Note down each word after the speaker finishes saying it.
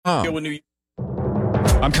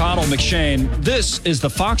I'm Connell McShane. This is the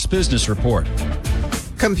Fox Business Report.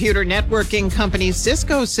 Computer networking company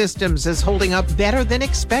Cisco Systems is holding up better than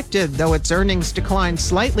expected, though its earnings declined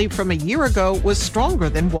slightly from a year ago, was stronger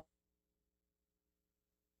than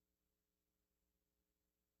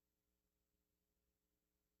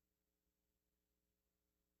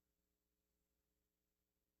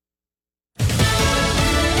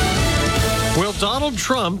Will Donald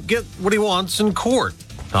Trump get what he wants in court?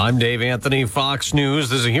 I'm Dave Anthony, Fox News.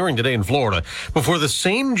 There's a hearing today in Florida before the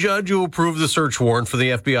same judge who approved the search warrant for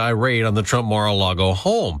the FBI raid on the Trump Mar-a-Lago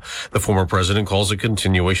home. The former president calls it a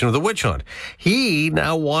continuation of the witch hunt. He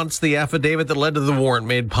now wants the affidavit that led to the warrant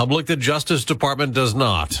made public. The Justice Department does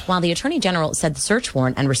not. While the Attorney General said the search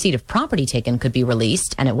warrant and receipt of property taken could be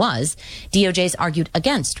released, and it was, DOJ's argued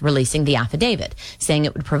against releasing the affidavit, saying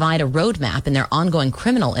it would provide a roadmap in their ongoing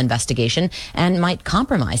criminal investigation and might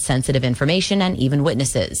compromise sensitive information and even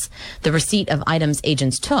witnesses. The receipt of items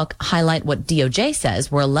agents took highlight what DOJ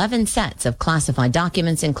says were 11 sets of classified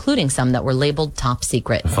documents, including some that were labeled top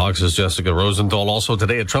secret. Fox's Jessica Rosenthal. Also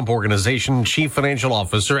today, a Trump Organization chief financial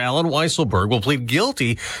officer, Alan Weisselberg, will plead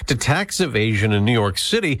guilty to tax evasion in New York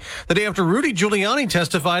City the day after Rudy Giuliani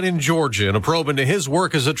testified in Georgia in a probe into his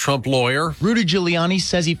work as a Trump lawyer. Rudy Giuliani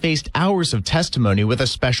says he faced hours of testimony with a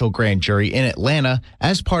special grand jury in Atlanta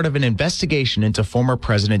as part of an investigation into former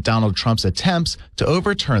President Donald Trump's attempts to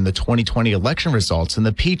overturn the 2020 election results in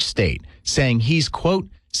the Peach State, saying he's, quote,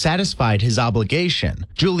 satisfied his obligation.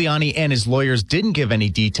 Giuliani and his lawyers didn't give any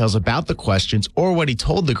details about the questions or what he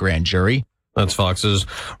told the grand jury. That's Fox's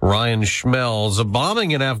Ryan Schmelz. A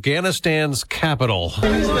bombing in Afghanistan's capital.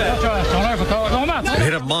 It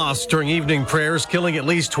hit a mosque during evening prayers, killing at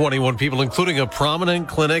least 21 people, including a prominent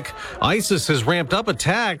clinic. ISIS has ramped up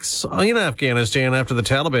attacks in Afghanistan after the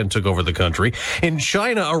Taliban took over the country. In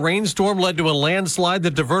China, a rainstorm led to a landslide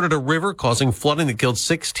that diverted a river, causing flooding that killed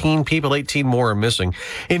 16 people. 18 more are missing.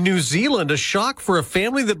 In New Zealand, a shock for a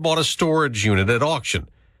family that bought a storage unit at auction.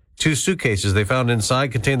 2 suitcases they found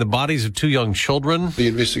inside contained the bodies of 2 young children. The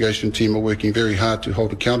investigation team are working very hard to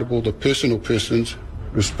hold accountable the person or persons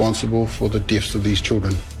responsible for the deaths of these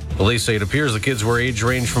children. Police say it appears the kids were age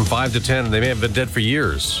range from 5 to 10 and they may have been dead for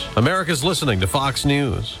years. America's listening to Fox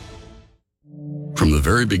News. From the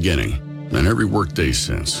very beginning, and every workday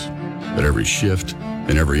since, at every shift,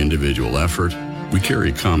 and every individual effort, we carry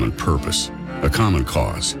a common purpose, a common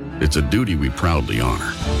cause. It's a duty we proudly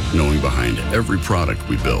honor, knowing behind every product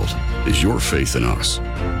we build is your faith in us.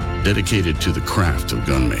 Dedicated to the craft of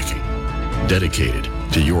gun making. Dedicated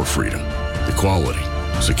to your freedom, the quality,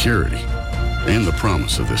 security, and the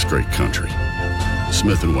promise of this great country.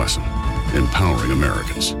 Smith & Wesson, empowering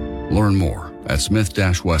Americans. Learn more at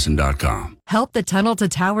smith-wesson.com. Help the Tunnel to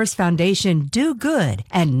Towers Foundation do good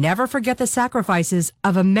and never forget the sacrifices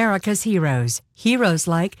of America's heroes. Heroes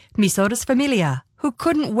like Misotis Familia, who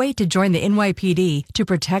couldn't wait to join the NYPD to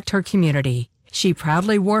protect her community. She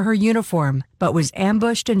proudly wore her uniform, but was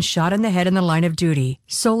ambushed and shot in the head in the line of duty,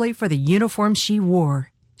 solely for the uniform she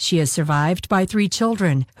wore. She is survived by 3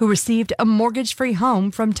 children who received a mortgage-free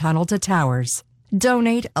home from Tunnel to Towers.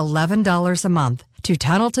 Donate $11 a month to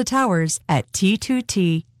Tunnel to Towers at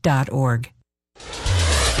t2t.org.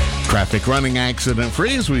 Traffic running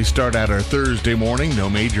accident-free as we start out our Thursday morning. No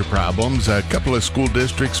major problems. A couple of school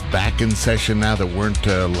districts back in session now that weren't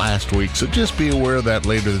last week, so just be aware of that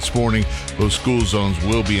later this morning. Those school zones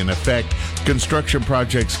will be in effect. Construction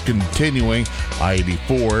projects continuing.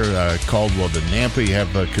 I-84, Caldwell to Nampa, you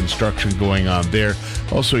have construction going on there.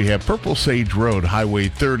 Also, you have Purple Sage Road, Highway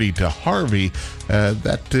 30 to Harvey.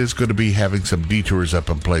 That is going to be having some detours up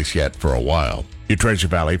in place yet for a while. Your Treasure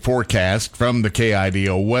Valley forecast from the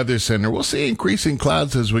KIDO Weather Center. We'll see increasing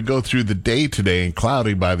clouds as we go through the day today and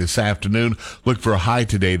cloudy by this afternoon. Look for a high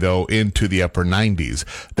today, though, into the upper 90s.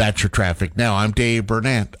 That's your traffic now. I'm Dave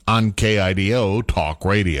Burnett on KIDO Talk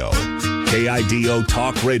Radio. KIDO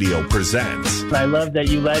Talk Radio presents. I love that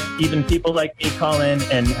you let even people like me call in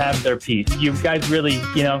and have their piece. You guys really,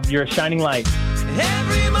 you're a shining light.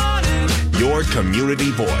 Every morning. Your community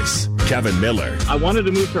voice, Kevin Miller. I wanted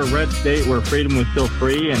to move to a red state where freedom was still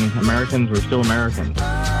free and Americans were still Americans.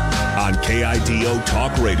 On KIDO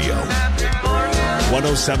Talk Radio,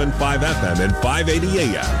 107.5 FM and 580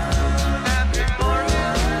 AM.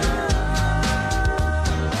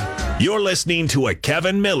 You're listening to a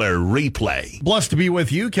Kevin Miller replay. Blessed to be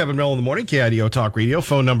with you, Kevin Miller in the morning, KIDO Talk Radio.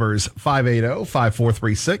 Phone number is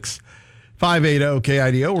 580-5436. 580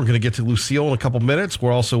 KIDO. We're going to get to Lucille in a couple minutes.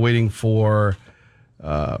 We're also waiting for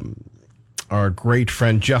our great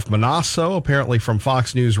friend Jeff Manasso, apparently from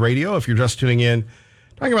Fox News Radio. If you're just tuning in,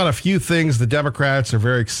 talking about a few things. The Democrats are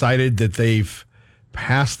very excited that they've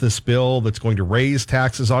pass this bill that's going to raise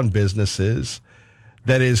taxes on businesses,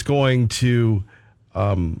 that is going to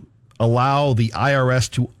allow the IRS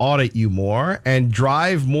to audit you more and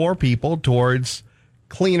drive more people towards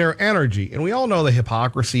cleaner energy. And we all know the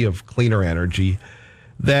hypocrisy of cleaner energy,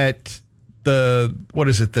 that the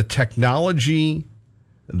technology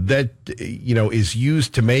that, is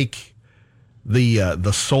used to make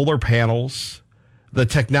the solar panels, the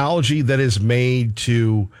technology that is made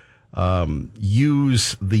to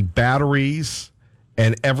use the batteries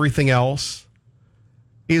and everything else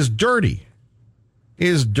is dirty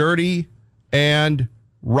and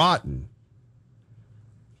rotten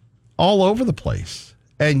all over the place.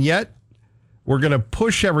 And yet we're going to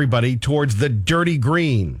push everybody towards the dirty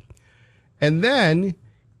green. And then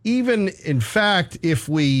even, in fact, if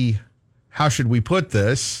we, how should we put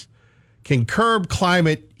this, can curb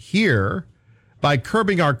climate here by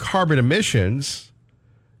curbing our carbon emissions,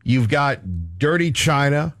 you've got dirty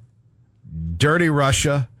China, dirty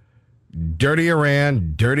Russia, dirty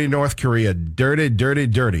Iran, dirty North Korea,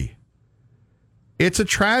 dirty. It's a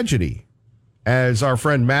tragedy, as our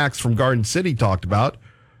friend Max from Garden City talked about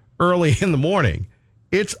early in the morning.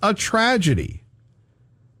 It's a tragedy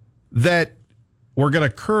that we're going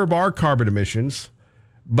to curb our carbon emissions,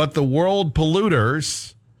 but the world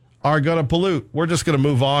polluters are going to pollute. We're just going to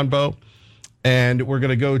move on, Bo, and we're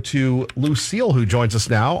going to go to Lucille, who joins us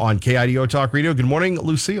now on KIDO Talk Radio. Good morning,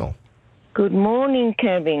 Lucille. Good morning,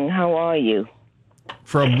 Kevin. How are you?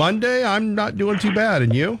 For a Monday, I'm not doing too bad.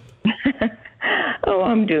 And you? Oh,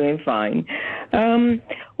 I'm doing fine.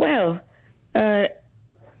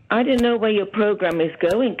 I don't know where your program is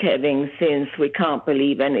going, Kevin, since we can't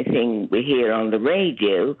believe anything we hear on the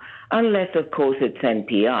radio, unless, of course, it's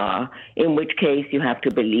NPR, in which case you have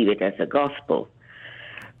to believe it as a gospel.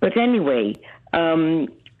 But anyway,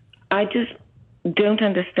 I just don't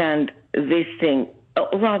understand this thing.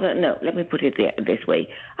 Let me put it this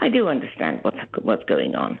way. I do understand what's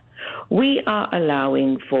going on. We are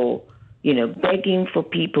allowing for, begging for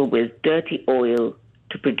people with dirty oil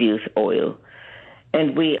to produce oil.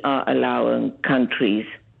 And we are allowing countries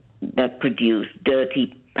that produce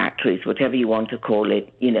dirty batteries, whatever you want to call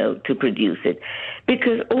it, to produce it.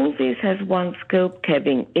 Because all this has one scope,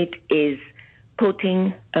 Kevin. It is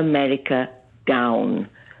putting America down.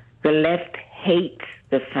 The left hates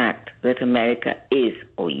the fact that America is,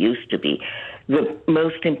 or used to be, the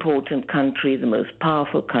most important country, the most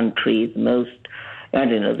powerful country, the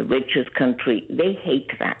richest country. They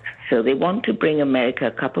hate that. So they want to bring America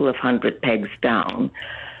a couple of hundred pegs down,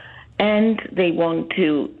 and they want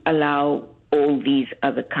to allow all these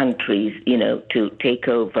other countries, to take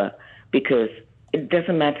over, because it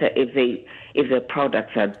doesn't matter if their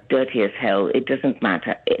products are dirty as hell. It doesn't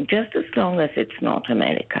matter, just as long as it's not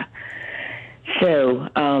America. So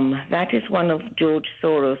that is one of George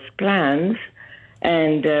Soros' plans,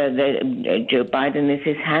 and Joe Biden is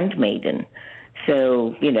his handmaiden.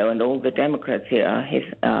 So, and all the Democrats here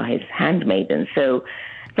are his handmaidens. So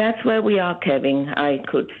that's where we are, Kevin. I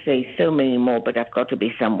could say so many more, but I've got to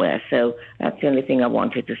be somewhere. So that's the only thing I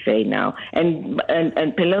wanted to say now. And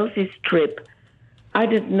Pelosi's trip, I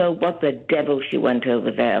didn't know what the devil she went over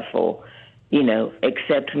there for,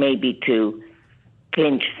 except maybe to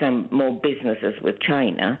clinch some more businesses with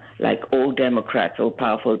China, like all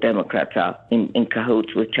powerful Democrats are in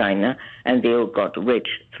cahoots with China, and they all got rich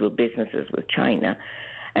through businesses with China.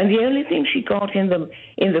 And the only thing she got in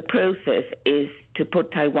the process is to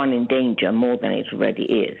put Taiwan in danger more than it already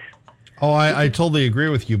is. Oh, I totally agree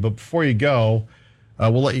with you. But before you go,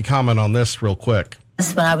 we'll let you comment on this real quick.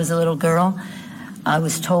 When I was a little girl, I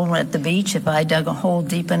was told at the beach if I dug a hole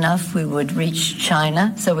deep enough, we would reach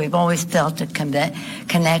China. So we've always felt a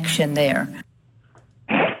connection there.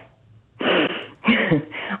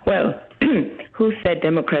 Well, who said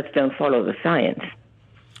Democrats don't follow the science?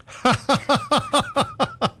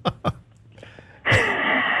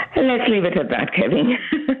 Let's leave it at that, Kevin.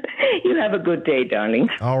 You have a good day, darling.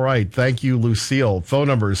 All right. Thank you, Lucille. Phone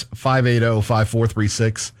numbers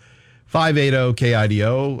 580-5436.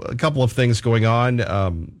 580-KIDO. A couple of things going on.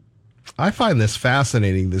 I find this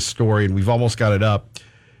fascinating, this story, and we've almost got it up,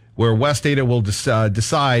 where West Ada will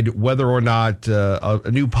decide whether or not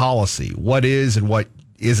a new policy, what is and what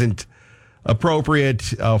isn't appropriate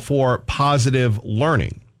for positive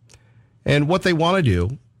learning. And what they want to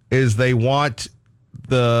do is they want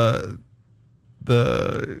the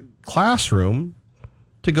classroom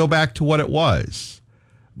to go back to what it was,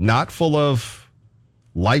 not full of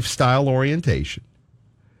lifestyle orientation,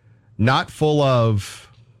 not full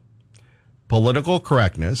of political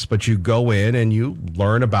correctness, but you go in and you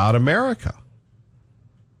learn about America.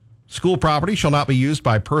 School property shall not be used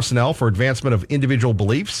by personnel for advancement of individual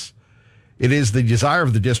beliefs. It is the desire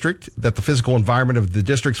of the district that the physical environment of the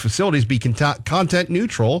district's facilities be content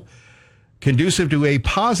neutral, conducive to a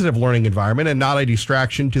positive learning environment, and not a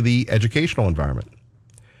distraction to the educational environment.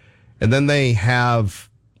 And then they have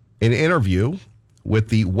an interview with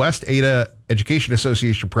the West Ada Education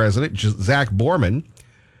Association president, Zach Borman,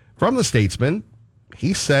 from the Statesman.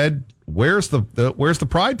 He said, where's the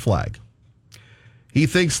pride flag? He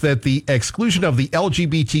thinks that the exclusion of the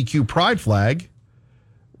LGBTQ pride flag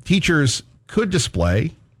teachers could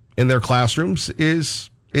display in their classrooms is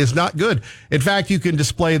not good. In fact, you can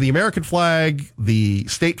display the American flag, the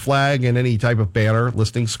state flag, and any type of banner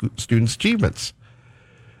listing students' achievements.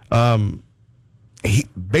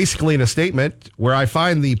 Basically, in a statement, where I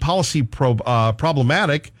find the policy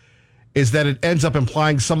problematic is that it ends up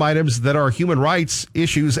implying some items that are human rights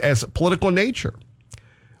issues as political in nature.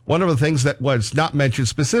 One of the things that was not mentioned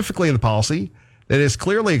specifically in the policy that is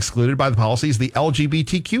clearly excluded by the policy is the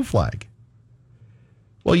LGBTQ flag.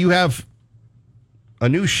 Well, you have a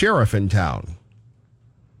new sheriff in town.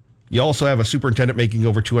 You also have a superintendent making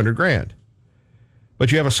over $200,000.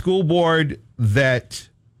 But you have a school board that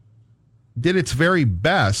did its very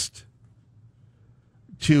best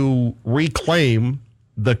to reclaim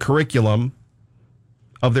the curriculum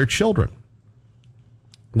of their children.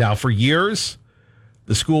 Now, for years,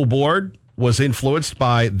 the school board was influenced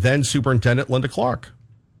by then Superintendent Linda Clark.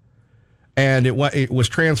 And it was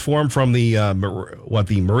transformed from the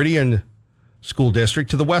Meridian School District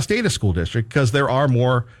to the West Ada School District because there are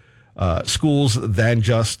more schools than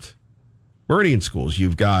just Meridian schools.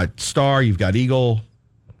 You've got Star, you've got Eagle,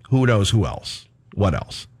 who knows who else, what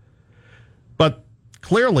else. But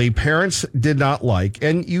clearly parents did not like,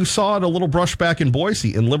 and you saw it a little brushback in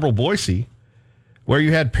Boise, in liberal Boise, where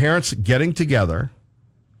you had parents getting together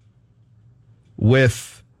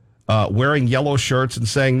with wearing yellow shirts and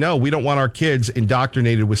saying, no, we don't want our kids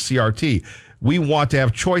indoctrinated with CRT. We want to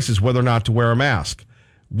have choices whether or not to wear a mask.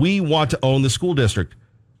 We want to own the school district.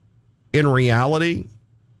 In reality,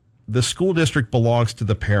 the school district belongs to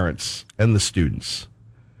the parents and the students.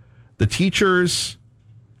 The teachers,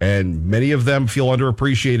 and many of them feel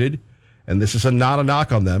underappreciated, and this is not a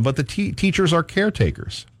knock on them, but the teachers are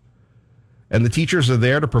caretakers. And the teachers are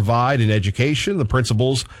there to provide an education. The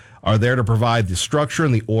principals are there to provide the structure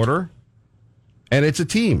and the order. And it's a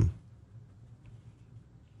team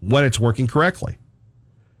when it's working correctly.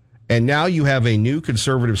 And now you have a new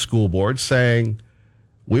conservative school board saying,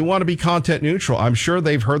 we want to be content neutral. I'm sure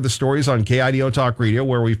they've heard the stories on KIDO Talk Radio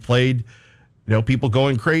where we've played, people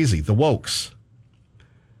going crazy, the wokes.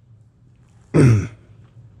 You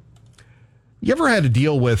ever had to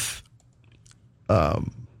deal with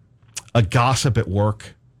a gossip at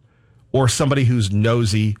work, or somebody who's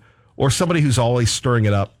nosy, or somebody who's always stirring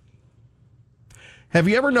it up? Have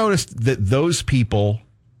you ever noticed that those people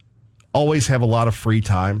always have a lot of free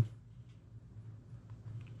time?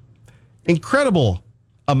 Incredible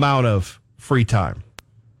amount of free time.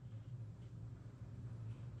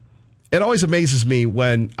 It always amazes me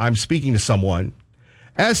when I'm speaking to someone,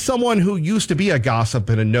 as someone who used to be a gossip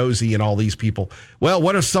and a nosy and all these people. Well,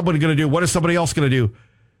 what is somebody going to do? What is somebody else going to do?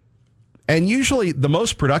 And usually the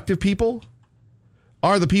most productive people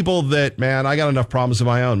are the people that, man, I got enough problems of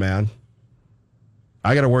my own, man.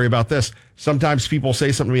 I got to worry about this. Sometimes people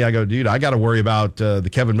say something to me, I go, dude, I got to worry about the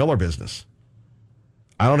Kevin Miller business.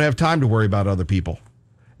 I don't have time to worry about other people.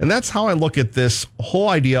 And that's how I look at this whole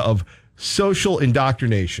idea of social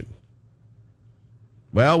indoctrination.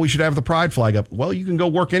 Well, we should have the pride flag up. Well, you can go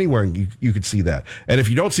work anywhere and you could see that. And if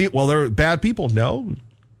you don't see it, well, they're bad people. No,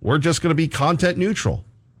 we're just going to be content neutral.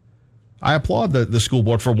 I applaud the school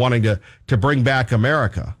board for wanting to bring back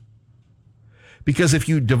America. Because if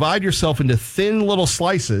you divide yourself into thin little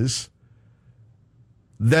slices,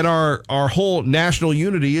 then our whole national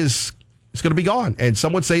unity is going to be gone. And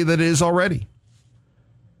some would say that it is already.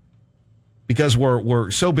 Because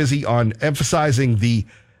we're so busy on emphasizing the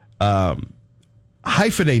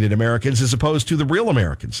hyphenated Americans as opposed to the real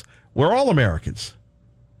Americans. We're all Americans.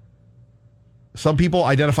 Some people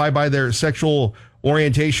identify by their sexual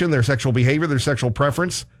orientation, their sexual behavior, their sexual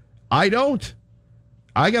preference. I don't.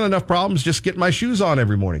 I got enough problems just getting my shoes on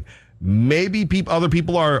every morning. Maybe other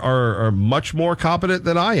people are much more competent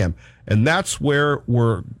than I am. And that's where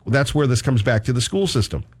this comes back to the school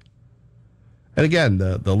system. And again,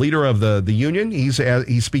 the leader of the union, he's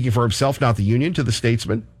speaking for himself, not the union, to the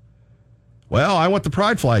Statesman. Well, I want the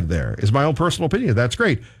pride flag there, is my own personal opinion. That's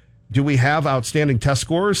great. Do we have outstanding test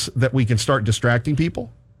scores that we can start distracting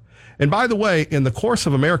people? And by the way, in the course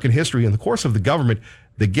of American history, in the course of the government,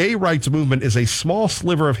 the gay rights movement is a small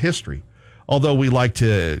sliver of history. Although we like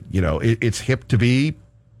to, it's hip to be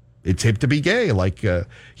gay. Like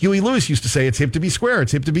Huey Lewis used to say, it's hip to be square.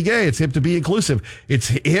 It's hip to be gay. It's hip to be inclusive. It's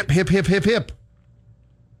hip, hip, hip, hip, hip.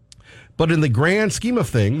 But in the grand scheme of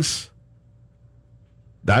things,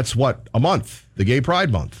 that's what a month, the Gay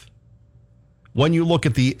Pride Month. When you look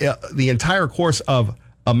at the entire course of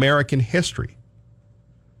American history.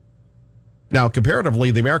 Now,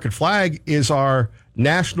 comparatively, the American flag is our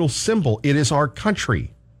national symbol. It is our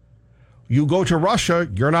country. You go to Russia,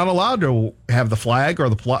 you're not allowed to have the flag or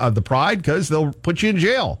the pride because they'll put you in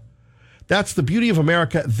jail. That's the beauty of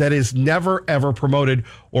America that is never, ever promoted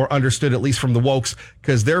or understood, at least from the wokes,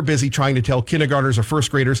 because they're busy trying to tell kindergartners or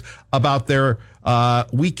first graders about their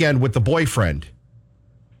weekend with the boyfriend.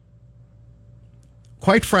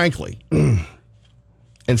 Quite frankly,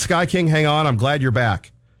 and Sky King, hang on, I'm glad you're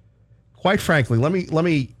back. Quite frankly, let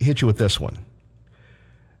me hit you with this one.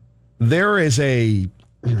 There is a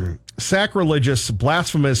sacrilegious,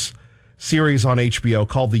 blasphemous series on HBO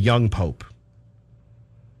called The Young Pope.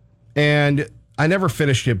 And I never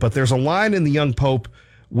finished it, but there's a line in The Young Pope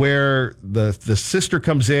where the sister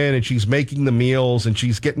comes in and she's making the meals and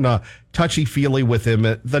she's getting a touchy-feely with him,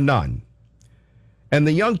 the nun. And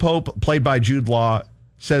the young Pope, played by Jude Law,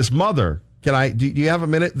 says, Mother, do you have a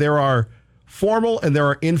minute? There are formal and there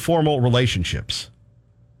are informal relationships.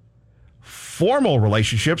 Formal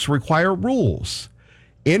relationships require rules.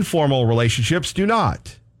 Informal relationships do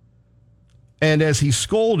not. And as he's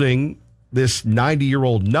scolding this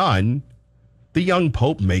 90-year-old nun, the young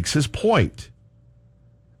Pope makes his point.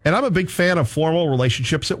 And I'm a big fan of formal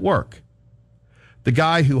relationships at work. The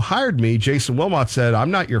guy who hired me, Jason Wilmot, said,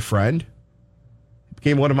 I'm not your friend. He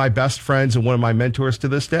became one of my best friends and one of my mentors to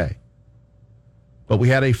this day. But we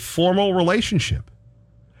had a formal relationship.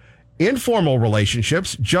 Informal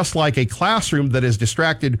relationships, just like a classroom that is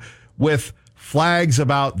distracted with flags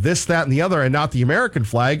about this, that, and the other, and not the American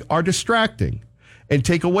flag, are distracting and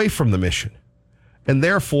take away from the mission, and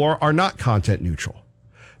therefore are not content neutral.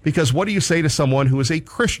 Because what do you say to someone who is a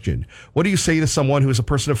Christian? What do you say to someone who is a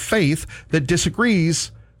person of faith that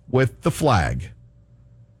disagrees with the flag?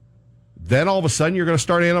 Then all of a sudden you're going to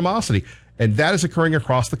start animosity. And that is occurring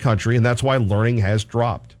across the country, and that's why learning has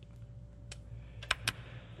dropped.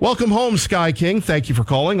 Welcome home, Sky King. Thank you for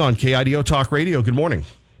calling on KIDO Talk Radio. Good morning.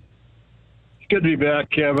 Good to be back,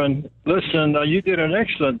 Kevin. Listen, you did an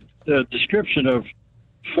excellent description of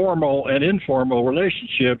formal and informal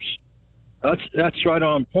relationships. That's right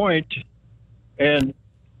on point. And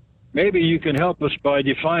maybe you can help us by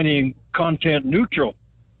defining content neutral,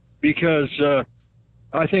 because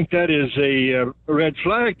I think that is a red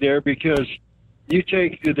flag there, because you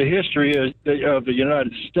take the history of the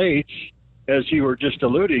United States, as you were just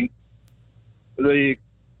alluding, the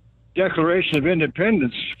Declaration of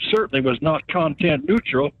Independence certainly was not content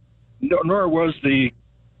neutral, nor was the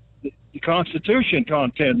Constitution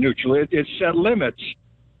content neutral. It set limits.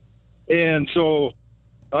 And so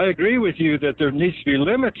I agree with you that there needs to be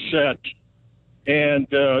limits set, and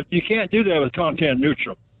you can't do that with content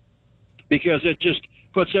neutral, because it just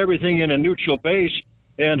puts everything in a neutral base,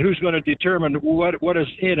 and who's going to determine what is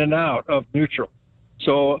in and out of neutral?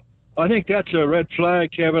 So I think that's a red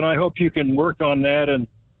flag, Kevin. I hope you can work on that and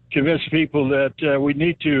convince people that we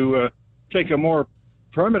need to take a more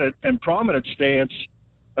permanent and prominent stance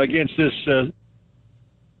against this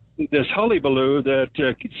hullabaloo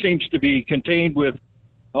that seems to be contained with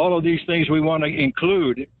all of these things we want to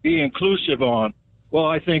include, be inclusive on. Well,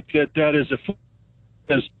 I think that is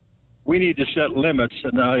because we need to set limits,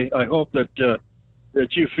 and I hope that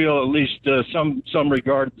you feel at least some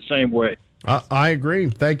regard the same way. I agree.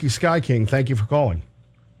 Thank you, Sky King. Thank you for calling.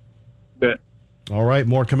 Bet. All right,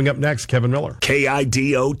 more coming up next. Kevin Miller.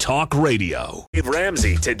 KIDO Talk Radio. Dave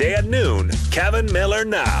Ramsey today at noon. Kevin Miller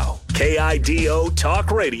now. KIDO Talk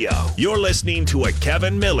Radio. You're listening to a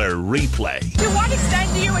Kevin Miller replay. To what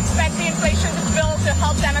extent do you expect the inflation bill to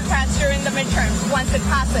help Democrats during the midterms once it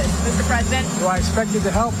passes, Mr. President? Do I expect it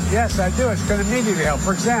to help? Yes, I do. It's going to immediately help.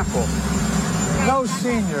 For example, no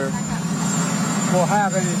senior will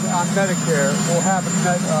have any on Medicare will have a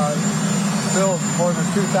bill more than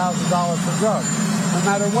 $2,000 for drugs, no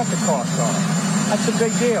matter what the costs are. That's a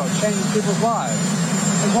big deal. It changes people's lives.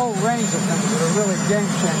 There's a whole range of things that are really game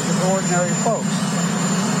changers for ordinary folks.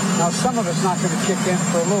 Now, some of it's not going to kick in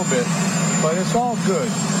for a little bit, but it's all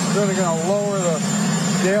good. It's really going to lower the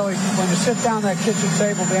daily. When you sit down at that kitchen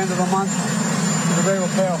table at the end of the month, you're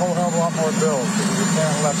able to pay a whole hell of a lot more bills because you're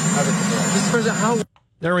paying less medical bills. Mr. President, how?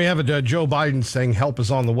 There we have it. Joe Biden saying help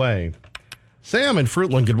is on the way. Sam in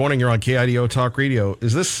Fruitland, good morning. You're on KIDO Talk Radio.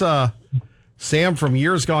 Is this Sam from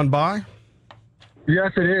years gone by?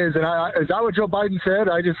 Yes, it is. And is that what Joe Biden said?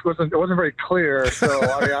 It wasn't very clear. So,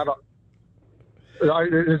 I mean,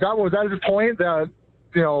 was that his point that,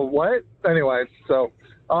 what? Anyway, so,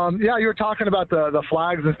 yeah, you were talking about the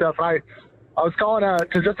flags and stuff. I was calling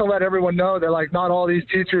just to let everyone know that, like, not all these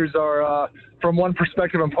teachers are from one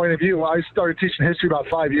perspective and point of view. I started teaching history about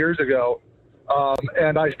 5 years ago,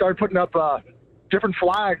 and I started putting up different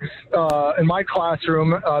flags in my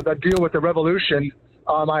classroom that deal with the revolution.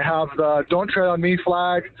 I have the Don't Tread on Me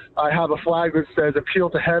flag. I have a flag that says Appeal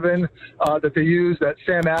to Heaven that they use, that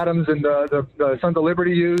Sam Adams and the Sons of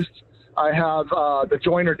Liberty used. I have the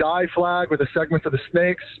Join or Die flag with the segments of the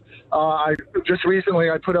snakes. Just recently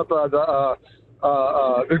I put up the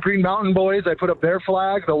Green Mountain Boys. I put up their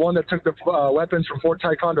flag, the one that took the weapons from Fort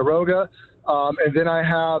Ticonderoga. And then I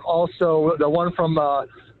have also the one from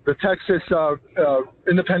the Texas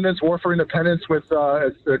Independence, War for Independence,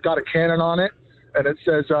 it's got a cannon on it. And it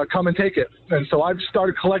says, come and take it. And so I've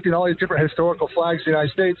started collecting all these different historical flags in the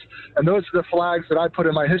United States, and those are the flags that I put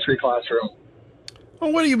in my history classroom.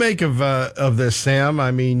 Well, what do you make of this, Sam?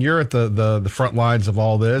 I mean, you're at the front lines of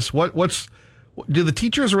all this. Do the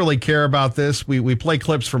teachers really care about this? We play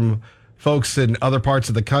clips from folks in other parts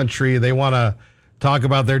of the country. They want to talk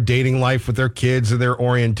about their dating life with their kids and their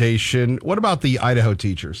orientation. What about the Idaho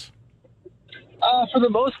teachers? For the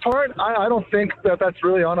most part, I don't think that's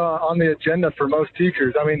really on the agenda for most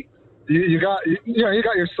teachers. I mean, you got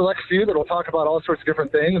your select few that will talk about all sorts of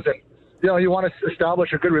different things, and you want to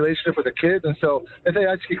establish a good relationship with the kids, and so if they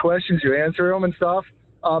ask you questions, you answer them and stuff.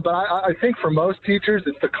 But I think for most teachers,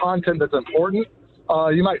 it's the content that's important.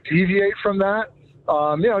 You might deviate from that,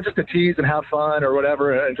 just to tease and have fun or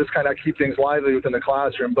whatever, and just kind of keep things lively within the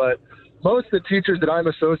classroom. But most of the teachers that I'm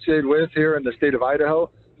associated with here in the state of Idaho,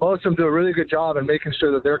 most of them do a really good job in making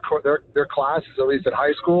sure that their classes, at least in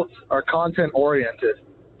high school, are content oriented.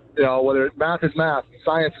 Whether math is math,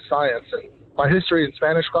 science is science, and my history and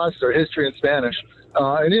Spanish classes are history and Spanish.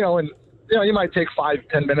 You might take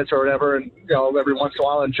 5-10 minutes or whatever, and every once in a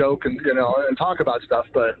while and joke and and talk about stuff.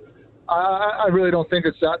 But I really don't think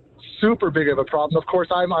it's that super big of a problem. Of course,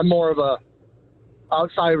 I'm more of a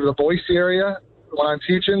outside of the Boise area when I'm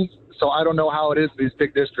teaching, so I don't know how it is in these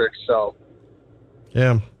big districts. So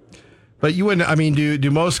yeah. But you wouldn't. I mean,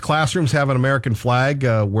 do most classrooms have an American flag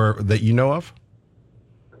that you know of?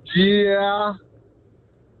 Yeah,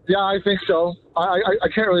 I think so. I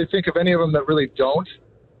can't really think of any of them that really don't.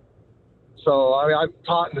 So I mean, I've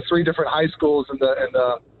taught in the 3 different high schools in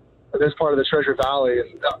this part of the Treasure Valley,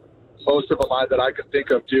 and most of them that I can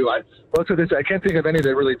think of do. I can't think of any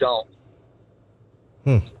that really don't.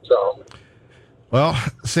 So, well,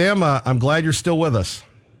 Sam, I'm glad you're still with us.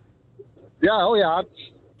 Yeah, I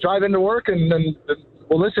drive into work and then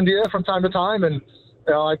we'll listen to you from time to time. And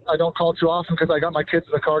I don't call too often because I got my kids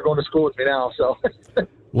in the car going to school with me now. So,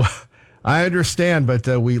 well, I understand, but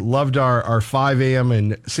we loved our 5 a.m.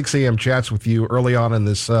 and 6 a.m. chats with you early on in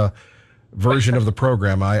this version of the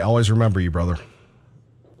program. I always remember you, brother.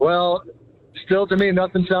 Well, still to me,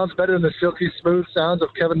 nothing sounds better than the silky smooth sounds of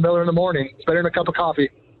Kevin Miller in the morning. It's better than a cup of coffee.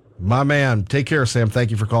 My man. Take care, Sam. Thank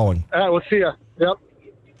you for calling. All right, we'll see you. Yep.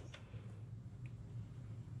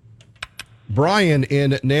 Brian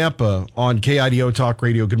in Nampa on KIDO Talk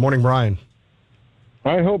Radio. Good morning, Brian.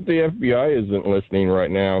 I hope the FBI isn't listening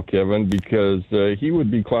right now, Kevin, because he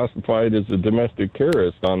would be classified as a domestic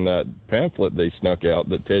terrorist on that pamphlet they snuck out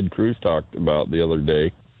that Ted Cruz talked about the other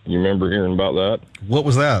day. You remember hearing about that? What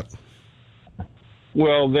was that?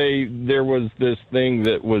 Well, there was this thing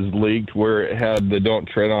that was leaked where it had the Don't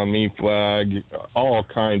Tread on Me flag, all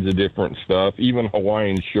kinds of different stuff, even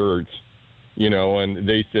Hawaiian shirts. And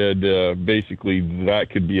they said basically that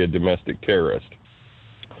could be a domestic terrorist.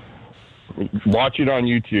 Watch it on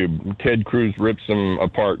YouTube. Ted Cruz rips them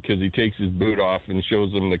apart because he takes his boot off and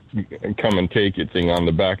shows them the come and take it thing on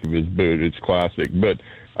the back of his boot. It's classic. But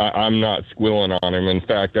I'm not squilling on him. In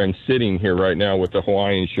fact, I'm sitting here right now with the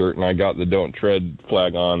Hawaiian shirt, and I got the Don't Tread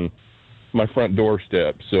flag on my front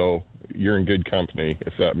doorstep. So you're in good company,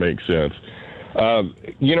 if that makes sense.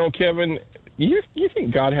 Kevin, you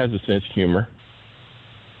think God has a sense of humor?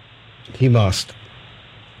 He must.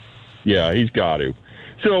 Yeah, he's got to.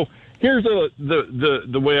 So here's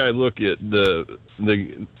the way I look at the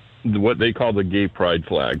what they call the gay pride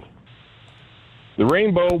flag. The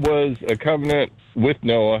rainbow was a covenant with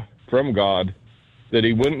Noah from God that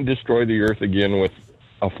he wouldn't destroy the earth again with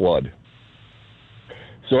a flood.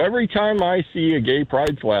 So every time I see a gay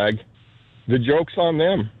pride flag, the joke's on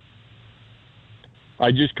them.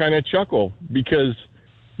 I just kind of chuckle because,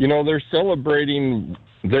 they're celebrating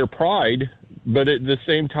their pride, but at the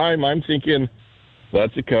same time, I'm thinking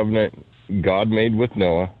that's a covenant God made with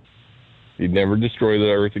Noah. He'd never destroy the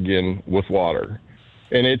earth again with water.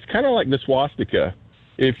 And it's kind of like the swastika.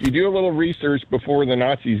 If you do a little research before the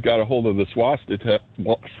Nazis got a hold of the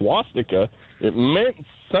swastika, it meant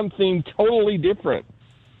something totally different.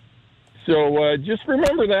 So just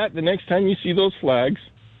remember that the next time you see those flags.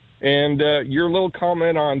 And your little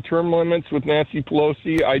comment on term limits with Nancy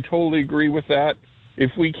Pelosi, I totally agree with that.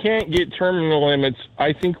 If we can't get term limits,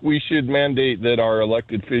 I think we should mandate that our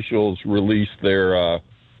elected officials release their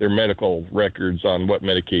medical records on what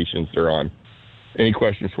medications they're on. Any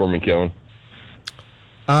questions for me, Kevin?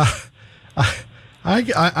 I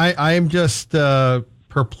am just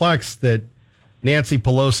perplexed that Nancy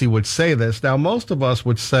Pelosi would say this. Now, most of us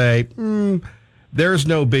would say, there's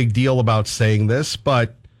no big deal about saying this,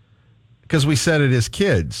 but because we said it as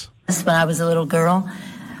kids. When I was a little girl,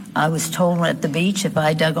 I was told at the beach if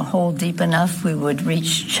I dug a hole deep enough, we would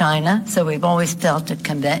reach China. So we've always felt a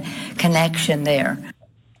connection there.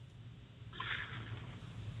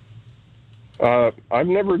 I've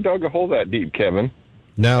never dug a hole that deep, Kevin.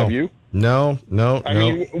 No. Have you? No. I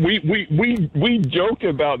mean, we joked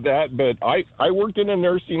about that, but I worked in a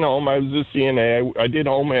nursing home. I was a CNA. I did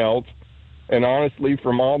home health. And honestly,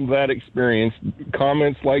 from all that experience,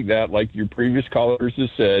 comments like that, like your previous callers have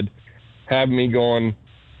said, have me going,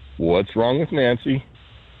 what's wrong with Nancy?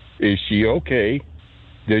 Is she okay?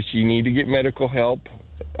 Does she need to get medical help?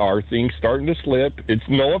 Are things starting to slip? It's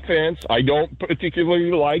no offense. I don't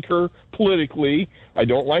particularly like her politically. I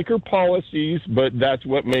don't like her policies, but that's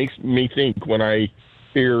what makes me think when I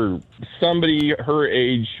hear somebody her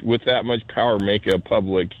age with that much power make a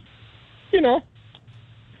public,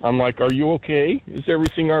 I'm like, are you okay? Is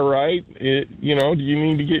everything all right? Do you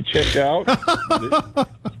need to get checked out?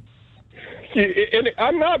 And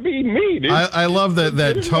I'm not being mean. I love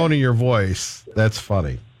that tone of your voice. That's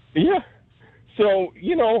funny. Yeah. So,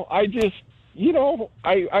 I just,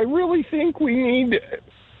 I really think we need,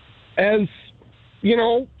 as,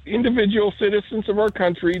 individual citizens of our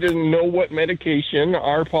country to know what medication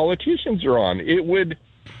our politicians are on. It would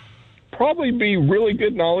probably be really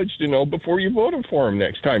good knowledge to know before you voted for him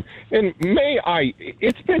next time. And I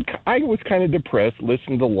was kind of depressed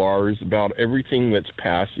listening to Lars about everything that's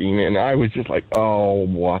passing, and I was just like, oh,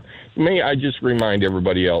 what? May I just remind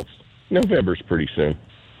everybody else, November's pretty soon.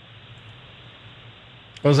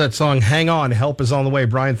 What was that song? Hang On, Help is on the way.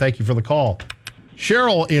 Brian, thank you for the call.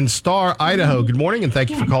 Cheryl in Star, Idaho, good morning, and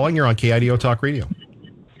thank you for calling. You're on KIDO Talk Radio.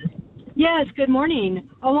 Yes, good morning.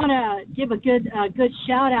 I want to give a good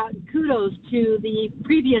shout out and kudos to the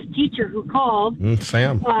previous teacher who called.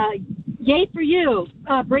 Sam. Yay for you,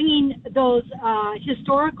 bringing those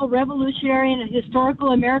historical revolutionary and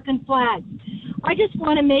historical American flags. I just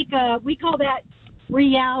want to we call that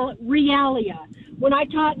realia. When I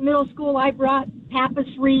taught middle school, I brought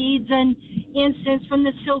papyrus reeds and incense from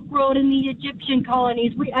the Silk Road and the Egyptian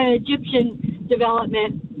colonies, Egyptian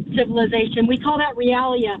development civilization. We call that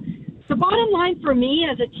realia. The bottom line for me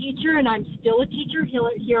as a teacher, and I'm still a teacher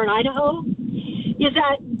here in Idaho, is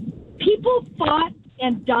that people fought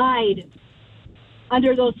and died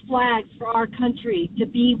under those flags for our country to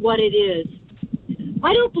be what it is.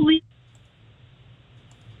 I don't believe.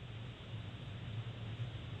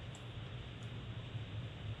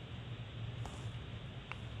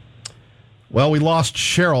 Well, we lost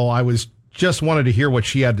Cheryl. I just wanted to hear what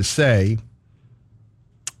she had to say.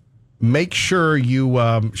 Make sure you,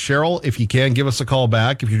 Cheryl, if you can, give us a call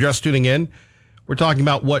back. If you're just tuning in, we're talking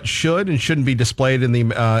about what should and shouldn't be displayed in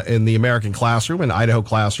the American classroom and Idaho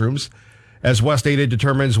classrooms, as West Ada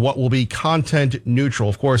determines what will be content neutral.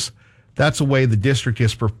 Of course, that's a way the district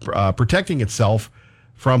is protecting itself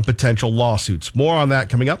from potential lawsuits. More on that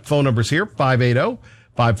coming up. Phone numbers here, 580-5436,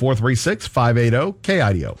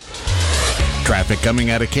 580-KIDO. Traffic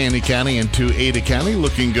coming out of Candy County into Ada County,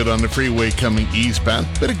 looking good on the freeway coming eastbound.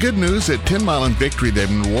 Bit of good news at 10 Mile and Victory. They've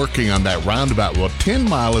been working on that roundabout. Well, 10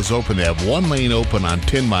 Mile is open. They have one lane open on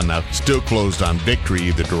 10 Mile now. Still closed on Victory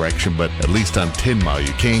either direction, but at least on 10 Mile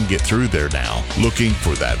you can get through there now. Looking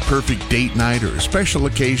for that perfect date night or special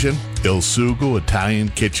occasion? Il Sugo Italian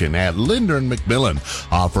Kitchen at Linder and McMillan,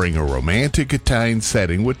 offering a romantic Italian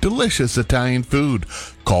setting with delicious Italian food.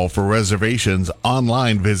 Call for reservations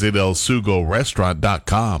online. Visit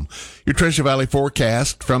elsugorestaurant.com. Your Treasure Valley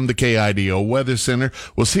forecast from the KIDO Weather Center.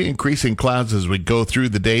 We'll see increasing clouds as we go through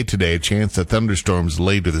the day today. A chance of thunderstorms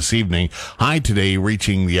later this evening. High today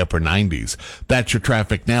reaching the upper 90s. That's your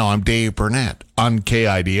traffic now. I'm Dave Burnett on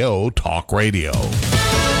KIDO Talk Radio.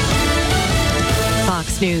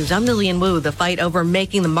 Fox News. I'm Lillian Wu. The fight over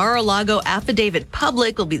making the Mar-a-Lago affidavit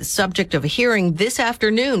public will be the subject of a hearing this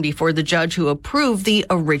afternoon before the judge who approved the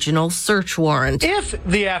original search warrant. If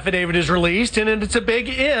the affidavit is released, and it's a big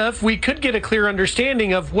if, we could get a clear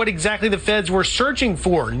understanding of what exactly the feds were searching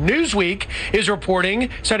for. Newsweek is reporting,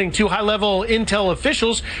 citing two high-level intel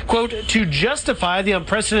officials, quote, to justify the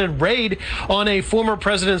unprecedented raid on a former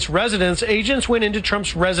president's residence, agents went into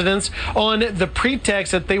Trump's residence on the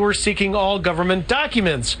pretext that they were seeking all government documents.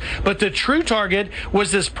 But the true target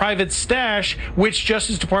was this private stash, which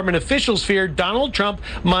Justice Department officials feared Donald Trump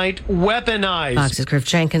might weaponize. Fox's Griff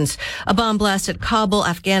Jenkins. A bomb blast at Kabul,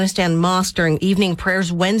 Afghanistan mosque during evening prayers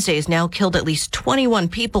Wednesday has now killed at least 21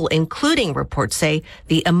 people, including, reports say,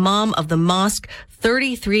 the imam of the mosque,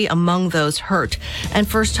 33 among those hurt. And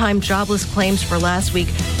first-time jobless claims for last week,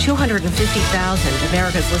 250,000.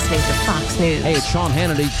 America's listening to Fox News. Hey, it's Sean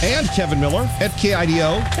Hannity and Kevin Miller at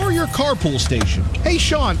KIDO or your carpool station. Hey,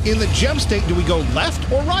 Sean, in the Gem State, do we go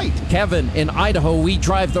left or right? Kevin, in Idaho, we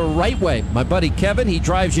drive the right way. My buddy Kevin, he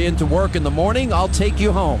drives you into work in the morning. I'll take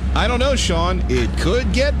you home. I don't know, Sean. It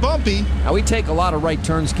could get bumpy. Now, we take a lot of right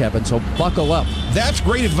turns, Kevin, so buckle up. That's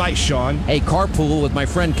great advice, Sean. Hey, carpool with my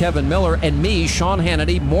friend Kevin Miller and me, Sean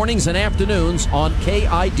Hannity, mornings and afternoons on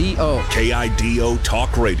KIDO. KIDO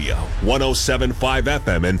Talk Radio, 107.5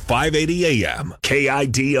 FM and 580 AM.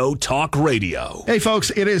 KIDO Talk Radio. Hey,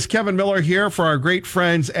 folks, it is Kevin Miller here for our great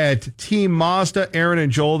friends at Team Mazda, Aaron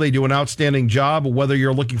and Joel. They do an outstanding job. Whether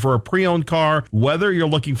you're looking for a pre-owned car, whether you're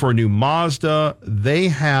looking for a new Mazda, they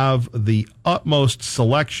have the utmost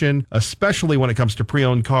selection, especially when it comes to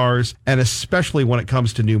pre-owned cars and especially when it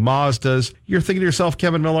comes to new Mazdas. You're thinking to yourself,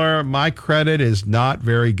 Kevin Miller, my credit is not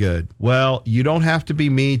very good. Well, you don't have to be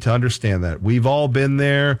me to understand that. We've all been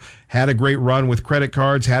there, had a great run with credit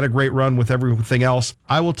cards, had a great run with everything else.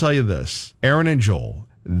 I will tell you this, Aaron and Joel,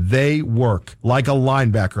 they work like a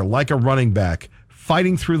linebacker, like a running back,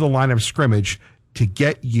 fighting through the line of scrimmage to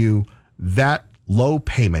get you that low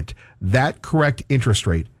payment, that correct interest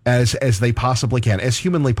rate as they possibly can, as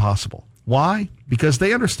humanly possible. Why? Because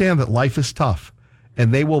they understand that life is tough.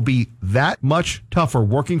 And they will be that much tougher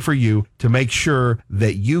working for you to make sure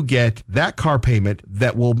that you get that car payment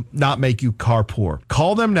that will not make you car poor.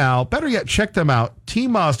 Call them now. Better yet, check them out.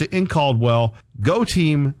 Team Mazda in Caldwell. Go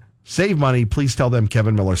team. Save money. Please tell them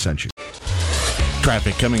Kevin Miller sent you.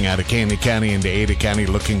 Traffic coming out of Candy County into Ada County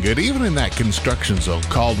looking good. Even in that construction zone,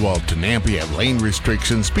 Caldwell to Nampa, you have lane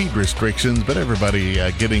restrictions, speed restrictions, but everybody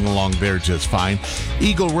getting along there just fine.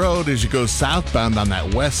 Eagle Road, as you go southbound on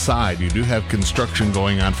that west side, you do have construction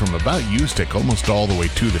going on from about Ustick almost all the way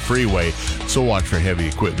to the freeway, so watch for heavy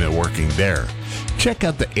equipment working there. Check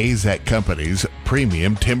out the AZEK Company's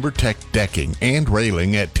premium TimberTech decking and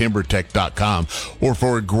railing at timbertech.com. Or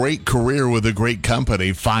for a great career with a great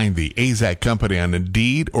company, find the AZEK Company on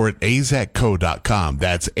Indeed or at azekco.com.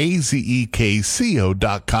 That's azekco.com.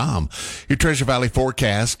 Your Treasure Valley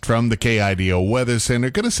forecast from the KIDO Weather Center.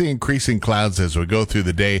 Going to see increasing clouds as we go through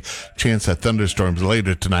the day. Chance of thunderstorms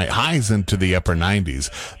later tonight. Highs into the upper 90s.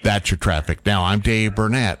 That's your traffic. Now, I'm Dave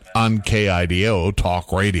Burnett on KIDO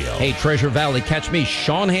Talk Radio. Hey, Treasure Valley, catch me,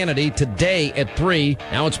 Sean Hannity, today at 3.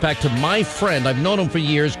 Now it's back to my friend. I've known him for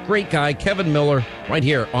years. Great guy, Kevin Miller, right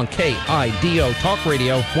here on KIDO Talk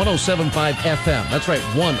Radio, 107.5 FM. That's right,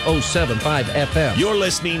 107.5 FM. You're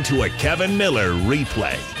listening to a Kevin Miller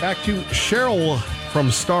replay. Back to Cheryl from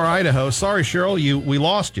Star, Idaho. Sorry, Cheryl, we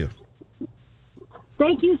lost you.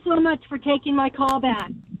 Thank you so much for taking my call back.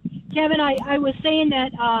 Kevin, I was saying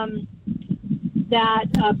that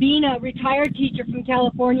being a retired teacher from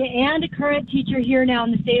California and a current teacher here now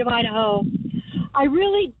in the state of Idaho, I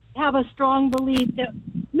really have a strong belief that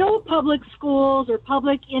no public schools or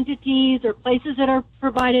public entities or places that are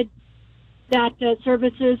provided that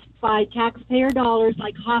services by taxpayer dollars,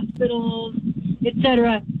 like hospitals,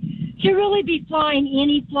 etc., should really be flying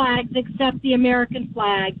any flags except the American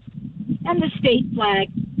flag and the state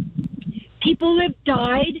flag. People have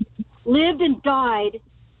lived and died,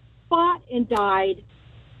 fought and died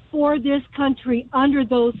for this country under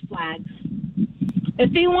those flags.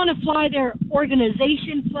 If they want to fly their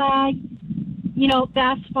organization flag,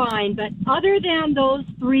 that's fine. But other than those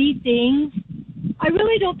three things, I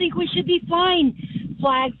really don't think we should be flying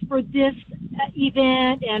flags for this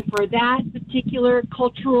event and for that particular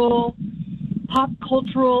pop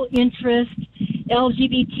cultural interest,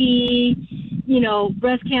 LGBT,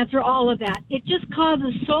 breast cancer, all of that. It just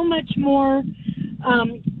causes so much more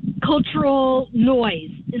cultural noise.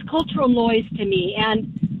 It's cultural noise to me.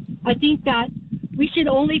 And I think that we should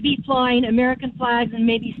only be flying American flags and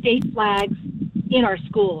maybe state flags in our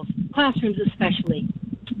schools, classrooms especially.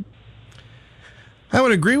 I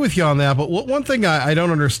would agree with you on that, but one thing I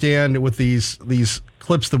don't understand with these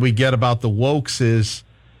clips that we get about the wokes is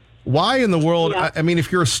why in the world, I mean,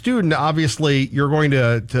 if you're a student, obviously you're going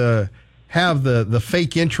to have the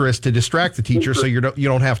fake interest to distract the teacher so you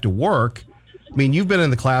don't have to work. I mean, you've been in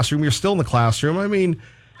the classroom, you're still in the classroom. I mean,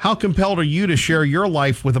 how compelled are you to share your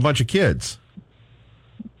life with a bunch of kids?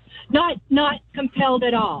 Not compelled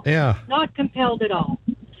at all. Yeah. Not compelled at all.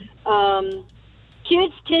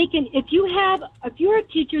 Kids if you're a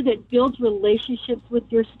teacher that builds relationships with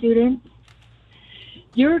your students,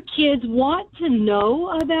 your kids want to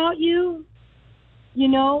know about you. You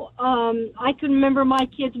know, I can remember my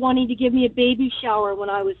kids wanting to give me a baby shower when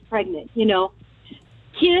I was pregnant. You know,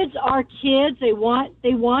 kids are kids. They want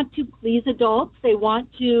to please adults. They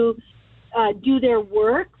want to do their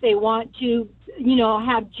work. They want to, you know,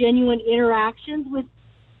 have genuine interactions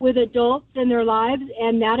with adults in their lives,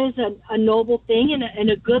 and that is a noble thing and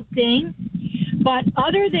a good thing. But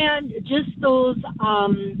other than just those,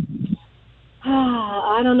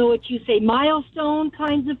 I don't know what you say, milestone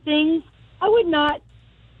kinds of things, I would not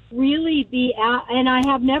really be, and I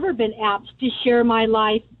have never been apt to share my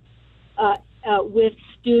life with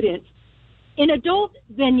students. In adult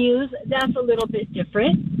venues, that's a little bit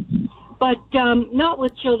different, but not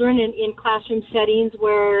with children in classroom settings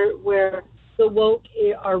where the woke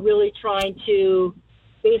are really trying to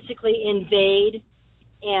basically invade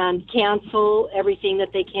and cancel everything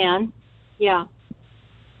that they can. Yeah.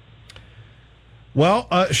 Well,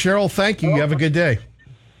 Cheryl, thank you. You have a good day.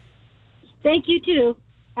 Thank you, too.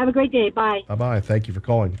 Have a great day. Bye. Bye-bye. Thank you for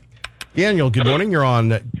calling. Daniel, good morning. You're on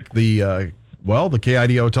the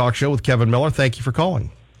KIDO Talk Show with Kevin Miller. Thank you for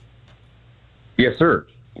calling. Yes, sir.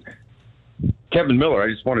 Kevin Miller,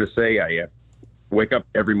 I just wanted to say I wake up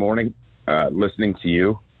every morning listening to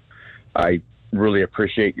you. I really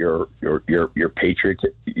appreciate your patriot.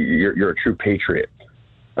 You're a true patriot.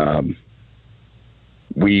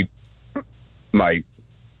 My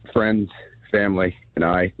friends, family, and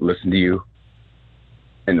I listen to you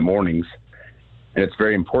in the mornings, and it's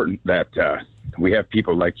very important that we have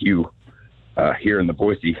people like you here in the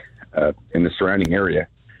Boise, in the surrounding area,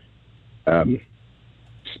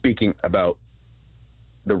 speaking about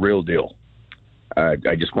the real deal.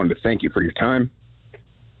 I just wanted to thank you for your time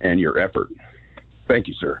and your effort. Thank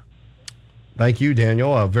you, sir. Thank you,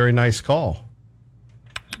 Daniel. A very nice call.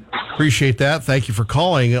 Appreciate that. Thank you for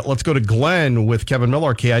calling. Let's go to Glenn with Kevin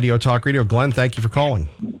Miller, KIDO Talk Radio. Glenn, thank you for calling.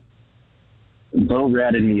 Bo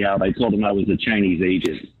ratted me out. I told him I was a Chinese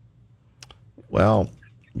agent. Well,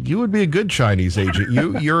 you would be a good Chinese agent.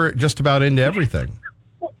 You're just about into everything.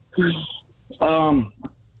 You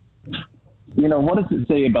know, what does it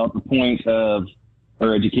say about the point of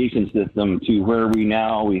our education system to where we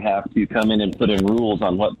have to come in and put in rules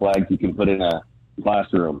on what flags you can put in a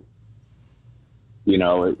classroom? You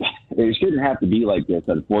know, it shouldn't have to be like this.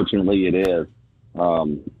 Unfortunately, it is.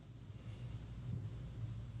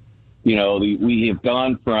 You know, we have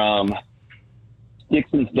gone from sticks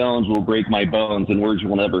and stones will break my bones and words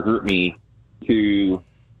will never hurt me to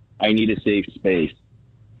I need a safe space.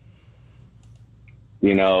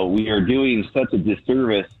 You know, we are doing such a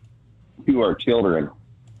disservice to our children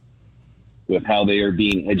with how they are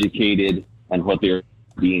being educated and what they're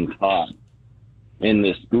being taught in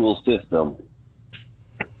the school system.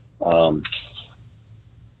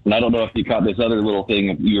 And I don't know if you caught this other little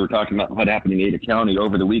thing. You were talking about what happened in Ada County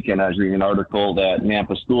over the weekend. I was reading an article that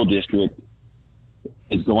Nampa School District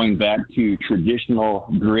is going back to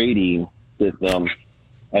traditional grading system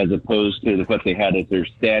as opposed to what they had as their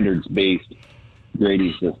standards-based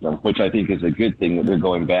grading system, which I think is a good thing that they're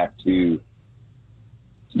going back to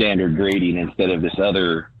standard grading instead of this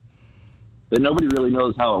other that nobody really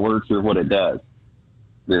knows how it works or what it does,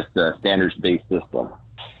 this standards-based system.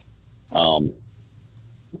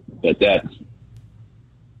 But that's,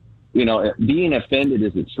 you know, being offended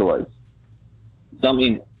is a choice.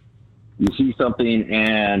 You see something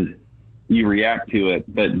and you react to it,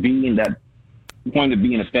 but being that point of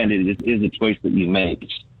being offended is a choice that you make.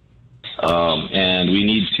 And we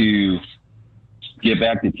need to get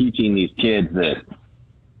back to teaching these kids that,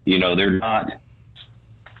 you know, they're not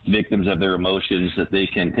victims of their emotions, that they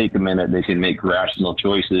can take a minute, they can make rational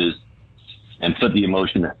choices and put the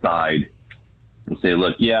emotion aside and say,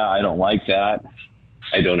 look, yeah, I don't like that.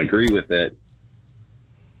 I don't agree with it,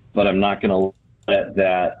 but I'm not going to let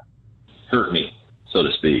that hurt me, so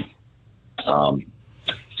to speak.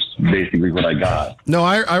 Basically what I got. No,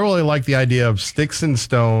 I really like the idea of sticks and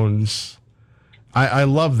stones. I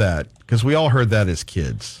love that because we all heard that as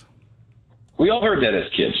kids. We all heard that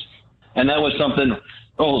as kids. And that was something,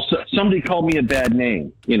 somebody called me a bad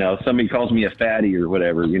name. You know, somebody calls me a fatty or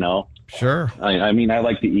whatever, you know. Sure. I mean, I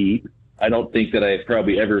like to eat. I don't think that I've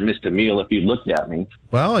probably ever missed a meal if you looked at me.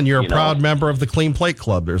 Well, and you're a proud member of the Clean Plate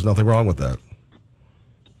Club. There's nothing wrong with that.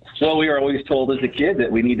 Well, we were always told as a kid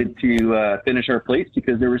that we needed to finish our plates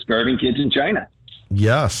because there were starving kids in China.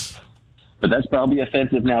 Yes. But that's probably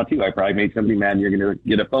offensive now, too. I probably made somebody mad and you're going to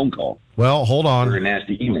get a phone call. Well, hold on. Or a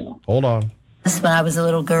nasty email. Hold on. When I was a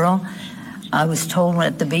little girl, I was told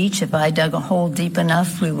at the beach if I dug a hole deep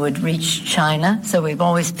enough, we would reach China. So we've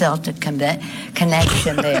always felt a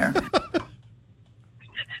connection there.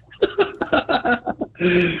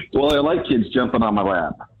 Well, I like kids jumping on my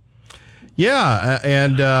lap. Yeah,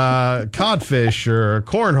 and codfish or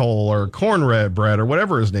cornhole or cornbread or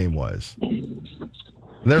whatever his name was.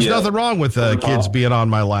 There's nothing wrong with kids being on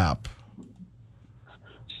my lap.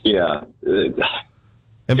 Yeah.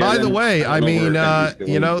 And by the way, I mean,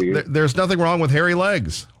 there's nothing wrong with hairy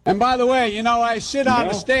legs. And by the way, I sit on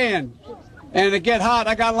the stand, and it get hot.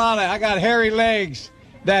 I got hairy legs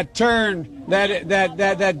that turn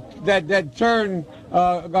turn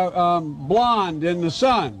blonde in the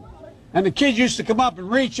sun. And the kids used to come up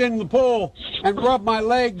and reach in the pool and rub my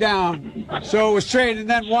leg down so it was straight, and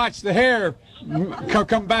then watch the hair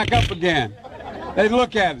come back up again. They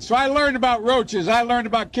look at it. So I learned about roaches. I learned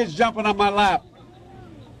about kids jumping on my lap.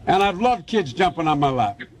 And I've loved kids jumping on my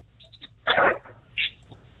lap.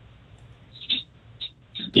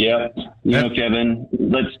 Yeah. Kevin,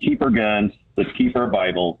 let's keep our guns. Let's keep our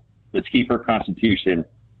Bible. Let's keep our Constitution.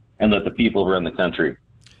 And let the people run the country.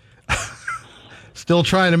 Still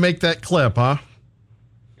trying to make that clip, huh?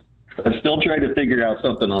 I'm still trying to figure out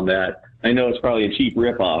something on that. I know it's probably a cheap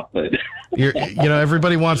ripoff, but...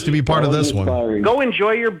 everybody wants to be part of this one. Go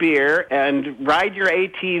enjoy your beer and ride your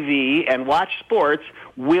ATV and watch sports.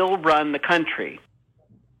 We'll run the country.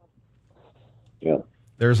 Yeah.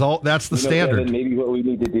 That's the standard. Kevin, maybe what we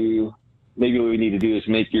need to do is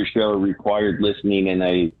make your show required listening in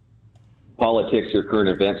a politics or current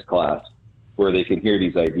events class where they can hear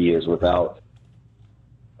these ideas without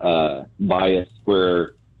bias,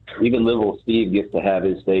 where even little Steve gets to have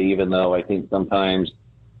his say, even though I think sometimes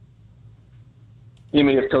he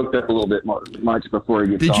may have coked up a little bit much before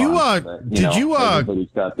he gets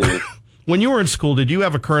when you were in school, did you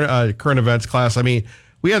have a current events class? I mean,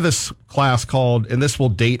 we had this class called, and this will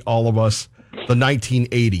date all of us, the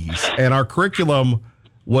 1980s, and our curriculum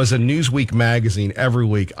was a Newsweek magazine every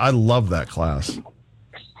week. I love that class.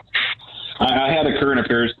 I had a current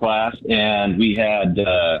affairs class, and we had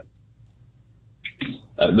the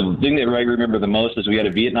thing that I remember the most is we had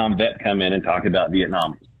a Vietnam vet come in and talk about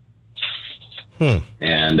Vietnam.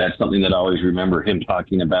 And that's something that I always remember him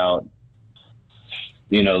talking about,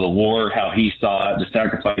 the war, how he saw it, the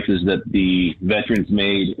sacrifices that the veterans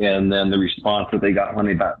made, and then the response that they got when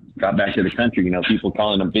they got back to the country. People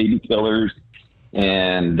calling them baby killers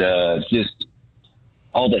and just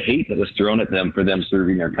all the hate that was thrown at them for them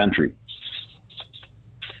serving their country.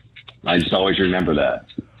 I just always remember that.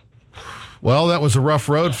 Well, that was a rough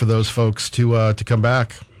road for those folks to come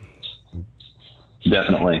back.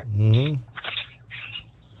 Definitely. Mm-hmm.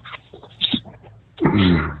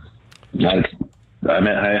 I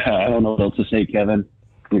don't know what else to say, Kevin.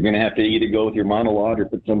 You're going to have to either go with your monologue or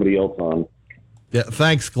put somebody else on. Yeah,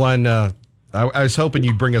 thanks, Glenn. I was hoping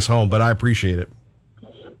you'd bring us home, but I appreciate it.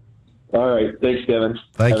 All right. Thanks, Kevin.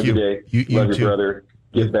 Thank have you. A good day. You love too. Your brother.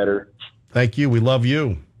 Get better. Thank you. We love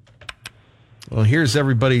you. Well, here's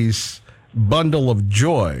everybody's bundle of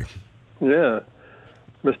joy. Yeah.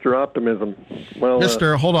 Mr. Optimism. Well,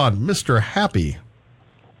 hold on. Mr. Happy.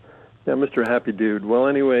 Yeah, Mr. Happy Dude. Well,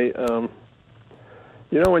 anyway,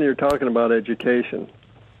 when you're talking about education,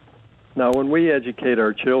 now when we educate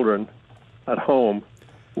our children at home,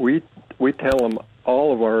 we tell them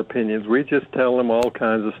all of our opinions. We just tell them all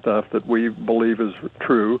kinds of stuff that we believe is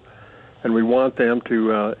true, and we want them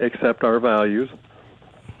to accept our values.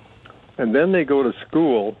 And then they go to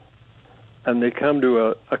school, and they come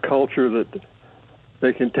to a culture that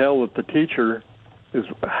they can tell that the teacher is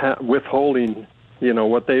withholding,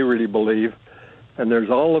 what they really believe. And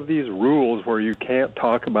there's all of these rules where you can't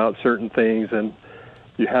talk about certain things, and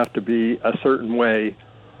you have to be a certain way.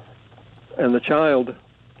 And the child,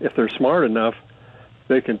 if they're smart enough,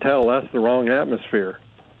 they can tell that's the wrong atmosphere.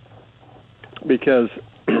 Because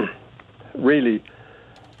really,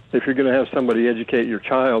 if you're going to have somebody educate your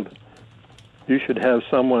child, you should have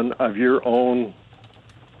someone of your own,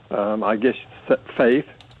 faith,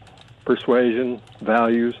 persuasion,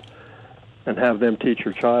 values, and have them teach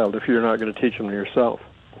your child if you're not going to teach them yourself.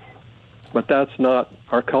 But that's not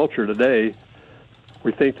our culture today.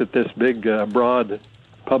 We think that this big, broad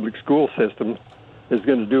public school system is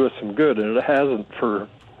going to do us some good, and it hasn't for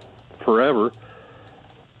forever.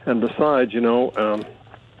 And besides,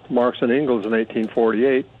 Marx and Engels in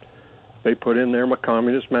 1848, they put in their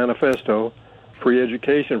Communist Manifesto, free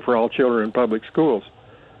education for all children in public schools.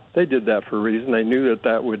 They did that for a reason. They knew that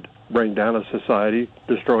that would bring down a society,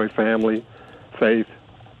 destroy family, faith,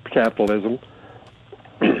 capitalism.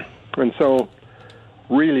 And so,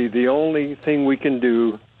 really, the only thing we can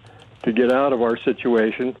do to get out of our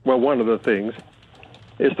situation, well, one of the things,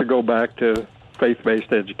 is to go back to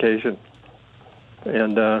faith-based education.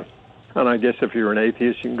 And I guess if you're an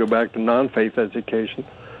atheist, you can go back to non-faith education.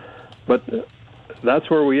 But that's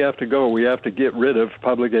where we have to go. We have to get rid of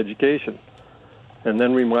public education, and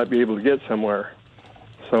then we might be able to get somewhere.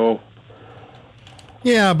 So,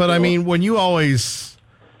 yeah, but I mean, when you always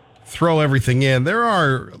throw everything in,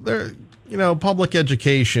 public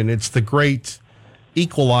education, it's the great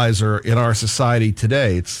equalizer in our society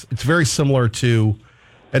today. It's very similar to,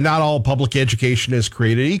 and not all public education is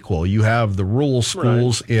created equal. You have the rural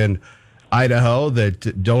schools in Idaho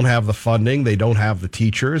that don't have the funding, they don't have the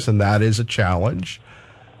teachers, and that is a challenge.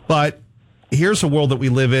 But here's a world that we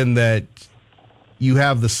live in that you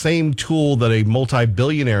have the same tool that a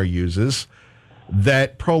multi-billionaire uses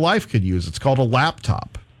that pro-life could use. It's called a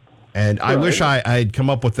laptop. And I wish I had come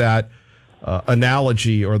up with that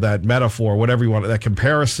analogy or that metaphor, whatever you want, that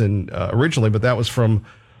comparison originally, but that was from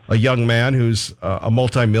a young man who's a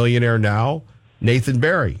multimillionaire now, Nathan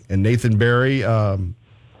Barry. And Nathan Barry,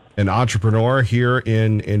 an entrepreneur here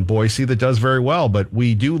in Boise that does very well. But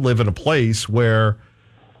we do live in a place where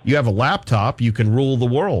you have a laptop, you can rule the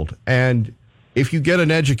world. And if you get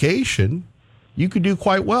an education, you could do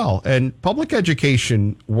quite well. And public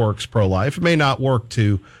education works pro-life. It may not work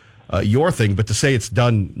to your thing, but to say it's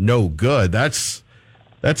done no good, that's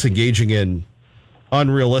engaging in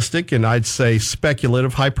unrealistic and I'd say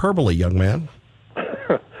speculative hyperbole, young man.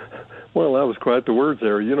 Well, that was quite the words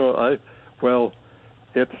there.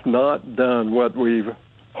 It's not done what we've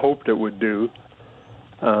hoped it would do.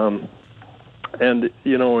 And,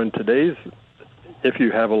 in today's, if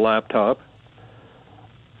you have a laptop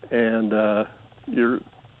and your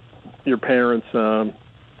parents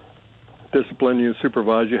discipline you,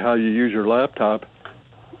 supervise you how you use your laptop,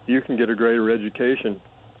 you can get a greater education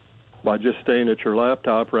by just staying at your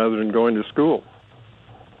laptop rather than going to school.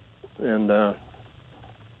 And,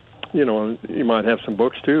 you might have some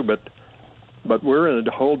books too, but we're in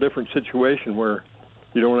a whole different situation where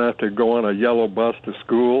you don't have to go on a yellow bus to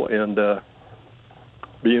school and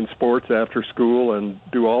be in sports after school and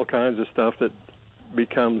do all kinds of stuff that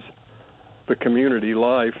becomes the community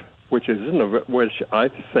life, which I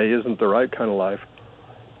say isn't the right kind of life.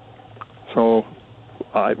 So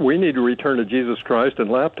we need to return to Jesus Christ and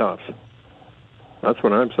laptops. That's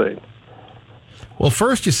what I'm saying. Well,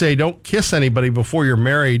 first you say don't kiss anybody before you're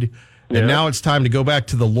married, and now it's time to go back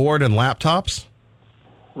to the Lord and laptops?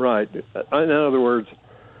 Right. In other words,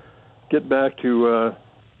 get back to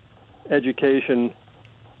education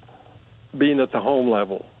being at the home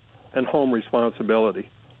level and home responsibility.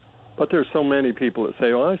 But there's so many people that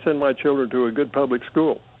say, I send my children to a good public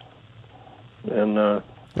school. And well,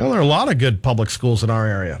 there are a lot of good public schools in our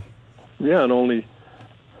area. Yeah, and only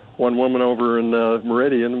one woman over in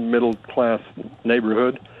Meridian, middle-class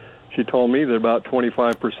neighborhood, she told me that about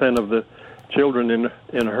 25% of the children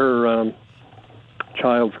in her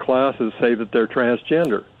child's classes say that they're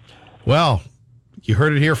transgender. Well, you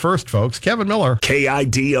heard it here first, folks. Kevin Miller.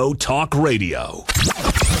 KIDO Talk Radio.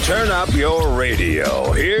 Turn up your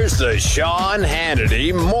radio. Here's the Sean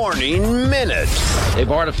Hannity Morning Minute.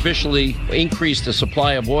 They've artificially increased the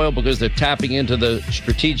supply of oil because they're tapping into the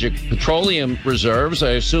strategic petroleum reserves.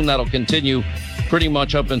 I assume that'll continue pretty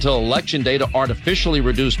much up until Election Day to artificially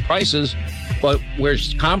reduce prices, but we're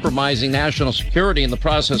compromising national security in the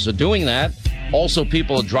process of doing that. Also,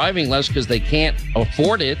 people are driving less because they can't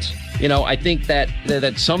afford it. I think that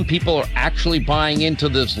some people are actually buying into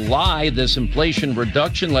this lie, this inflation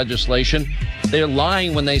reduction legislation. They're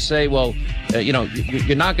lying when they say, well, you're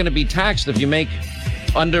not going to be taxed if you make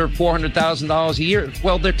under $400,000 a year.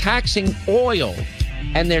 Well, they're taxing oil,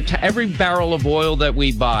 and every barrel of oil that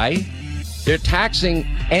we buy, they're taxing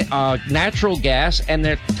natural gas, and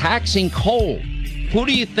they're taxing coal. Who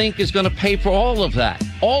do you think is going to pay for all of that?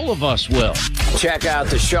 All of us will. Check out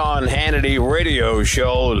the Sean Hannity radio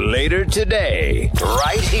show later today,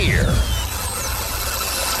 right here.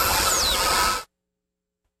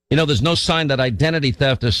 There's no sign that identity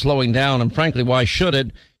theft is slowing down, and frankly, why should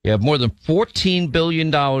it? You have more than $14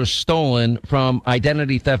 billion stolen from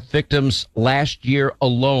identity theft victims last year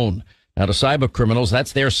alone. Now, to cyber criminals,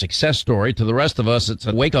 that's their success story. To the rest of us, it's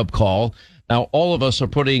a wake-up call. Now, all of us are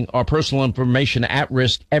putting our personal information at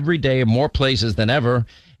risk every day in more places than ever.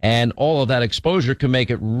 And all of that exposure can make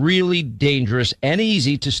it really dangerous and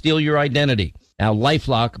easy to steal your identity. Now,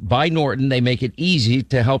 LifeLock by Norton, they make it easy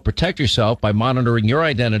to help protect yourself by monitoring your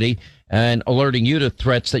identity and alerting you to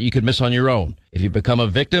threats that you could miss on your own. If you become a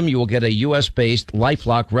victim, you will get a U.S.-based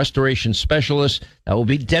LifeLock restoration specialist that will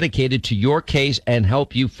be dedicated to your case and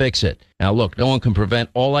help you fix it. Now, look, no one can prevent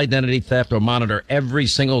all identity theft or monitor every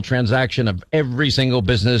single transaction of every single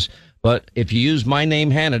business. But if you use my name,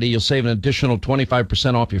 Hannity, you'll save an additional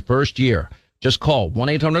 25% off your first year. Just call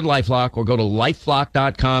 1-800-LifeLock or go to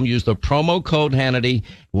LifeLock.com. Use the promo code Hannity,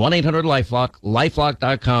 1-800-LifeLock,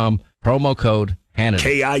 LifeLock.com, promo code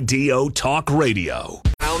Hannity. KIDO Talk Radio.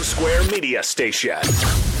 Town Square Media Station.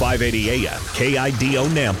 580 AM, KIDO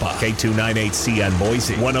Nampa, K298CN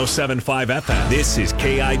Boise, 107.5 FM. This is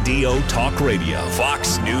KIDO Talk Radio.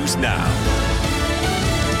 Fox News Now.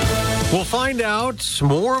 We'll find out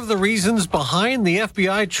more of the reasons behind the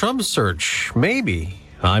FBI Trump search. Maybe.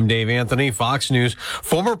 I'm Dave Anthony, Fox News.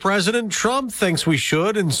 Former President Trump thinks we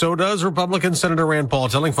should, and so does Republican Senator Rand Paul,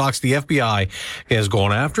 telling Fox the FBI has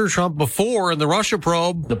gone after Trump before in the Russia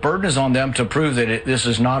probe. The burden is on them to prove that this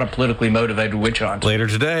is not a politically motivated witch hunt. Later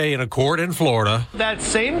today in a court in Florida. That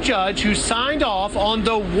same judge who signed off on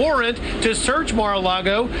the warrant to search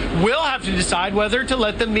Mar-a-Lago will have to decide whether to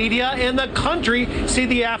let the media and the country see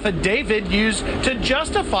the affidavit used to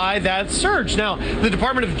justify that search. Now, the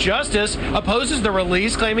Department of Justice opposes the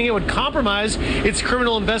release, claiming it would compromise its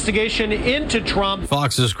criminal investigation into Trump.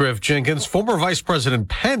 Fox's Griff Jenkins. Former Vice President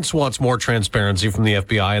Pence wants more transparency from the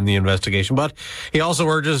FBI in the investigation, but he also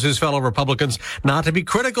urges his fellow Republicans not to be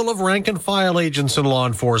critical of rank-and-file agents in law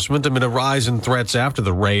enforcement amid a rise in threats after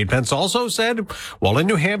the raid. Pence also said, while in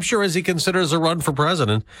New Hampshire as he considers a run for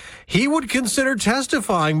president, he would consider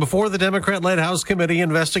testifying before the Democrat-led House committee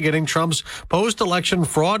investigating Trump's post-election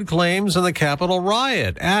fraud claims and the Capitol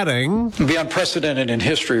riot, adding, It would be unprecedented in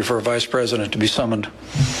history for a vice president to be summoned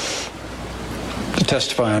to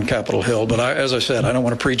testify on Capitol Hill. But as I said, I don't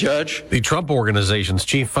want to prejudge. The Trump Organization's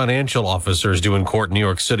chief financial officer is due in court in New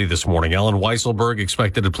York City this morning. Alan Weisselberg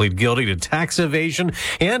expected to plead guilty to tax evasion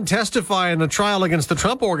and testify in a trial against the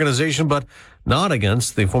Trump Organization, but not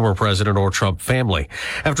against the former president or Trump family.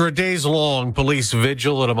 After a days-long police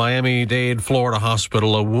vigil at a Miami-Dade, Florida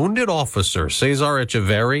hospital, a wounded officer, Cesar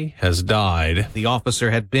Echeverri, has died. The officer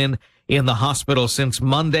had been in the hospital since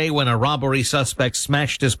Monday when a robbery suspect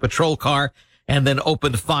smashed his patrol car and then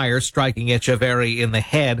opened fire, striking Echeverri in the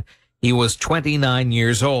head. He was 29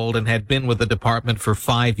 years old and had been with the department for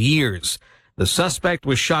 5 years. The suspect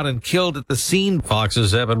was shot and killed at the scene.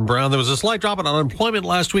 Fox's Evan Brown. There was a slight drop in unemployment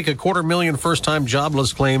last week, 250,000 first-time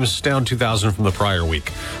jobless claims, down 2,000 from the prior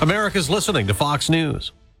week. America's listening to Fox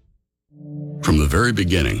News. From the very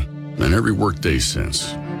beginning, and every workday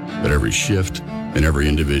since, at every shift, in every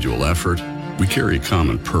individual effort, we carry a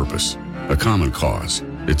common purpose, a common cause.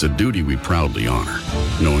 It's a duty we proudly honor,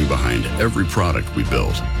 knowing behind every product we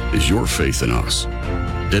build is your faith in us,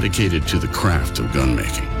 dedicated to the craft of gun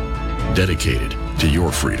making, dedicated to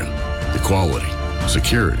your freedom, equality,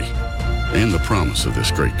 security, and the promise of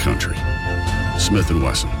this great country. Smith &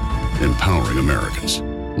 Wesson, empowering Americans.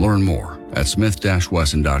 Learn more at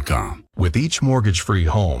smith-wesson.com. With each mortgage-free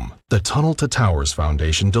home, the Tunnel to Towers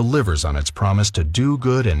Foundation delivers on its promise to do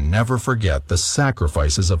good and never forget the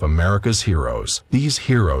sacrifices of America's heroes. These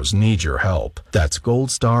heroes need your help. That's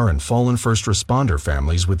Gold Star and fallen first responder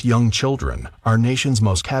families with young children, our nation's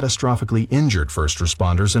most catastrophically injured first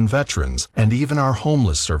responders and veterans, and even our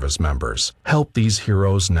homeless service members. Help these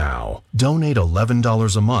heroes now. Donate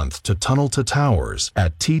 $11 a month to Tunnel to Towers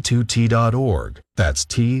at T2T.org. That's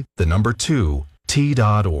T, the number 2,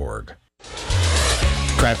 T.org.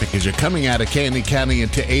 Traffic as you're coming out of Candy County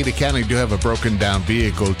into Ada County. Do have a broken down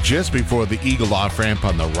vehicle just before the Eagle off ramp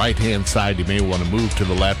on the right hand side. You may want to move to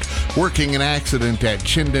the left. Working an accident at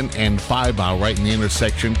Chinden and 5 Mile right in the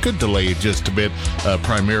intersection. Could delay it just a bit.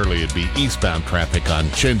 Primarily it'd be eastbound traffic on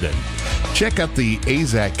Chinden. Check out the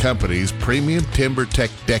AZAC Company's premium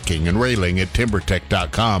TimberTech decking and railing at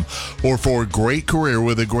timbertech.com. Or for a great career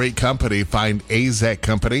with a great company, find AZAC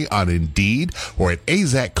Company on Indeed or at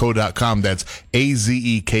azakco.com. That's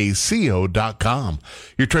azekco.com.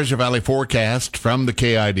 Your Treasure Valley forecast from the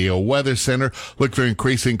KIDO Weather Center. Look for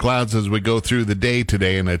increasing clouds as we go through the day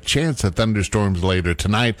today and a chance of thunderstorms later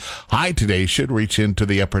tonight. High today should reach into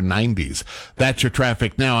the upper 90s. That's your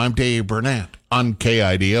traffic now. I'm Dave Burnett on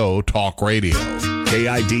KIDO Talk Radio.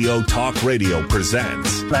 KIDO Talk Radio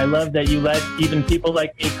presents. I love that you let even people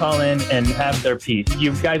like me call in and have their piece.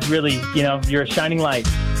 You guys really, you're a shining light.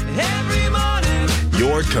 Every morning.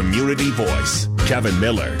 Your community voice, Kevin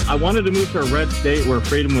Miller. I wanted to move to a red state where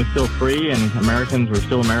freedom was still free and Americans were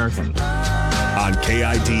still Americans. on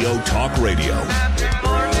KIDO Talk Radio.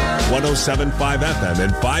 107.5 FM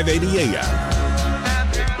and 580 AM.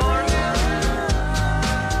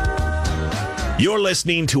 You're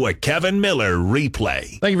listening to a Kevin Miller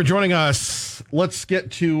replay. Thank you for joining us. Let's get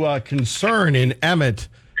to Concern in Emmett.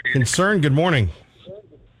 Concern, good morning.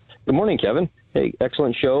 Good morning, Kevin. Hey,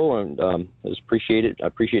 excellent show, and I appreciate it. I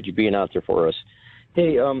appreciate you being out there for us.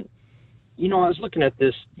 Hey, I was looking at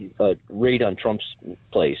this raid on Trump's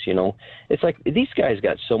place. It's like these guys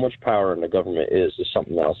got so much power, and the government is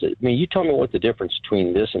something else. I mean, you tell me what the difference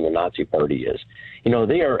between this and the Nazi Party is.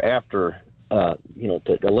 They are after.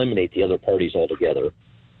 To eliminate the other parties altogether.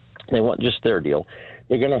 They want just their deal.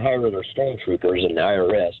 They're going to hire their stormtroopers and the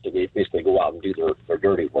IRS to basically go out and do their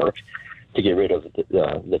dirty work to get rid of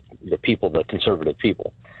the people, the conservative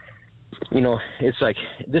people. It's like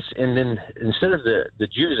this, and then instead of the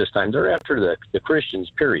Jews this time, they're after the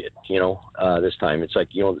Christians, period. This time it's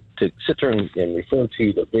like, to sit there and refer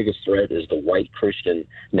to the biggest threat as the white Christian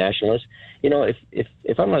nationalists.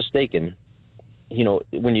 If I'm not mistaken,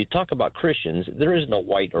 when you talk about Christians, there is no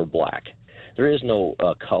white or black. There is no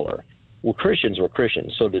color. Well, Christians were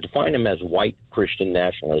Christians. So to define them as white Christian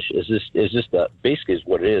nationalists is basically is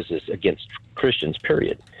what it is against Christians,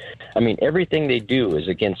 period. I mean, everything they do is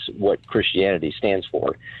against what Christianity stands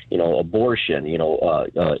for. Abortion,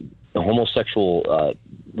 homosexual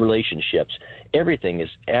relationships. Everything is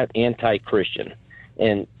anti-Christian.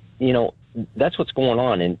 And, that's what's going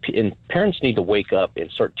on, and parents need to wake up and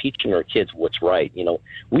start teaching our kids what's right.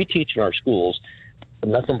 We teach in our schools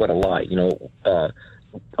nothing but a lie.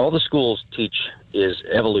 All the schools teach is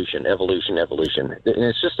evolution, and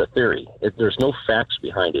it's just a theory. There's no facts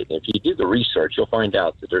behind it. If you do the research, you'll find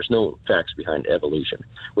out that there's no facts behind evolution.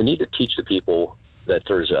 We need to teach the people that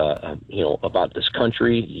there's about this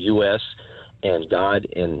country, U.S., and God,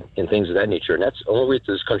 and things of that nature, and that's the only way that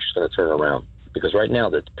this country's going to turn around. Because right now,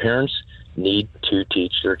 the parents need to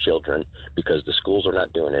teach their children because the schools are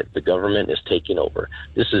not doing it. The government is taking over.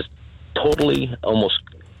 This is totally almost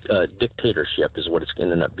dictatorship is what it's going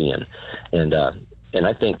to end up being. And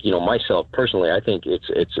I think, myself personally, I think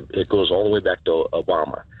it goes all the way back to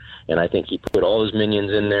Obama. And I think he put all his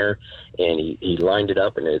minions in there and he lined it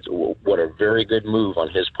up, and it's what a very good move on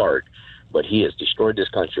his part. But he has destroyed this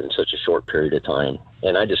country in such a short period of time.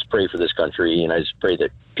 And I just pray for this country, and I just pray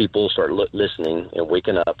that people start listening and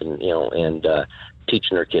waking up and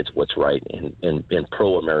teaching their kids what's right and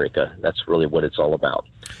pro-America. That's really what it's all about.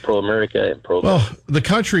 Pro-America and pro. Well, the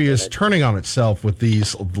country is turning on itself with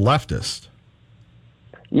these leftists.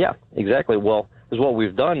 Yeah, exactly. Well, because what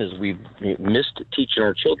we've done is we've missed teaching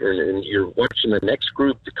our children, and you're watching the next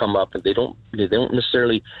group to come up, and they don't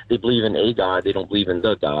necessarily, they believe in a God, they don't believe in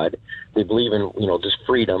the God. They believe in, just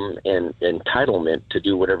freedom and entitlement to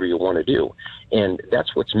do whatever you want to do. And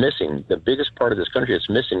that's what's missing. The biggest part of this country that's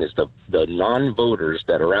missing is the non-voters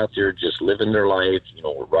that are out there just living their life,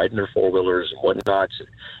 riding their four-wheelers and whatnot,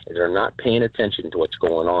 and they're not paying attention to what's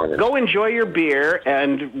going on. Go enjoy your beer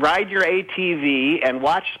and ride your ATV and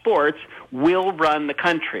watch sports. Will run the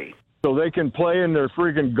country. So they can play in their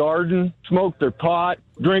freaking garden, smoke their pot,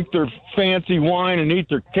 drink their fancy wine, and eat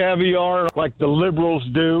their caviar like the liberals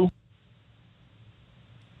do.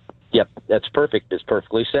 Yep, that's perfect. It's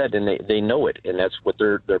perfectly said, and they know it, and that's what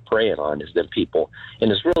they're preying on is them people. And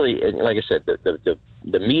it's really, and like I said,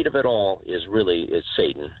 the meat of it all is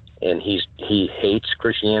Satan, and he hates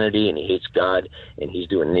Christianity and he hates God, and he's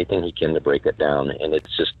doing anything he can to break it down. And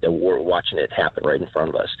it's just we're watching it happen right in front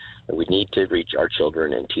of us, and we need to reach our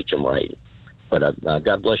children and teach them right. But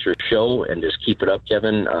God bless your show, and just keep it up,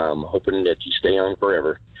 Kevin. Hoping that you stay on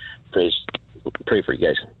forever. Pray for you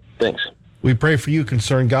guys. Thanks. We pray for you,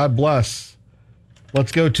 Concern. God bless.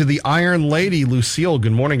 Let's go to the Iron Lady, Lucille.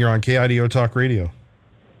 Good morning. You're on KIDO Talk Radio.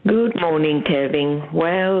 Good morning, Kevin.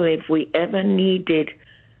 Well, if we ever needed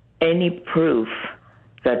any proof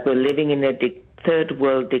that we're living in a third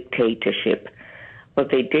world dictatorship, what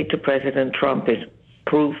they did to President Trump is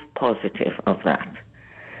proof positive of that.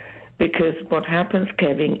 Because what happens,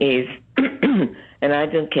 Kevin, is, and I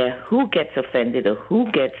don't care who gets offended or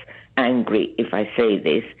who gets angry if I say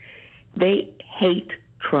this, they hate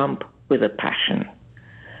Trump with a passion.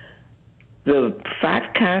 The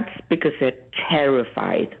fat cats, because they're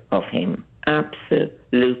terrified of him,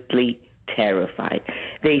 absolutely terrified.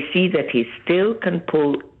 They see that he still can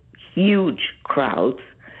pull huge crowds.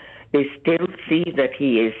 They still see that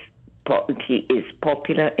he is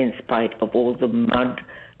popular in spite of all the mud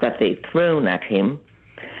that they've thrown at him,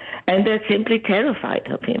 and they're simply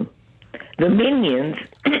terrified of him. The minions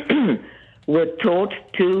were taught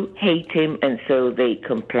to hate him, and so they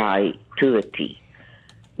comply to a T.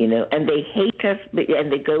 and they hate us,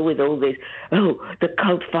 and they go with all this, the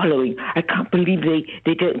cult following. I can't believe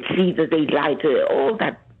they don't see that they lie to all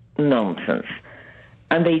that nonsense.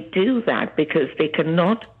 And they do that because they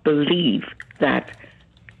cannot believe that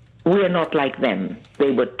we're not like them.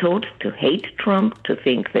 They were taught to hate Trump, to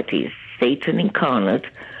think that he's Satan incarnate,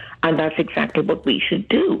 and that's exactly what we should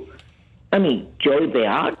do. I mean, Joy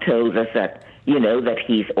Behar told us that, that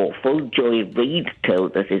he's awful. Joy Reid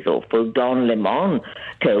told us he's awful. Don Lemon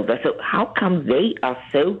told us. So how come they are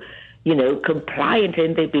so, compliant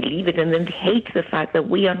and they believe it, and then hate the fact that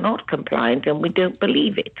we are not compliant and we don't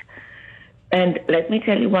believe it? And let me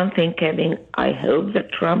tell you one thing, Kevin. I hope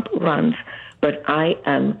that Trump runs, but I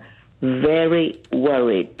am very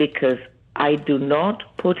worried because I do not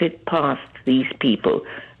put it past these people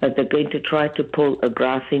that they're going to try to pull a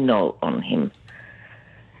grassy knoll on him.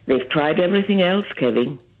 They've tried everything else,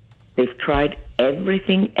 Kevin. They've tried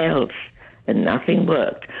everything else, and nothing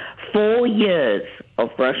worked. 4 years of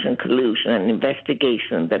Russian collusion and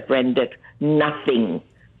investigation that rendered nothing,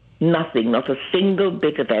 not a single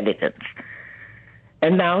bit of evidence.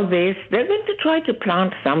 And now they're going to try to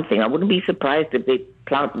plant something. I wouldn't be surprised if they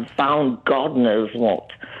found God knows what,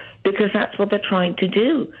 because that's what they're trying to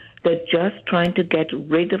do. They're just trying to get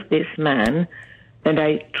rid of this man, and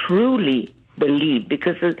I truly believe,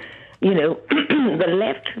 because, the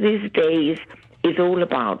left these days is all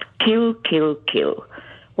about kill, kill, kill.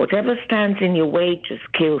 Whatever stands in your way,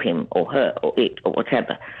 just kill him or her or it or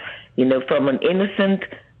whatever. From an innocent,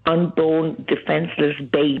 unborn, defenseless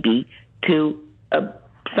baby to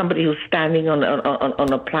somebody who's standing on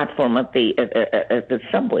a platform at the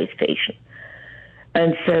subway station.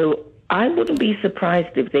 And so I wouldn't be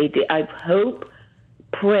surprised if they did. I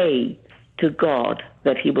pray to God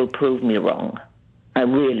that he will prove me wrong. I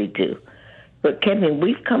really do. But Kevin,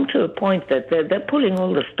 we've come to a point that they're pulling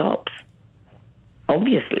all the stops.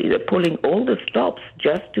 Obviously, they're pulling all the stops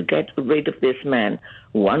just to get rid of this man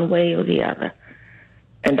one way or the other.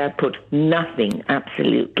 And I put nothing,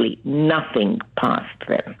 absolutely nothing past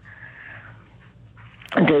them.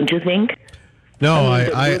 Don't you think? No,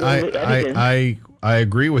 I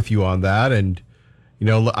agree with you on that. And,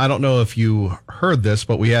 I don't know if you heard this,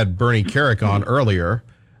 but we had Bernie Kerik on earlier,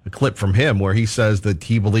 a clip from him where he says that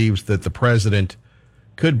he believes that the president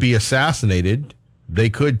could be assassinated. They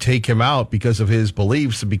could take him out because of his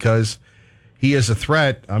beliefs, because he is a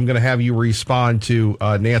threat. I'm going to have you respond to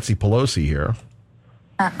Nancy Pelosi here.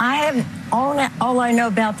 I have all I know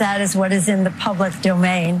about that is what is in the public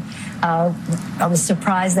domain. I was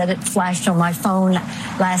surprised that it flashed on my phone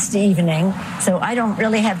last evening, so I don't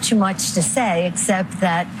really have too much to say except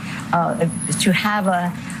that to have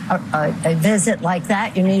a visit like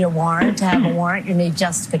that, you need a warrant. To have a warrant, you need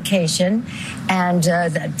justification, and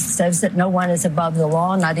that says that no one is above the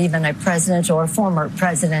law, not even a president or a former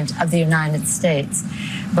president of the United States.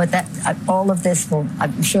 But that all of this will,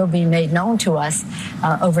 I'm sure, be made known to us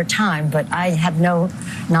over time, but I have no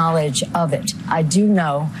knowledge of it. I do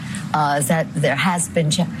know that there has been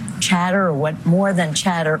chatter, or what more than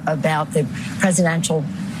chatter, about the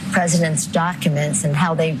president's documents and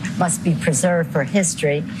how they must be preserved for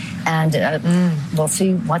history. And we'll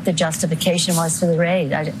see what the justification was for the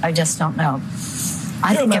raid. I just don't know.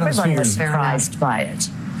 I think everybody was surprised by it.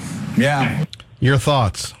 Yeah. Your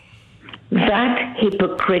thoughts? That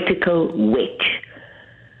hypocritical witch.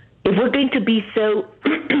 If we're going to be so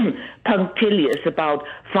punctilious about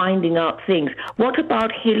finding out things, what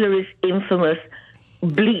about Hillary's infamous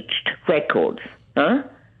bleached records? Huh?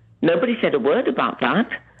 Nobody said a word about that.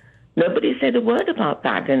 Nobody said a word about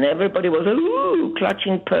that, and everybody was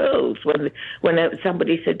clutching pearls when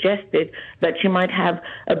somebody suggested that she might have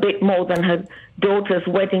a bit more than her daughter's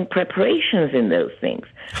wedding preparations in those things.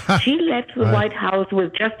 She left the White House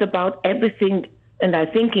with just about everything, and I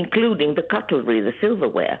think including the cutlery, the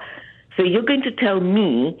silverware. So you're going to tell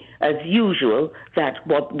me, as usual, that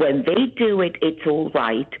when they do it, it's all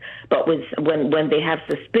right, but when they have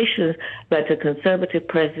suspicions that a conservative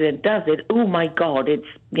president does it, oh my God, it's,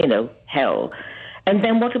 hell. And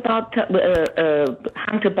then what about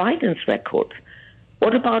Hunter Biden's record?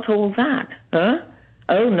 What about all that? Huh?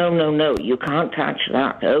 Oh, no, you can't touch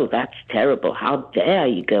that. Oh, that's terrible. How dare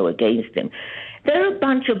you go against him? They're a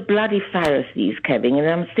bunch of bloody Pharisees, Kevin, and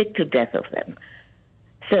I'm sick to death of them.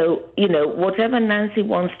 So, whatever Nancy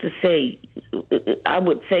wants to say, I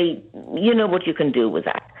would say, you know what you can do with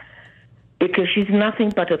that. Because she's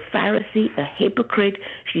nothing but a Pharisee, a hypocrite.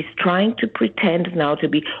 She's trying to pretend now to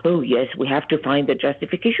be, oh, yes, we have to find the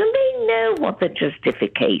justification. They know what the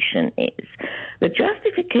justification is. The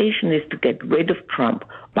justification is to get rid of Trump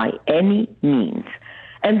by any means.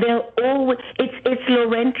 And they'll always, it's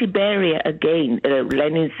Laurenti Beria again,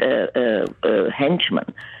 Lenin's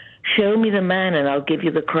henchman. Show me the man and I'll give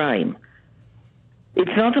you the crime.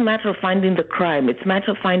 It's not a matter of finding the crime. It's a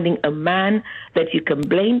matter of finding a man that you can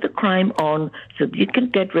blame the crime on so that you can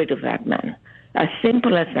get rid of that man. As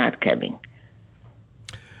simple as that, Kevin.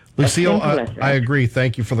 Lucille, I agree.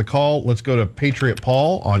 Thank you for the call. Let's go to Patriot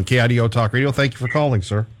Paul on KIDO Talk Radio. Thank you for calling,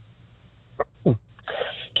 sir.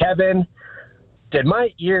 Kevin, did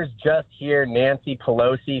my ears just hear Nancy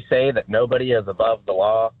Pelosi say that nobody is above the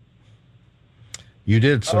law? You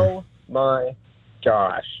did, sir. Oh, my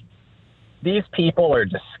gosh. These people are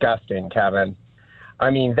disgusting, Kevin. I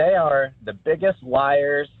mean, they are the biggest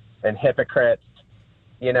liars and hypocrites.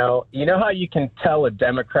 You know how you can tell a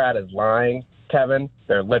Democrat is lying, Kevin?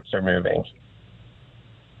 Their lips are moving.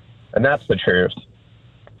 And that's the truth.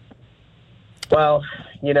 Well,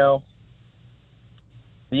 the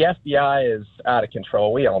FBI is out of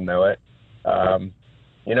control. We all know it. I've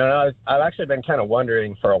actually been kind of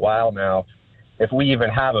wondering for a while now if we even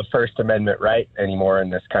have a First Amendment right anymore in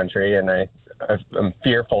this country. And I'm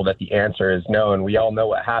fearful that the answer is no. And we all know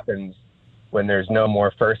what happens when there's no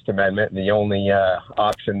more First Amendment. The only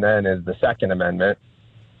option then is the Second Amendment,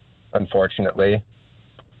 unfortunately.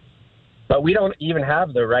 But we don't even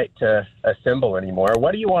have the right to assemble anymore.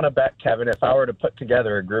 What do you want to bet, Kevin, if I were to put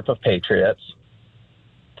together a group of patriots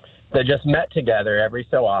that just met together every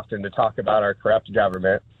so often to talk about our corrupt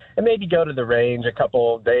government and maybe go to the range a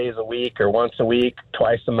couple days a week or once a week,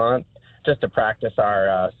 twice a month, just to practice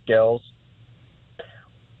our skills?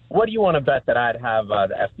 What do you want to bet that I'd have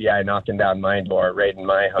the FBI knocking down my door, raiding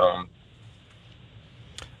my home?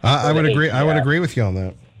 I would agree. I would agree with you on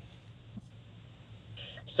that.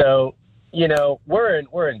 So,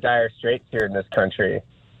 we're in dire straits here in this country.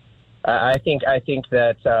 I think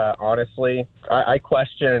that honestly, I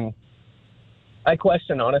question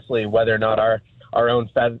honestly whether or not our own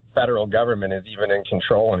federal government is even in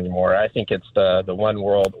control anymore. I think it's the one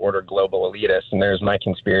world order global elitists, and there's my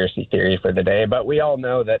conspiracy theory for the day. But we all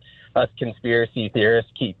know that us conspiracy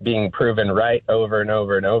theorists keep being proven right over and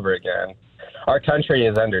over and over again. Our country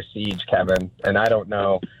is under siege, Kevin, and I don't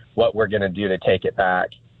know what we're going to do to take it back.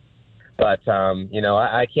 But,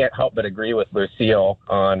 I can't help but agree with Lucille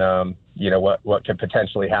on, what could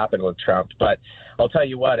potentially happen with Trump. But I'll tell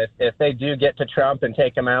you what, if they do get to Trump and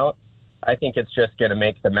take him out, I think it's just going to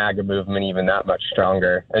make the MAGA movement even that much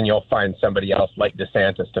stronger, and you'll find somebody else like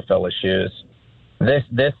DeSantis to fill his shoes.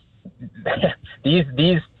 These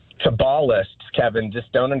Kabbalists, Kevin,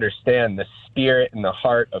 just don't understand the spirit and the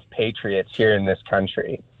heart of patriots here in this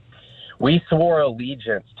country. We swore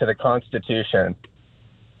allegiance to the Constitution,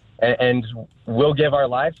 and we'll give our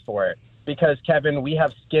lives for it because, Kevin, we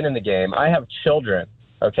have skin in the game. I have children,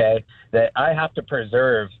 okay, that I have to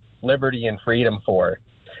preserve liberty and freedom for.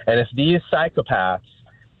 And if these psychopaths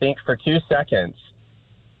think for 2 seconds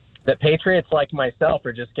that patriots like myself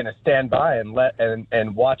are just going to stand by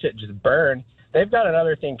and watch it just burn, they've got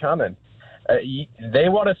another thing coming. They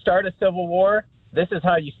want to start a civil war. This is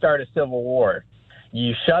how you start a civil war.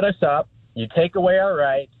 You shut us up, you take away our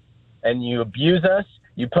rights, and you abuse us.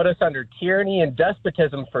 You put us under tyranny and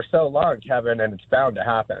despotism for so long, Kevin, and it's bound to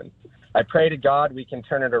happen. I pray to God we can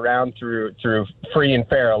turn it around through free and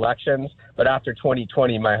fair elections, but after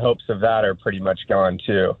 2020, my hopes of that are pretty much gone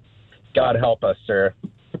too. God help us, sir.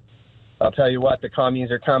 I'll tell you what, the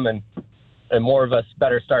commies are coming, and more of us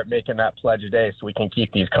better start making that pledge a day so we can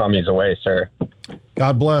keep these commies away, sir.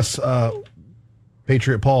 God bless.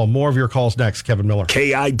 Patriot Paul. More of your calls next. Kevin Miller.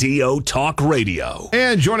 KIDO Talk Radio.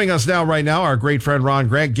 And joining us right now, our great friend Ron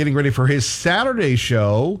Gregg, getting ready for his Saturday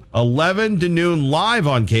show, 11 to noon live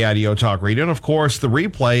on KIDO Talk Radio. And, of course, the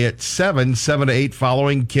replay at 7 to 8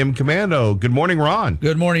 following Kim Commando. Good morning, Ron.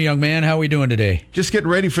 Good morning, young man. How are we doing today? Just getting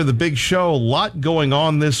ready for the big show. A lot going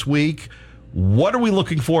on this week. What are we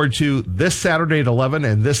looking forward to this Saturday at 11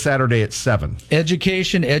 and this Saturday at 7?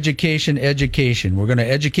 Education, education, education. We're going to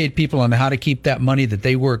educate people on how to keep that money that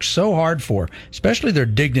they work so hard for, especially their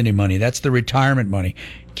dignity money. That's the retirement money.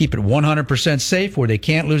 Keep it 100% safe where they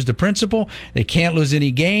can't lose the principal, they can't lose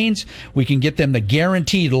any gains. We can get them the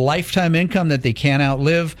guaranteed lifetime income that they can't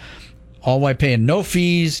outlive, all while paying no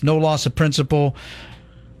fees, no loss of principal.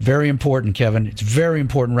 Very important, Kevin. It's very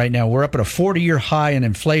important right now. We're up at a 40-year high in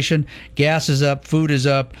inflation. Gas is up, food is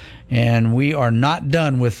up, and we are not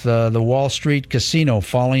done with the Wall Street casino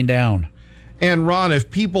falling down. And, Ron, if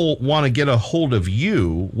people want to get a hold of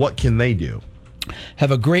you, what can they do? Have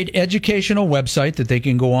a great educational website that they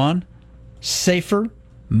can go on,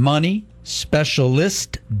 safermoney.com.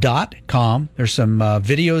 specialist.com. There's some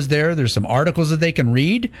videos there. There's some articles that they can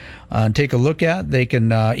read and take a look at. They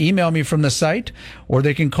can email me from the site, or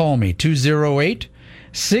they can call me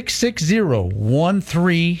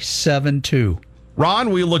 208-660-1372. Ron,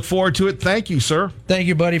 we look forward to it. Thank you, sir. Thank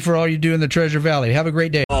you, buddy, for all you do in the Treasure Valley. Have a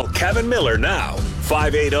great day. Call Kevin Miller now,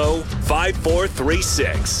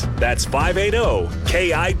 580-5436. That's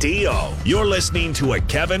 580-KIDO. You're listening to a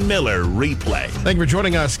Kevin Miller replay. Thank you for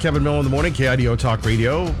joining us, Kevin Miller in the morning, KIDO Talk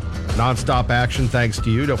Radio. Nonstop action, thanks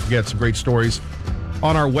to you. Don't forget some great stories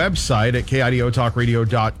on our website at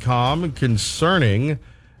KIDOTalkRadio.com concerning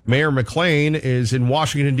Mayor McClain is in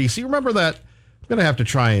Washington, D.C. Remember that? I'm going to have to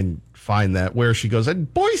try and find that where she goes,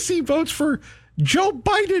 and Boise votes for Joe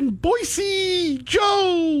Biden. Boise,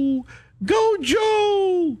 Joe, go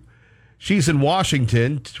Joe. She's in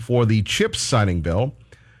Washington for the CHIPS signing bill,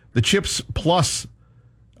 the CHIPS Plus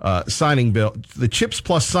signing bill, the CHIPS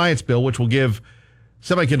Plus science bill, which will give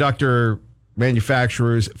semiconductor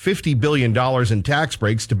manufacturers $50 billion in tax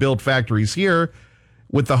breaks to build factories here,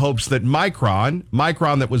 with the hopes that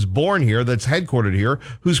Micron that was born here, that's headquartered here,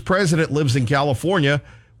 whose president lives in California,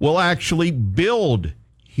 will actually build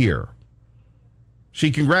here. She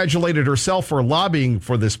congratulated herself for lobbying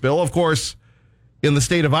for this bill. Of course, in the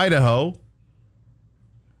state of Idaho,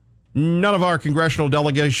 none of our congressional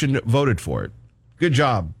delegation voted for it. Good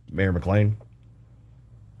job, Mayor McClain.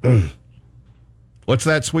 What's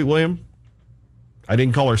that, Sweet William? I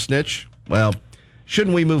didn't call her snitch? Well,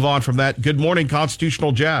 shouldn't we move on from that? Good morning,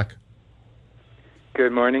 Constitutional Jack.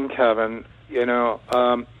 Good morning, Kevin. You know,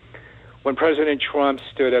 when President Trump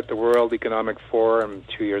stood at the World Economic Forum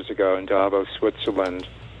 2 years ago in Davos, Switzerland,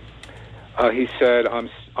 he said,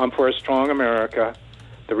 I'm for a strong America,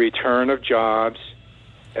 the return of jobs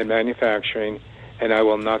and manufacturing, and I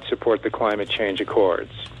will not support the climate change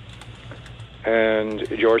accords. And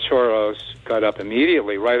George Soros got up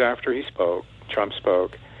immediately right after Trump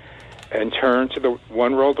spoke, and turned to the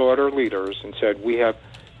One World Order leaders and said, we have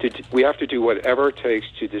to do whatever it takes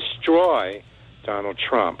to destroy Donald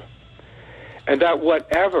Trump. And that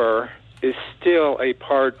whatever is still a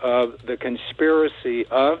part of the conspiracy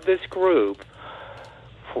of this group,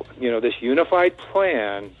 this unified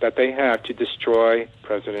plan that they have to destroy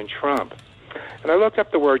President Trump. And I looked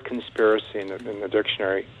up the word conspiracy in the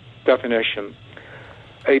dictionary definition.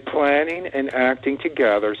 A planning and acting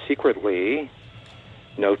together secretly,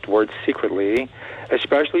 note the word secretly,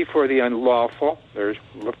 especially for the unlawful,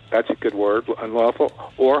 that's a good word, unlawful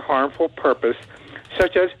or harmful purpose,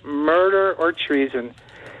 such as murder or treason,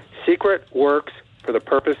 secret works for the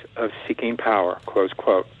purpose of seeking power, close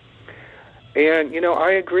quote. And,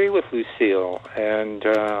 I agree with Lucille. And,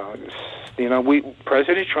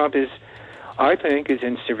 President Trump is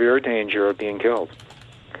in severe danger of being killed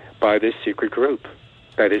by this secret group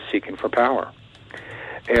that is seeking for power.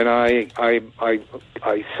 And I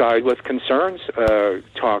side with Concern's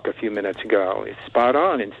talk a few minutes ago. It's spot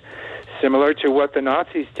on. It's similar to what the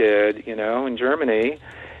Nazis did, in Germany,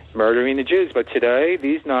 murdering the Jews. But today,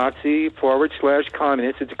 these Nazi /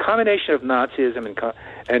 communists, it's a combination of Nazism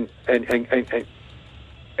and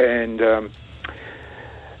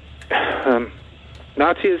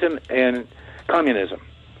Nazism and communism.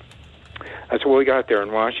 That's what we got there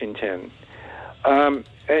in Washington.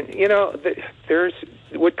 There's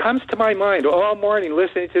what comes to my mind all morning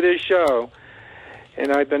listening to this show,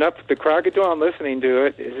 and I've been up at the crack of dawn listening to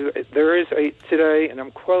it, there is today, and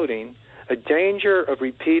I'm quoting, a danger of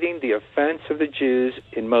repeating the offense of the Jews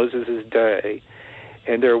in Moses' day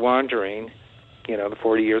and their wandering, the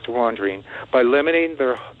 40 years of wandering, by limiting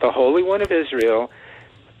the Holy One of Israel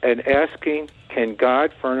and asking, can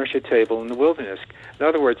God furnish a table in the wilderness? In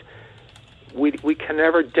other words, we can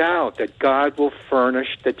never doubt that God will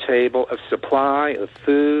furnish the table of supply, of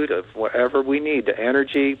food, of whatever we need, the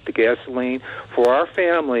energy, the gasoline, for our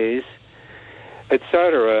families,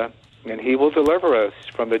 etc., and he will deliver us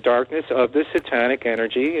from the darkness of the satanic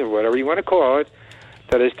energy, or whatever you want to call it,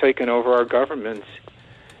 that has taken over our governments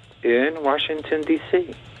in Washington,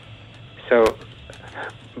 D.C. So,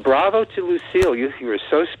 bravo to Lucille. You were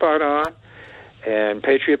so spot on. And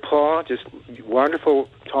Patriot Paul, just wonderful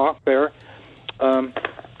talk there.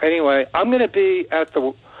 Anyway, I'm going to be at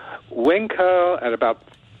the Winco at about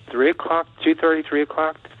 3 o'clock, 2:30, 3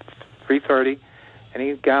 o'clock, 3:30.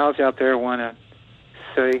 Any gals out there want to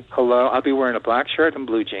say hello? I'll be wearing a black shirt and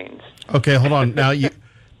blue jeans. Okay, hold on. Now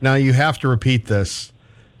you have to repeat this.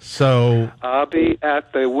 So I'll be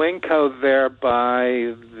at the Winco there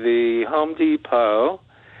by the Home Depot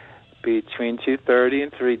between 2:30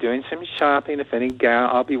 and 3 doing some shopping. If any gal,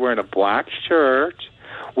 I'll be wearing a black shirt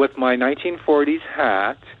with my 1940s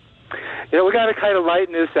hat We got to kind of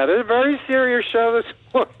lighten this out. It's a very serious show this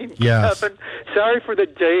morning, Yes. Kevin. Sorry for the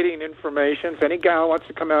dating information. If any gal wants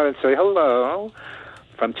to come out and say hello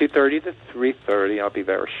from 2:30 to 3:30, I'll be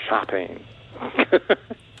there shopping.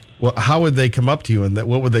 Well, how would they come up to you and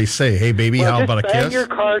what would they say? Hey, baby, how about a just bang kiss? your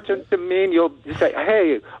cards to me, and you'll say,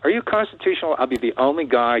 "Hey, are you constitutional?" I'll be the only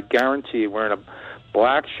guy, guaranteed, wearing a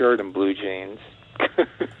black shirt and blue jeans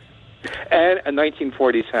and a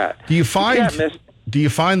 1940s hat. Do you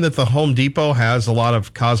find that the Home Depot has a lot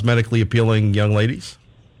of cosmetically appealing young ladies?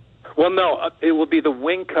 Well, no, it will be the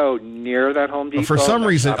Winco near that Home Depot. For some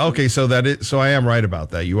reason, okay, so I am right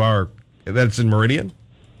about that. That's in Meridian?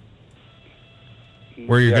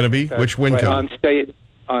 Where you're going to be? Which Winco?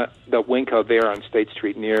 Right, the Winco there on State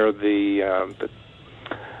Street near the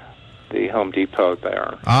Home Depot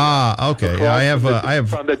there. Ah, okay. Across I have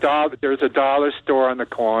from the dollar. There's a dollar store on the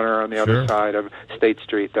corner on the other side of State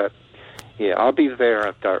Street. I'll be there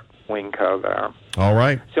at the Winco there. All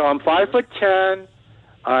right. So I'm 5'10".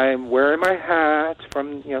 I'm wearing my hat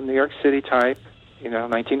from New York City type,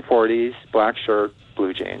 1940s, black shirt,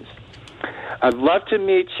 blue jeans. I'd love to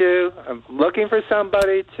meet you. I'm looking for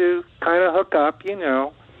somebody to kind of hook up,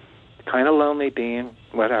 kind of lonely being,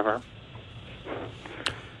 whatever.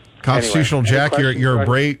 Constitutional anyway, Jack, you're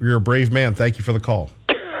a brave man. Thank you for the call.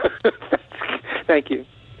 Thank you.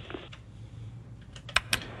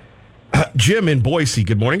 Jim in Boise,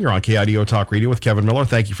 good morning. You're on KIDO Talk Radio with Kevin Miller.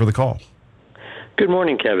 Thank you for the call. Good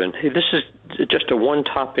morning, Kevin. Hey, this is just a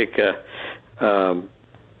one-topic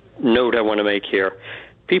note I want to make here.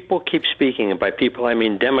 People keep speaking, and by people I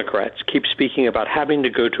mean Democrats, keep speaking about having to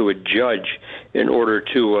go to a judge in order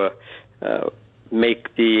to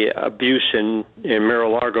make the abuse in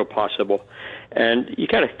Mar-a-Lago possible. And you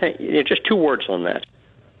got to think, just two words on that.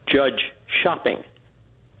 Judge shopping.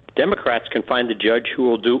 Democrats can find the judge who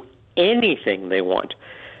will do anything they want.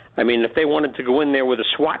 I mean, if they wanted to go in there with a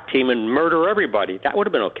SWAT team and murder everybody, that would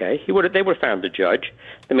have been okay. They would have found the judge.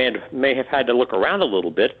 The man may have had to look around a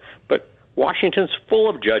little bit, but Washington's full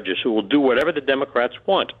of judges who will do whatever the Democrats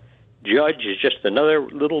want. Judge is just another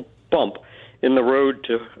little bump in the road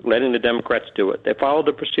to letting the Democrats do it. They follow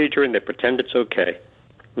the procedure and they pretend it's okay.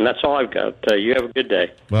 And that's all I've got. You have a good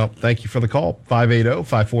day. Well, thank you for the call.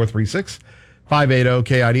 580-5436.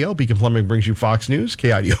 580-KIDO. Beacon Plumbing brings you Fox News.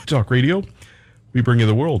 KIDO Talk Radio. We bring you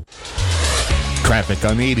the world. Traffic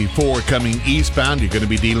on 84 coming eastbound. You're going to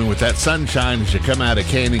be dealing with that sunshine as you come out of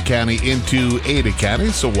Canyon County into Ada County,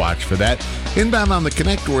 so watch for that. Inbound on the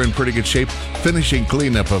Connect, we're in pretty good shape, finishing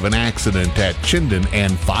cleanup of an accident at Chinden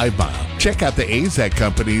and 5 Mile. Check out the AZEK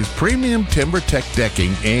Company's premium TimberTech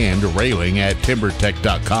decking and railing at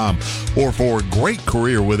timbertech.com. Or for a great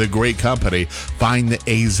career with a great company, find the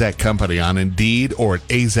AZEK Company on Indeed or at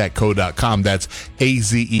azekco.com. That's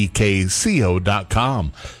azekco.com.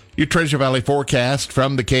 Your Treasure Valley forecast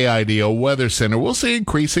from the KIDO Weather Center. We'll see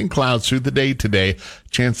increasing clouds through the day today.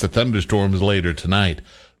 Chance of thunderstorms later tonight.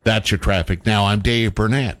 That's your traffic. Now I'm Dave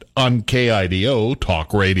Burnett on KIDO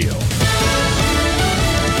Talk Radio.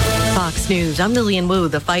 Fox News. I'm Lillian Wu.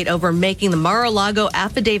 The fight over making the Mar-a-Lago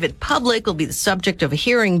affidavit public will be the subject of a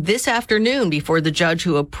hearing this afternoon before the judge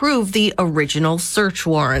who approved the original search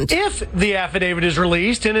warrant. If the affidavit is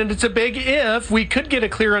released, and it's a big if, we could get a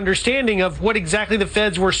clear understanding of what exactly the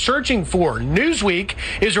feds were searching for. Newsweek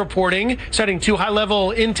is reporting, citing two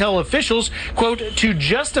high-level intel officials, quote, to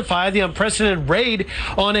justify the unprecedented raid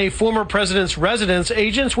on a former president's residence,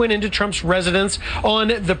 agents went into Trump's residence on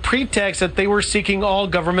the pretext that they were seeking all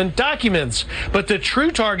government documents. But the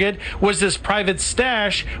true target was this private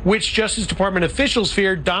stash, which Justice Department officials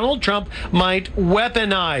feared Donald Trump might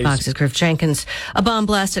weaponize. Fox's Griff Jenkins. A bomb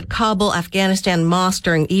blast at Kabul, Afghanistan mosque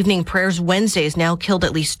during evening prayers Wednesday has now killed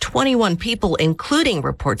at least 21 people, including,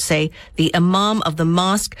 reports say, the imam of the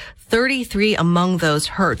mosque. 33 among those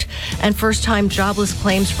hurt. And first-time jobless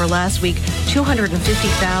claims for last week,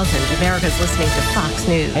 250,000. America's listening to Fox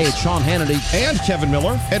News. Hey, it's Sean Hannity. And Kevin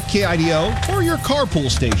Miller at KIDO or your carpool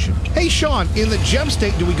station. Hey, Sean, in the Gem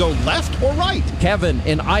State, do we go left or right? Kevin,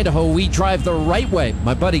 in Idaho, we drive the right way.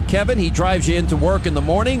 My buddy Kevin, he drives you into work in the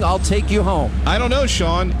morning. I'll take you home. I don't know,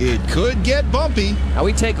 Sean. It could get bumpy. Now,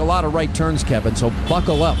 we take a lot of right turns, Kevin, so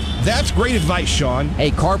buckle up. That's great advice, Sean.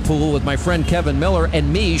 Hey, carpool with my friend Kevin Miller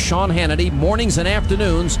and me, Sean Hannity, mornings and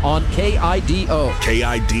afternoons on KIDO.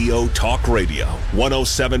 KIDO Talk Radio,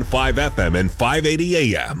 107.5 FM and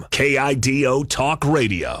 580 AM. KIDO Talk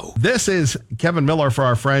Radio. This is Kevin Miller for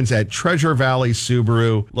our friends at Treasure Valley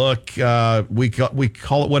Subaru. Look, we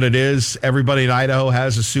call it what it is. Everybody in Idaho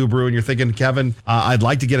has a Subaru, and you're thinking, Kevin, I'd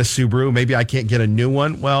like to get a Subaru. Maybe I can't get a new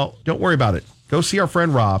one. Well, don't worry about it. Go see our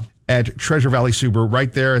friend Rob at Treasure Valley Subaru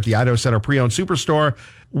right there at the Idaho Center Pre-Owned Superstore.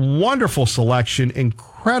 Wonderful selection,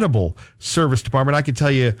 incredible service department. I can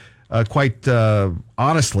tell you quite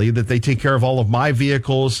honestly that they take care of all of my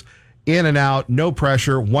vehicles in and out, no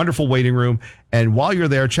pressure, wonderful waiting room. And while you're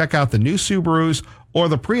there, check out the new Subarus or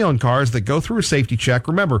the pre-owned cars that go through a safety check.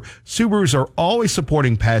 Remember, Subarus are always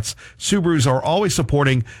supporting pets. Subarus are always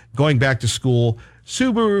supporting going back to school.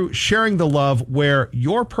 Subaru, sharing the love where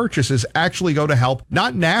your purchases actually go to help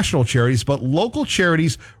not national charities, but local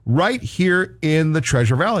charities right here in the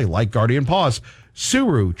Treasure Valley, like Guardian Paws.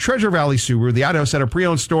 Subaru, Treasure Valley Subaru, the Idaho Center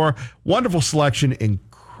pre-owned store, wonderful selection,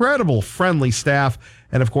 incredible friendly staff,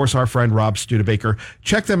 and of course our friend Rob Studebaker.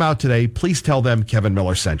 Check them out today. Please tell them Kevin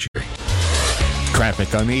Miller sent you.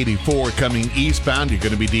 Traffic on 84 coming eastbound. You're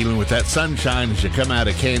going to be dealing with that sunshine as you come out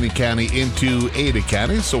of Canyon County into Ada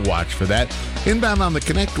County, so watch for that. Inbound on the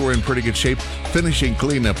Connect, we're in pretty good shape, finishing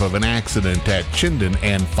cleanup of an accident at Chinden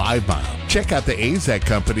and 5 Mile. Check out the AZEK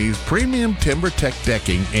Company's premium TimberTech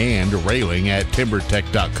decking and railing at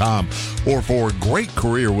timbertech.com. Or for a great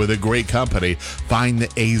career with a great company, find the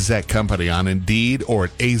AZEK Company on Indeed or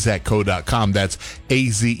at azekco.com. That's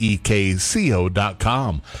azekco.com.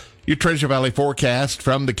 Your Treasure Valley forecast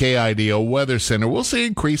from the KIDO Weather Center. We'll see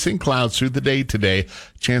increasing clouds through the day today.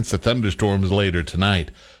 Chance of thunderstorms later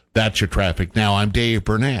tonight. That's your traffic. Now, I'm Dave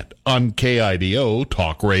Burnett on KIDO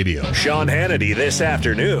Talk Radio. Sean Hannity this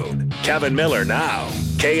afternoon. Kevin Miller now.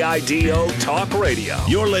 KIDO Talk Radio.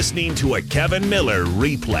 You're listening to a Kevin Miller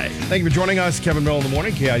replay. Thank you for joining us, Kevin Miller in the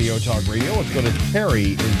morning, KIDO Talk Radio. Let's go to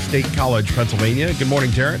Terry in State College, Pennsylvania. Good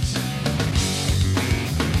morning, Terrence.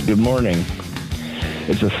 Good morning.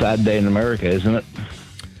 It's a sad day in America, isn't it?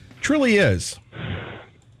 Truly is.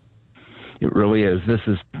 It really is. This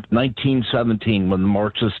is 1917 when the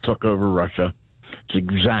Marxists took over Russia. It's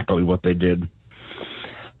exactly what they did.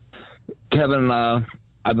 Kevin,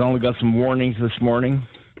 I've only got some warnings this morning,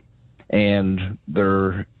 and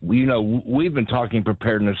we've been talking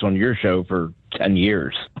preparedness on your show for 10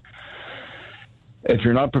 years. If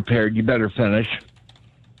you're not prepared, you better finish.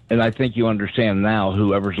 And I think you understand now,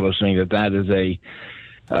 whoever's listening, that is a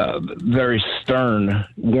very stern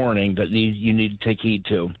warning that you need to take heed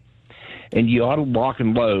to. And you ought to lock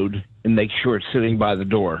and load and make sure it's sitting by the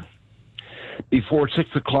door. Before 6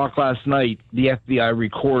 o'clock last night, the FBI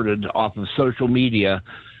recorded off of social media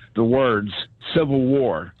the words Civil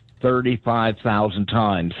War 35,000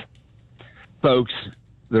 times. Folks,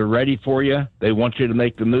 they're ready for you. They want you to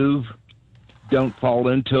make the move. Don't fall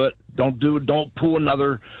into it. Don't do it. Don't pull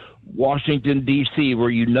another Washington, D.C., where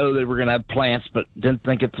you know they were going to have plants but didn't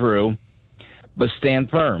think it through. But stand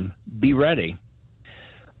firm. Be ready.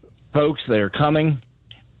 Folks, they're coming.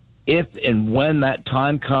 If and when that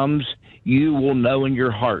time comes, you will know in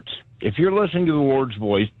your heart. If you're listening to the Lord's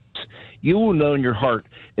voice, you will know in your heart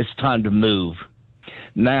it's time to move.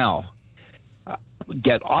 Now,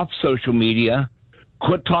 get off social media.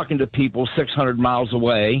 Quit talking to people 600 miles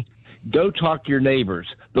away. Go talk to your neighbors,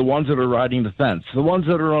 the ones that are riding the fence, the ones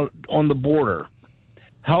that are on the border.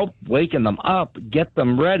 Help waken them up. Get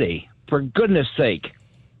them ready. For goodness sake.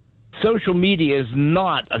 Social media is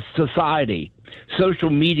not a society. Social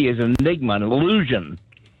media is an enigma, an illusion.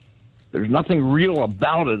 There's nothing real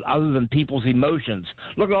about it other than people's emotions.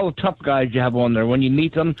 Look at all the tough guys you have on there. When you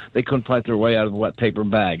meet them, they couldn't fight their way out of a wet paper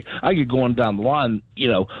bag. I could go on down the line,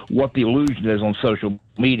 what the illusion is on social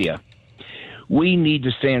media. We need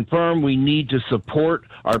to stand firm. We need to support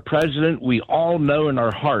our president. We all know in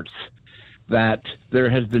our hearts that there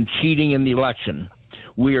has been cheating in the election.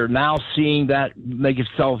 We are now seeing that make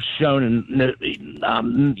itself shown in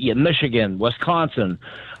Michigan, Wisconsin,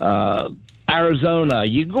 Arizona.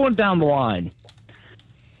 You're going down the line.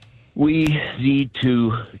 We need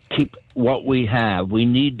to keep what we have. We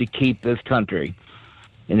need to keep this country.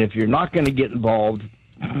 And if you're not going to get involved,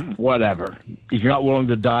 whatever. If you're not willing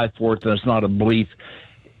to die for it, then it's not a belief.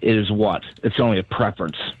 It is what? It's only a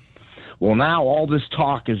preference. Well, now all this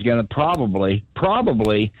talk is going to probably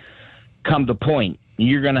come to point.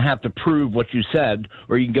 You're going to have to prove what you said,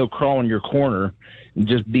 or you can go crawl in your corner and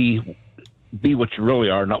just be what you really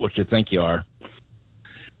are, not what you think you are.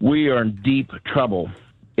 We are in deep trouble.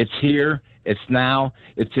 It's here. It's now.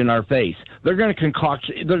 It's in our face. They're going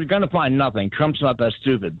to find nothing. Trump's not that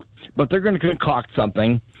stupid. But they're going to concoct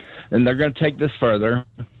something, and they're going to take this further.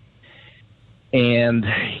 And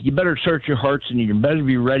you better search your hearts, and you better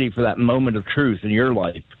be ready for that moment of truth in your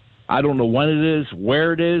life. I don't know when it is,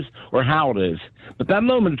 where it is, or how it is. But that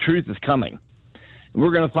moment of truth is coming. And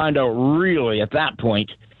we're going to find out really at that point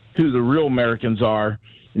who the real Americans are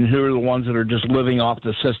and who are the ones that are just living off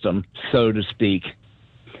the system, so to speak.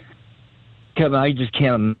 Kevin, I just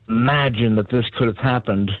can't imagine that this could have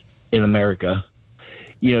happened in America.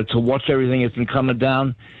 to watch everything that's been coming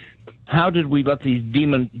down. How did we let these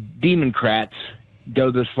democrats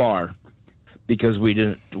go this far? Because we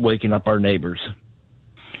didn't waken up our neighbors.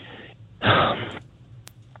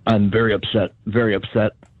 I'm very upset, very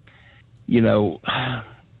upset.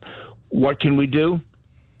 What can we do?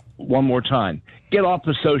 One more time. Get off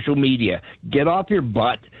the social media. Get off your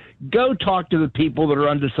butt. Go talk to the people that are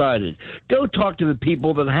undecided. Go talk to the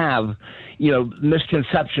people that have,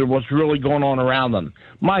 misconception of what's really going on around them.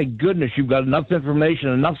 My goodness, you've got enough information,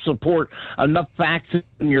 enough support, enough facts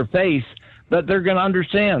in your face that they're going to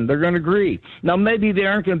understand. They're going to agree. Now, maybe they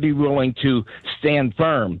aren't going to be willing to stand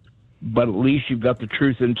firm, but at least you've got the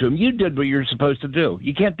truth into them. You did what you're supposed to do.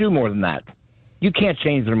 You can't do more than that. You can't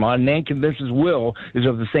change their mind. Man convinces will is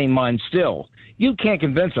of the same mind still. You can't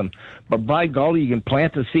convince them, but by golly, you can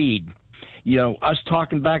plant the seed. Us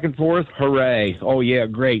talking back and forth, hooray! Oh yeah,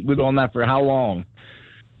 great. We've been on that for how long?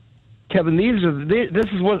 Kevin, this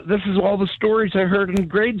is all the stories I heard in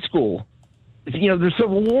grade school. The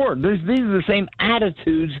Civil War. These are the same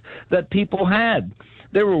attitudes that people had.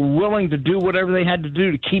 They were willing to do whatever they had to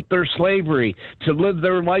do to keep their slavery, to live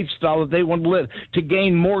their lifestyle that they want to live, to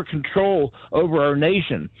gain more control over our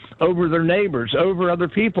nation, over their neighbors, over other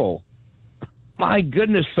people. My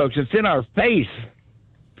goodness, folks, it's in our face.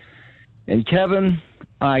 And Kevin,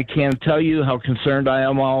 I can't tell you how concerned I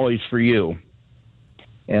am always for you.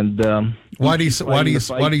 And why do you say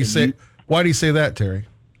that, Terry?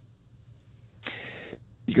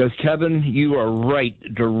 Because Kevin, you are right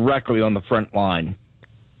directly on the front line.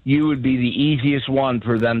 You would be the easiest one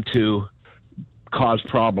for them to cause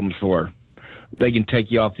problems for. They can take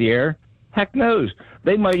you off the air. Heck knows.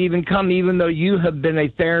 They might even come, even though you have been a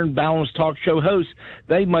fair and balanced talk show host,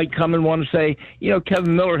 they might come and want to say,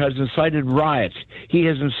 Kevin Miller has incited riots. He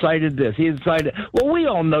has incited this. He incited. Well, we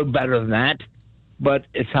all know better than that, but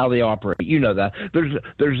it's how they operate. You know that.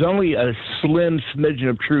 There's only a slim smidgen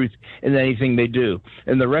of truth in anything they do,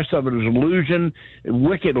 and the rest of it is illusion,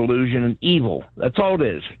 wicked illusion, and evil. That's all it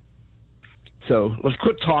is. So let's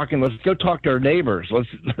quit talking. Let's go talk to our neighbors. Let's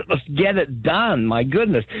get it done. My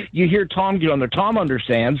goodness. You hear Tom get on there. Tom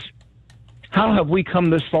understands. How have we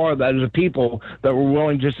come this far that as a people that we're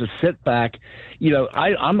willing just to sit back?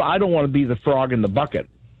 I don't want to be the frog in the bucket.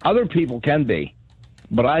 Other people can be,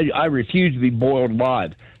 but I refuse to be boiled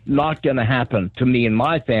live. Not going to happen to me and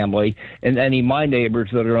my family and any of my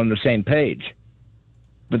neighbors that are on the same page.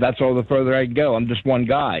 But that's all the further I can go. I'm just one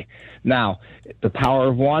guy. Now, the power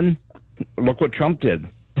of one, look what Trump did.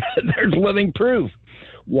 There's living proof.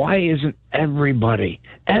 Why isn't everybody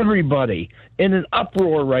in an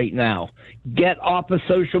uproar right now? Get off of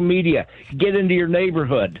social media. Get into your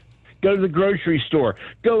neighborhood. Go to the grocery store.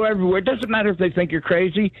 Go everywhere. It doesn't matter if they think you're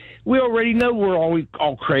crazy. We already know we're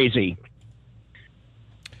all crazy.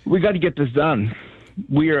 We got to get this done.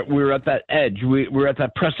 We're at that edge. We're at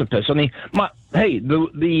that precipice. I mean,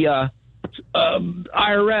 the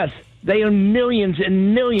IRS, they own millions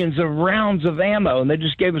and millions of rounds of ammo, and they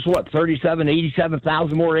just gave us,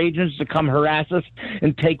 87,000 more agents to come harass us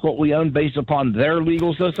and take what we own based upon their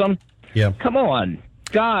legal system? Yeah. Come on.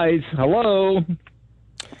 Guys, hello.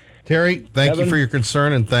 Terry, thank you for your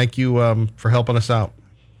concern, and thank you for helping us out.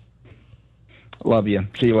 Love you.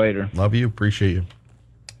 See you later. Love you. Appreciate you.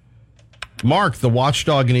 Mark, the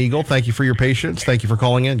watchdog and eagle, thank you for your patience. Thank you for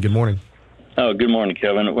calling in. Good morning. Oh, good morning,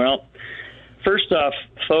 Kevin. Well, first off,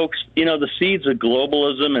 folks, the seeds of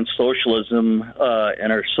globalism and socialism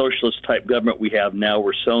and our socialist-type government we have now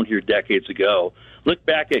were sown here decades ago. Look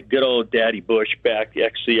back at good old Daddy Bush, the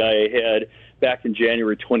ex-CIA head, back in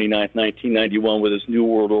January 29th, 1991, with his New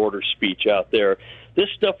World Order speech out there. This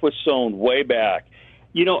stuff was sown way back.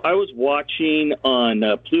 I was watching on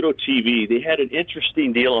Pluto TV. They had an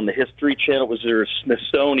interesting deal on the History Channel. It was their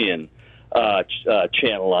Smithsonian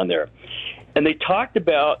channel on there. And they talked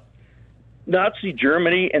about Nazi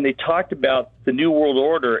Germany, and they talked about the New World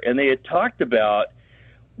Order, and they had talked about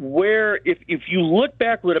where, if you look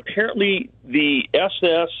back what apparently the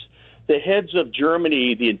SS, the heads of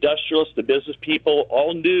Germany, the industrialists, the business people,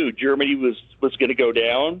 all knew Germany was going to go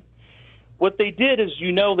down. What they did is,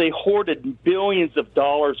 they hoarded billions of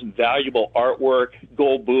dollars in valuable artwork,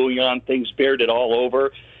 gold bullion, things, buried it all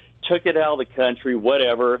over, took it out of the country,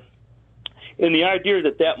 whatever. And the idea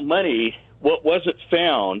that money, what wasn't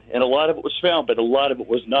found, and a lot of it was found, but a lot of it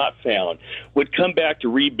was not found, would come back to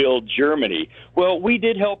rebuild Germany. Well, we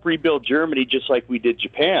did help rebuild Germany just like we did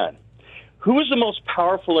Japan. Who is the most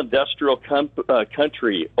powerful industrial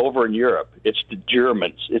country over in Europe? It's the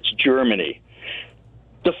Germans. It's Germany.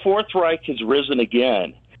 The Fourth Reich has risen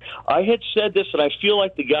again. I had said this, and I feel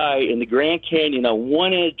like the guy in the Grand Canyon on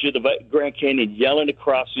one edge of the Grand Canyon yelling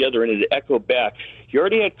across the other, and it echoed back. You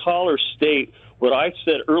already had callers state what I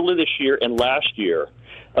said earlier this year and last year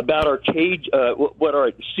about what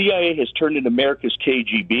our CIA has turned into America's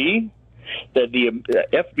KGB, that the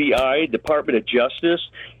FBI, Department of Justice,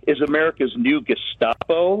 is America's new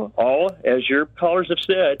Gestapo, all, as your callers have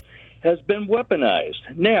said, has been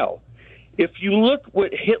weaponized. Now, if you look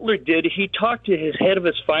what Hitler did, he talked to his head of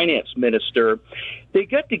his finance minister. They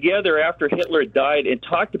got together after Hitler died and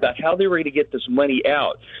talked about how they were going to get this money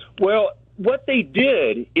out. Well, what they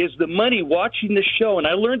did is the money watching the show, and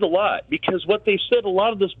I learned a lot because what they said, a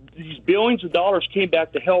lot of these billions of dollars came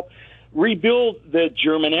back to help rebuild the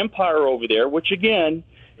German Empire over there, which again,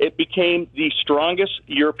 it became the strongest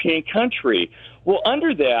European country. Well,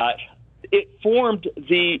 under that, it formed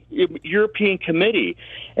the European Committee,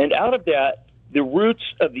 and out of that, the roots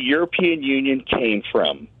of the European Union came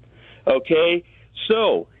from. Okay?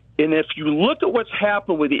 So, and if you look at what's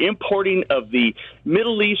happened with the importing of the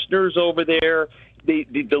Middle Easterners over there, the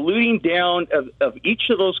diluting down of each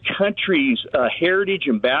of those countries' heritage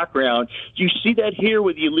and background, you see that here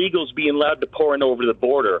with the illegals being allowed to pour in over the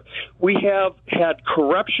border. We have had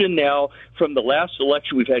corruption now from the last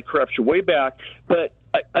election. We've had corruption way back. But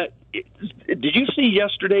did you see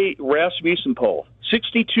yesterday Rasmussen poll?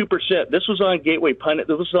 62%. This was on Gateway Pundit.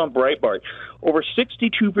 This was on Breitbart. Over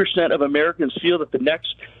 62% of Americans feel that the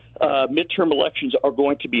next midterm elections are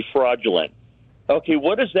going to be fraudulent. Okay,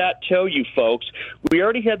 what does that tell you, folks? We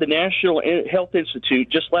already had the National Health Institute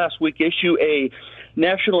just last week issue a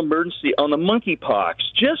national emergency on the monkeypox,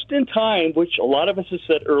 just in time, which a lot of us have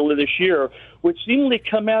said earlier this year, would seemingly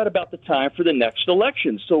come out about the time for the next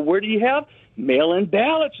election. So where do you have? Mail-in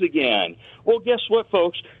ballots again. Well, guess what,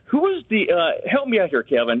 folks? Who was the, help me out here,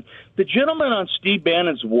 Kevin, the gentleman on Steve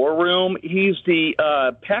Bannon's War Room, he's the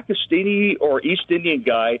Pakistani or East Indian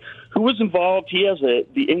guy who was involved. He has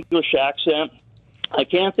the English accent. I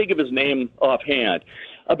can't think of his name offhand.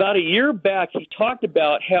 About a year back, he talked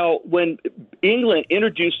about how when England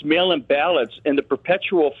introduced mail-in ballots and the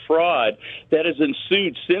perpetual fraud that has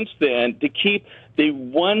ensued since then to keep the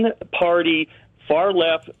one-party,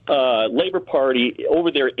 far-left Labor Party over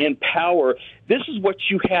there in power, this is what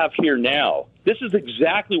you have here now. This is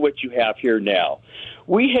exactly what you have here now.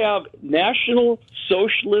 We have National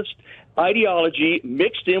Socialist ideology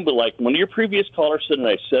mixed in with, like one of your previous callers said, and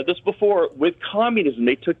I said this before, with communism.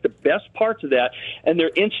 They took the best parts of that and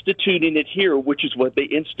they're instituting it here, which is what they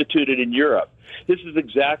instituted in Europe. This is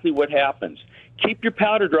exactly what happens. Keep your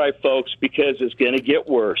powder dry, folks, because it's going to get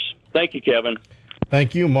worse. Thank you, Kevin.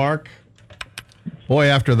 Thank you, Mark. Boy,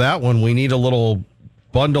 after that one, we need a little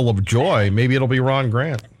bundle of joy. Maybe it'll be Ron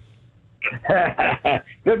Grant.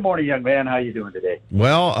 Good morning, young man. How you doing today?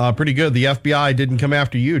 Well, pretty good. The FBI didn't come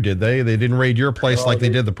after you, did they? They didn't raid your place like they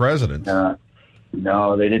did the president's.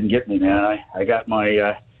 No, they didn't get me, man. I got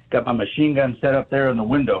my machine gun set up there in the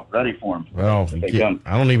window, ready for them. Well,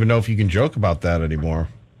 I don't even know if you can joke about that anymore.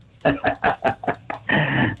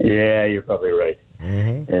 Yeah, you're probably right.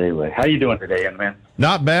 Mm-hmm. Anyway, how you doing today, young man?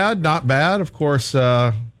 Not bad, not bad. Of course,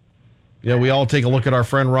 we all take a look at our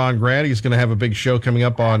friend Ron Grant. He's going to have a big show coming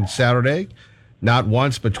up on Saturday. Not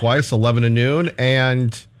once, but twice, 11 to noon,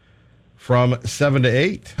 and from 7 to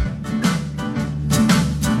 8.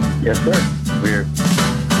 Yes, sir. We're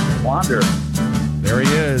Wanderer. There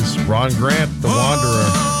he is, Ron Grant, the Wanderer.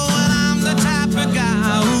 I'm the type of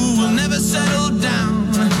guy who will never settle down.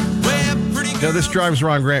 This drives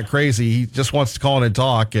Ron Grant crazy. He just wants to call in and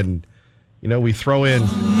talk, and, we throw in.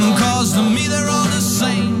 Cause to me they're all the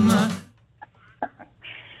same.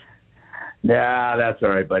 Nah, that's all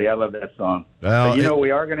right, buddy. I love that song. Well, but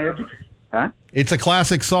we are going to educate. Huh? It's a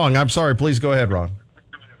classic song. I'm sorry. Please go ahead, Ron.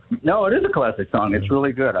 No, it is a classic song. It's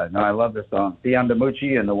really good. I love this song. Theon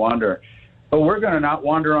DiMucci and The Wanderer. But we're going to not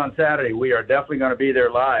wander on Saturday. We are definitely going to be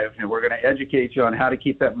there live, and we're going to educate you on how to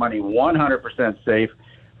keep that money 100% safe,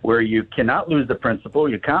 where you cannot lose the principal,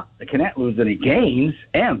 you cannot lose any gains.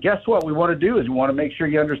 And guess what we want to do is we want to make sure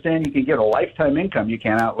you understand you can get a lifetime income you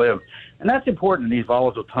can't outlive. And that's important in these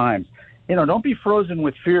volatile times. Don't be frozen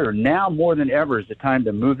with fear. Now more than ever is the time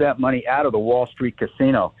to move that money out of the Wall Street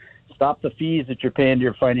casino. Stop the fees that you're paying to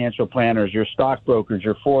your financial planners, your stockbrokers,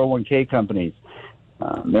 your 401k companies.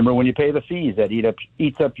 Remember, when you pay the fees, that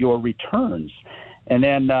eats up your returns. And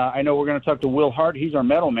then I know we're going to talk to Will Hart. He's our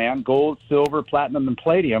metal man, gold, silver, platinum, and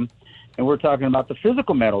palladium. And we're talking about the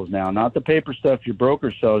physical metals now, not the paper stuff your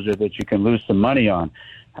broker sells you that you can lose some money on.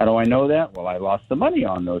 How do I know that? Well, I lost some money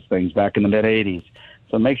on those things back in the mid-'80s.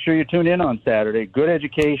 So make sure you tune in on Saturday. Good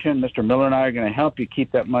education. Mr. Miller and I are going to help you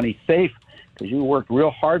keep that money safe because you worked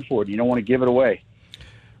real hard for it. You don't want to give it away.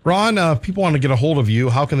 Ron, people want to get a hold of you.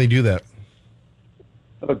 How can they do that?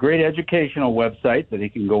 A great educational website that he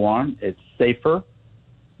can go on. It's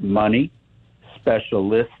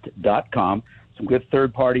retirement-money-specialist.com. Some good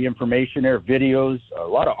third-party information there, videos, a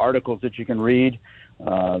lot of articles that you can read.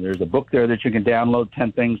 There's a book there that you can download,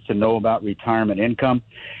 10 Things to Know About Retirement Income.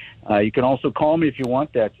 You can also call me if you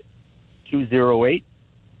want. That's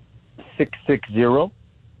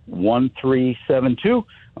 208-660-1372.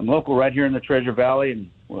 I'm local right here in the Treasure Valley, and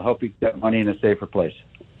we'll help you get that money in a safer place.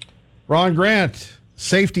 Ron Grant,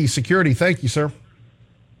 Safety Security. Thank you, sir.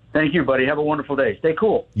 Thank you, buddy. Have a wonderful day. Stay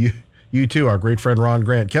cool. You too, our great friend Ron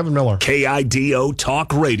Grant. Kevin Miller. KIDO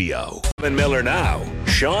Talk Radio. Kevin Miller now.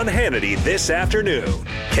 Sean Hannity this afternoon.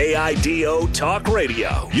 KIDO Talk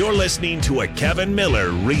Radio. You're listening to a Kevin Miller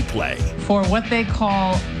replay. For what they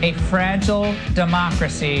call a fragile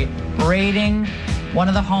democracy, raiding one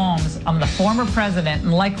of the homes of the former president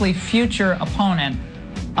and likely future opponent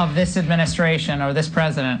of this administration or this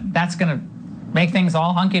president, that's going to make things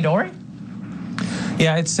all hunky-dory?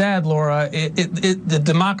 Yeah, it's sad, Laura. The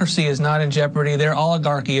democracy is not in jeopardy. Their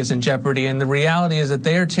oligarchy is in jeopardy. And the reality is that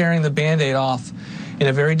they are tearing the Band-Aid off in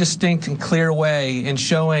a very distinct and clear way and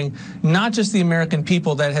showing not just the American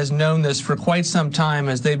people that has known this for quite some time,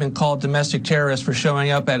 as they've been called domestic terrorists for showing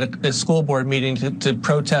up at a school board meeting to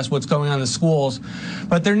protest what's going on in the schools,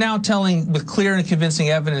 but they're now telling with clear and convincing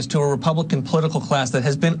evidence to a Republican political class that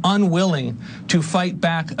has been unwilling to fight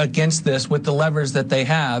back against this with the levers that they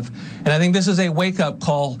have. And I think this is a wake-up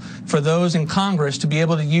call for those in Congress to be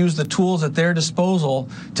able to use the tools at their disposal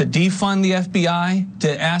to defund the FBI,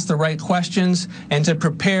 to ask the right questions, and to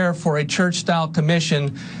prepare for a church-style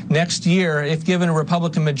commission next year, if given a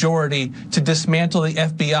Republican majority, to dismantle the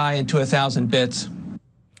FBI into 1,000 bits.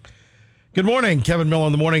 Good morning, Kevin Miller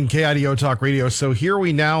in the morning, KIDO Talk Radio. So here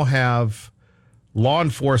we now have law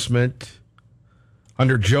enforcement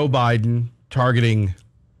under Joe Biden targeting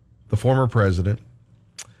the former president.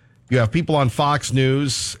 You have people on Fox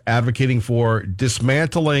News advocating for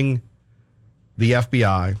dismantling the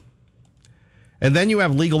FBI. And then you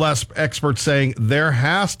have legal experts saying there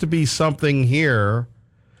has to be something here.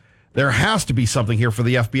 There has to be something here for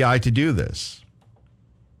the FBI to do this.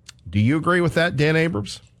 Do you agree with that, Dan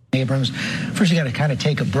Abrams? First you got to kind of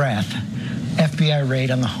take a breath. FBI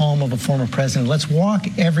raid on the home of a former president. Let's walk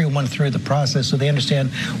everyone through the process so they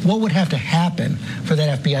understand what would have to happen for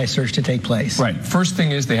that FBI search to take place. Right. First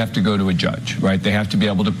thing is they have to go to a judge, right? They have to be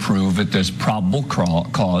able to prove that there's probable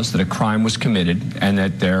cause that a crime was committed and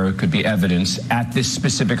that there could be evidence at this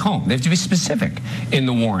specific home. They have to be specific in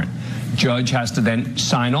the warrant. Judge has to then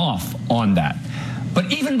sign off on that. But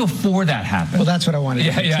even before that happened... Well, that's what I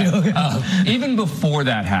wanted to do. Even before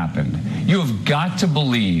that happened, you have got to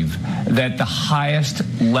believe that the highest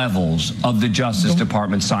levels of the Justice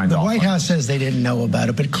Department signed off. The White House says they didn't know about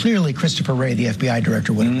it, but clearly Christopher Wray, the FBI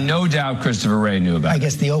director, would have. No doubt Christopher Wray knew about it. I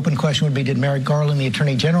guess the open question would be, did Merrick Garland, the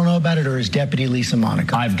Attorney General, know about it, or his deputy, Lisa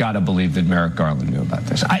Monaco? I've got to believe that Merrick Garland knew about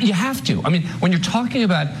this. You have to. I mean, when you're talking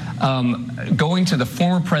about going to the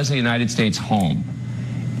former president of the United States home,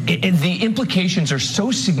 the implications are so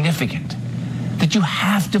significant that you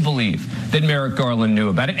have to believe that Merrick Garland knew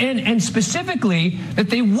about it, and specifically that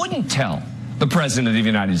they wouldn't tell the President of the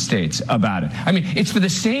United States about it. I mean, it's for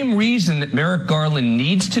the same reason that Merrick Garland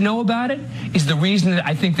needs to know about it, is the reason that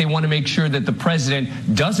I think they want to make sure that the President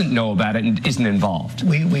doesn't know about it and isn't involved.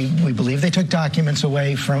 We believe they took documents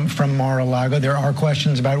away from Mar-a-Lago. There are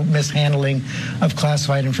questions about mishandling of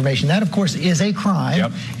classified information. That, of course, is a crime.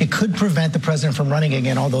 Yep. It could prevent the President from running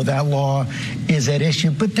again, although that law is at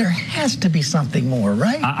issue. But there has to be something more,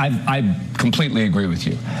 right? I completely agree with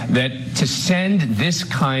you that to send this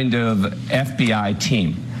kind of FBI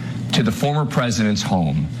team to the former president's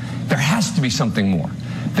home, there has to be something more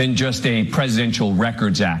than just a Presidential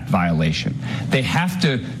Records Act violation. They have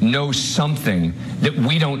to know something that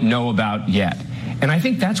we don't know about yet. And I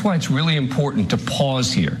think that's why it's really important to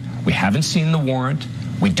pause here. We haven't seen the warrant.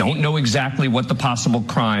 We don't know exactly what the possible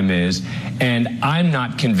crime is, and I'm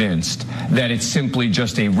not convinced that it's simply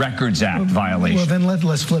just a Records Act violation. Well, then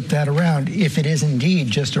let's flip that around. If it is indeed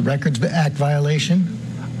just a Records Act violation,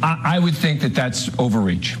 I would think that that's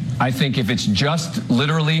overreach. I think if it's just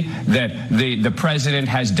literally that the president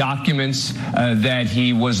has documents that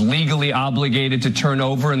he was legally obligated to turn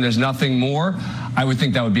over and there's nothing more, I would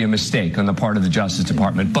think that would be a mistake on the part of the Justice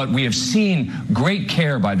Department. But we have seen great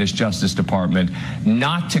care by this Justice Department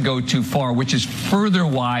not to go too far, which is further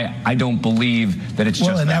why I don't believe that it's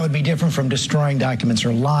just and that would be different from destroying documents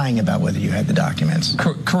or lying about whether you had the documents.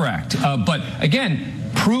 Correct. But again,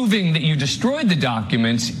 proving that you destroyed the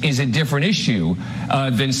documents is a different issue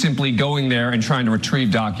than simply going there and trying to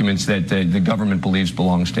retrieve documents that the government believes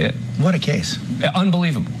belongs to it. What a case.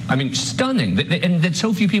 Unbelievable. I mean, stunning. And that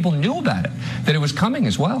so few people knew about it, that it was coming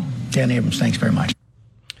as well. Dan Abrams, thanks very much.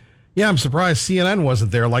 Yeah, I'm surprised CNN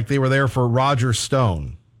wasn't there like they were there for Roger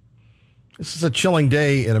Stone. This is a chilling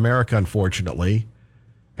day in America, unfortunately.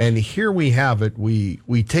 And here we have it. We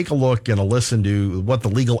take a look and a listen to what the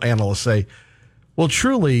legal analysts say. Well,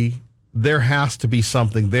 truly, there has to be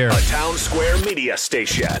something there. A Town Square media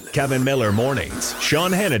station. Kevin Miller mornings.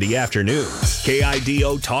 Sean Hannity afternoons.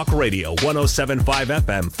 KIDO Talk Radio 107.5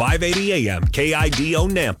 FM, 580 AM. KIDO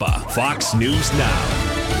Nampa. Fox News Now.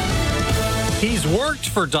 He's worked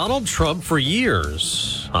for Donald Trump for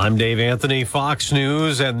years. I'm Dave Anthony, Fox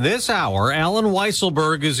News, and this hour, Alan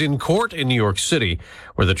Weisselberg is in court in New York City,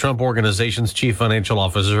 where the Trump Organization's chief financial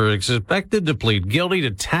officer is expected to plead guilty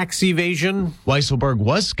to tax evasion. Weisselberg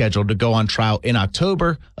was scheduled to go on trial in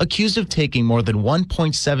October, accused of taking more than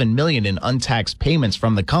 $1.7 million in untaxed payments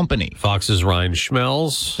from the company. Fox's Ryan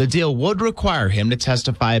Schmelz. The deal would require him to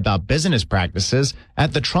testify about business practices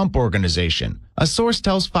at the Trump Organization. A source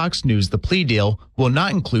tells Fox News the plea deal will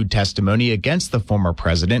not include testimony against the former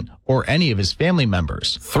president or any of his family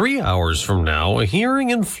members. 3 hours from now, a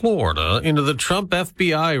hearing in Florida into the Trump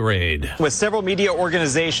FBI raid. With several media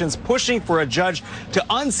organizations pushing for a judge to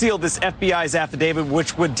unseal this FBI's affidavit,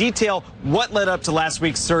 which would detail what led up to last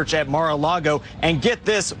week's search at Mar-a-Lago. And get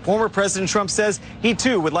this, former President Trump says he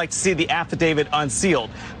too would like to see the affidavit unsealed.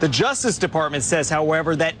 The Justice Department says,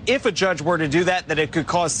 however, that if a judge were to do that, that it could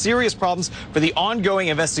cause serious problems for the ongoing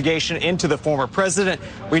investigation into the former president.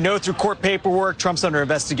 We know through court paperwork, Trump's under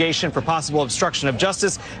investigation for possible obstruction of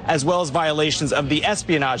justice, as well as violations of the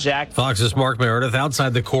Espionage Act. Fox's Mark Meredith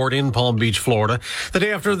outside the court in Palm Beach, Florida, the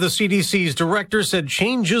day after the CDC's director said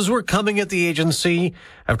changes were coming at the agency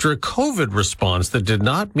after a COVID response that did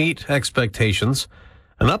not meet expectations.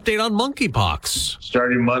 An update on monkeypox.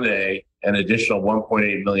 Starting Monday, an additional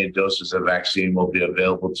 1.8 million doses of vaccine will be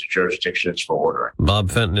available to jurisdictions for ordering.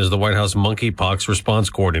 Bob Fenton is the White House monkeypox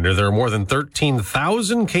response coordinator. There are more than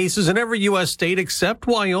 13,000 cases in every U.S. state except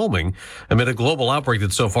Wyoming, amid a global outbreak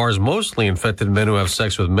that so far has mostly infected men who have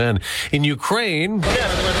sex with men. In Ukraine,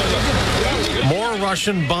 more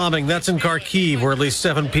Russian bombing. That's in Kharkiv, where at least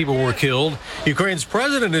 7 people were killed. Ukraine's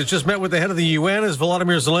president has just met with the head of the UN as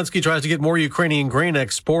Volodymyr Zelensky tries to get more Ukrainian grain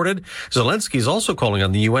exported. Zelensky is also calling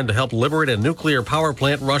on the UN to help liberate a nuclear power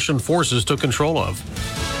plant Russian forces took control of.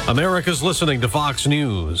 America's listening to Fox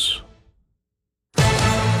News.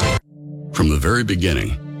 From the very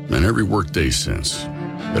beginning, and every workday since,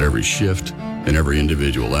 at every shift and every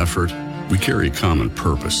individual effort, we carry a common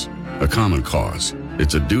purpose, a common cause.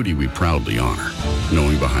 It's a duty we proudly honor,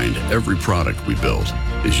 knowing behind every product we build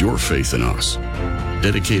is your faith in us,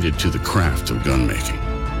 dedicated to the craft of gun making,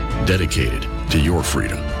 dedicated to your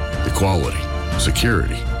freedom, equality,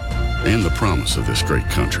 security, and the promise of this great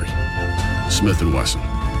country. Smith & Wesson,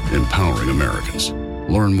 empowering Americans.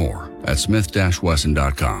 Learn more at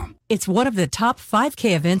smith-wesson.com. It's one of the top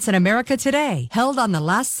 5K events in America today, held on the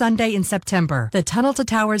last Sunday in September. The Tunnel to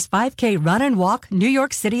Towers 5K Run and Walk New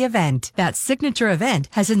York City event. That signature event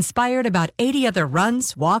has inspired about 80 other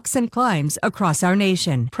runs, walks, and climbs across our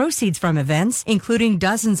nation. Proceeds from events, including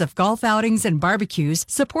dozens of golf outings and barbecues,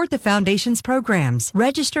 support the Foundation's programs.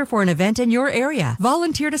 Register for an event in your area.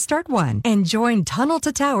 Volunteer to start one. And join Tunnel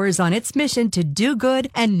to Towers on its mission to do good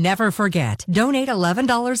and never forget. Donate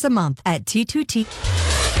 $11 a month at T2T.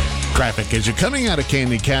 Traffic as you're coming out of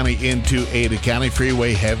Candy County into Ada County.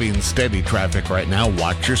 Freeway heavy and steady traffic right now.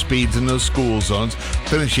 Watch your speeds in those school zones.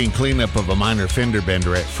 Finishing cleanup of a minor fender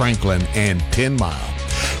bender at Franklin and 10 Mile.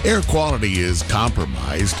 Air quality is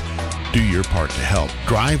compromised. Do your part to help.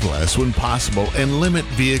 Drive less when possible and limit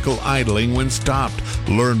vehicle idling when stopped.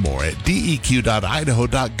 Learn more at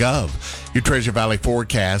deq.idaho.gov. Your Treasure Valley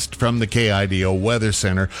forecast from the KIDO Weather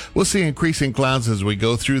Center. We'll see increasing clouds as we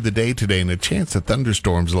go through the day today and a chance of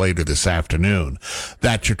thunderstorms later this afternoon.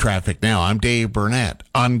 That's your traffic now. I'm Dave Burnett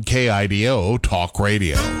on KIDO Talk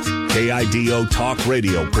Radio. KIDO Talk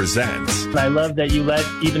Radio presents. I love that you let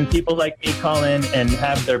even people like me call in and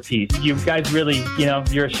have their piece. You guys really,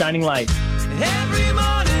 you're a shining light. Every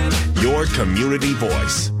morning. Your community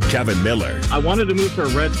voice, Kevin Miller. I wanted to move to a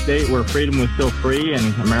red state where freedom was still free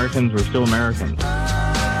and Americans were still Americans.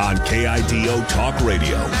 On KIDO Talk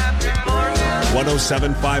Radio,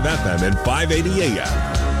 107.5 FM and 580 AM.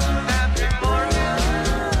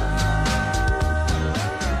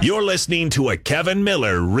 You're listening to a Kevin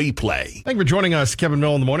Miller replay. Thank you for joining us, Kevin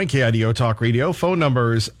Miller in the morning, KIDO Talk Radio. Phone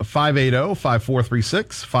numbers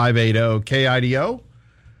 580-5436, 580-KIDO.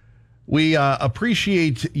 We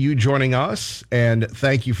appreciate you joining us, and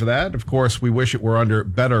thank you for that. Of course, we wish it were under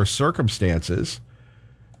better circumstances.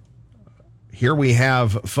 Here we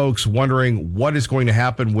have folks wondering what is going to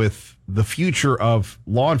happen with the future of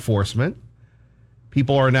law enforcement.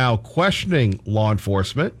 People are now questioning law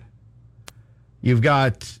enforcement. You've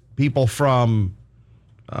got people from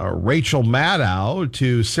Rachel Maddow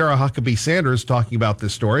to Sarah Huckabee Sanders talking about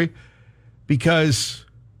this story because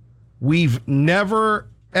we've never,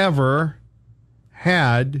 ever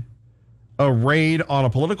had a raid on a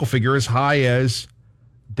political figure as high as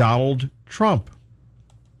Donald Trump.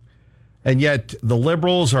 And yet the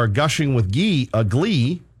liberals are gushing with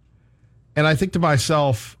glee. And I think to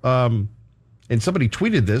myself, and somebody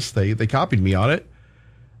tweeted this, they copied me on it.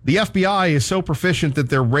 The FBI is so proficient that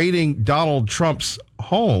they're raiding Donald Trump's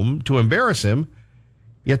home to embarrass him,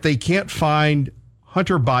 yet they can't find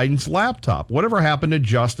Hunter Biden's laptop. Whatever happened to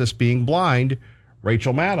justice being blind?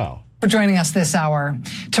 Rachel Maddow. For joining us this hour.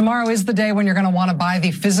 Tomorrow is the day when you're going to want to buy the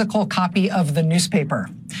physical copy of the newspaper.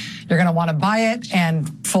 You're going to want to buy it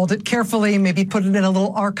and fold it carefully, maybe put it in a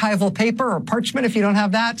little archival paper or parchment if you don't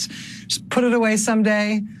have that. Just put it away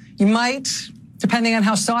someday. You might, depending on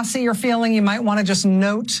how saucy you're feeling, you might want to just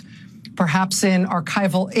note, perhaps in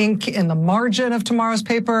archival ink in the margin of tomorrow's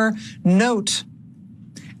paper, note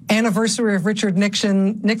anniversary of Richard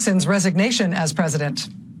Nixon's resignation as president.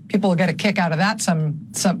 People will get a kick out of that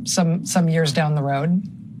some years down the road.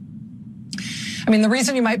 I mean, the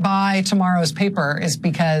reason you might buy tomorrow's paper is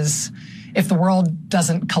because if the world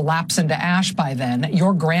doesn't collapse into ash by then,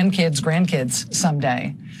 your grandkids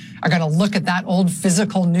someday are going to look at that old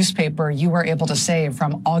physical newspaper you were able to save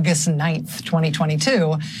from August 9th,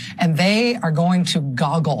 2022, and they are going to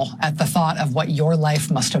goggle at the thought of what your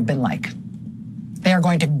life must have been like. They are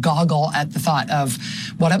going to goggle at the thought of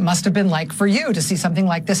what it must have been like for you to see something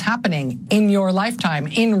like this happening in your lifetime,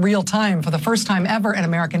 in real time, for the first time ever in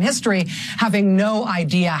American history, having no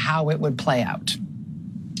idea how it would play out.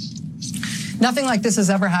 Nothing like this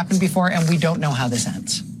has ever happened before, and we don't know how this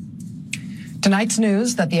ends. Tonight's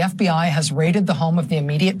news that the FBI has raided the home of the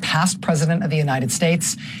immediate past president of the United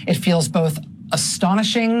States, it feels both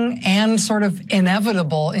astonishing and sort of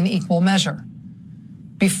inevitable in equal measure.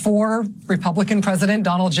 Before Republican President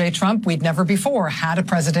Donald J. Trump, we'd never before had a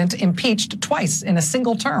president impeached twice in a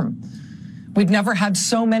single term. We'd never had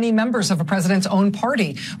so many members of a president's own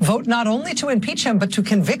party vote not only to impeach him, but to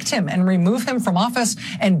convict him and remove him from office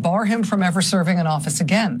and bar him from ever serving in office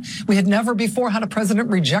again. We had never before had a president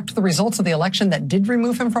reject the results of the election that did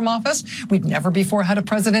remove him from office. We'd never before had a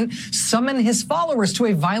president summon his followers to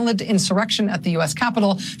a violent insurrection at the U.S.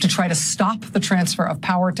 Capitol to try to stop the transfer of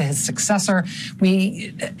power to his successor.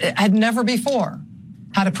 We had never before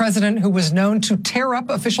had a president who was known to tear up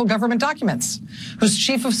official government documents, whose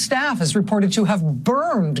chief of staff is reported to have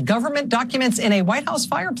burned government documents in a White House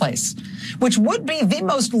fireplace, which would be the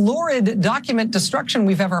most lurid document destruction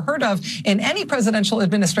we've ever heard of in any presidential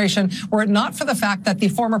administration, were it not for the fact that the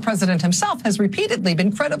former president himself has repeatedly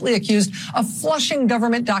been credibly accused of flushing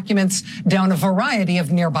government documents down a variety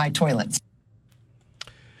of nearby toilets.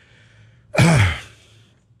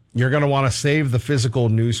 You're going to want to save the physical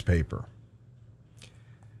newspaper.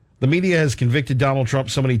 The media has convicted Donald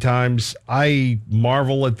Trump so many times. I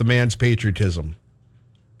marvel at the man's patriotism.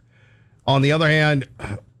 On the other hand,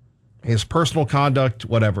 his personal conduct,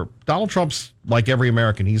 whatever. Donald Trump's like every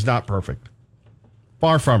American. He's not perfect.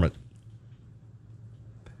 Far from it.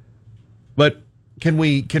 But can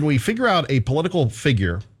we figure out a political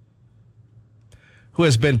figure who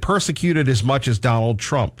has been persecuted as much as Donald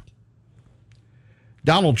Trump?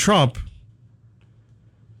 Donald Trump,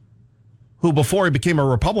 who before he became a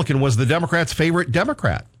Republican was the Democrats' favorite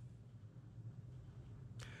Democrat.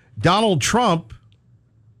 Donald Trump,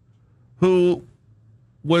 who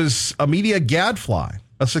was a media gadfly,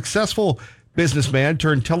 a successful businessman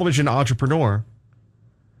turned television entrepreneur,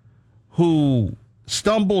 who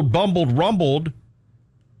stumbled, bumbled, rumbled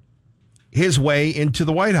his way into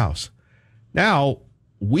the White House. Now,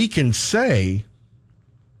 we can say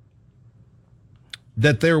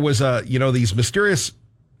that there was these mysterious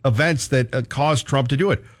events that caused Trump to do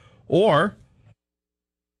it. Or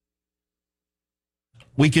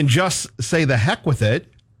we can just say the heck with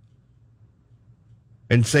it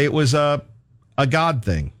and say it was a God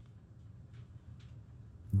thing.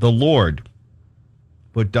 The Lord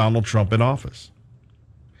put Donald Trump in office.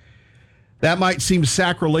 That might seem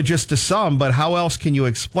sacrilegious to some, but how else can you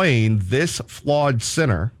explain this flawed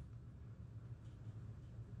sinner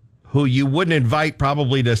who you wouldn't invite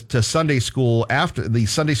probably to Sunday school after the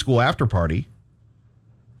Sunday school after party,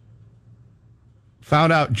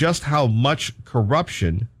 found out just how much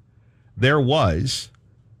corruption there was.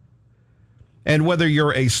 And whether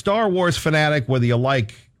you're a Star Wars fanatic, whether you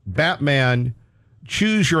like Batman,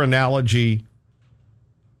 choose your analogy.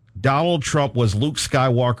 Donald Trump was Luke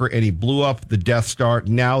Skywalker and he blew up the Death Star.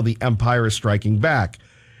 Now the Empire is striking back.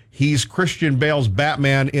 He's Christian Bale's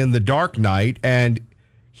Batman in The Dark Knight, and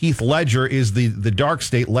Heath Ledger is the dark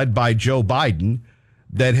state led by Joe Biden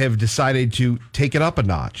that have decided to take it up a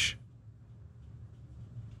notch.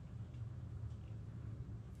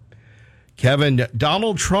 Kevin,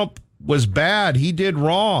 Donald Trump was bad. He did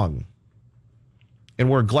wrong. And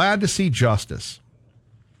we're glad to see justice.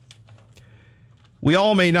 We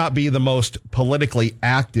all may not be the most politically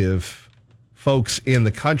active folks in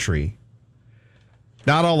the country.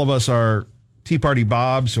 Not all of us are Tea Party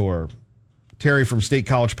Bobs or Terry from State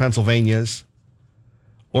College, Pennsylvania's,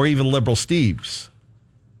 or even Liberal Steves.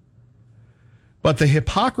 But the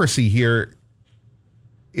hypocrisy here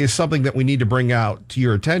is something that we need to bring out to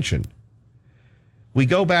your attention. We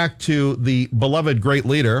go back to the beloved great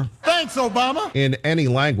leader. Thanks, Obama. In any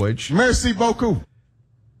language. Merci beaucoup.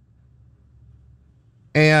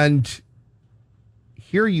 And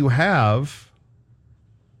here you have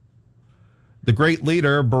the great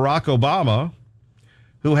leader, Barack Obama,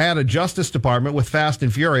 who had a Justice Department with Fast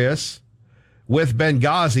and Furious, with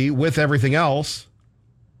Benghazi, with everything else.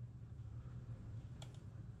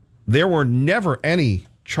 There were never any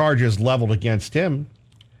charges leveled against him.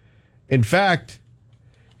 In fact,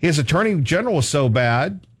 his attorney general was so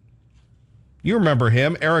bad, you remember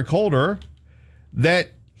him, Eric Holder, that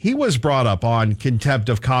he was brought up on contempt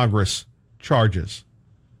of Congress charges.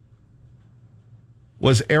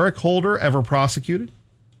 Was Eric Holder ever prosecuted?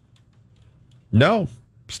 No.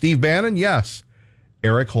 Steve Bannon, yes.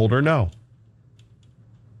 Eric Holder, no.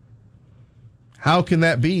 How can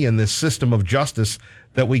that be in this system of justice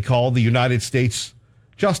that we call the United States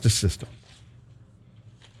justice system?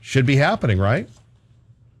 Should be happening, right?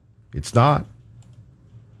 It's not.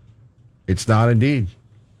 It's not indeed.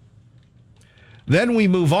 Then we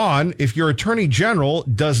move on. If your attorney general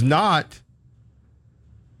does not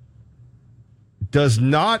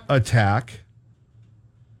attack,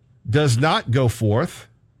 does not go forth,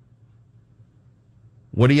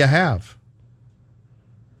 what do you have?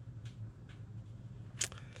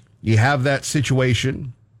 You have that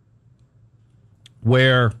situation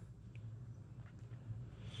where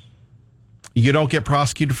you don't get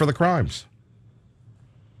prosecuted for the crimes.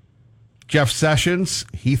 Jeff Sessions,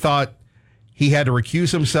 he thought he had to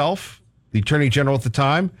recuse himself, the attorney general at the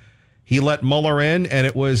time. He let Mueller in, and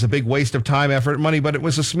it was a big waste of time, effort, and money, but it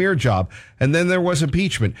was a smear job. And then there was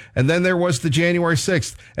impeachment. And then there was the January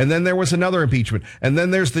 6th. And then there was another impeachment. And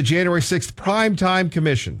then there's the January 6th primetime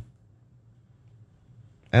commission.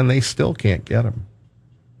 And they still can't get him.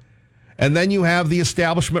 And then you have the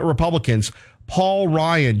establishment Republicans, Paul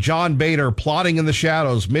Ryan, John Boehner, plotting in the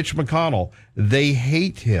shadows, Mitch McConnell. They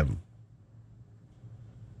hate him.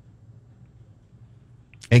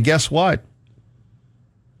 And guess what?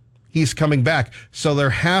 He's coming back. So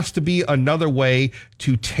there has to be another way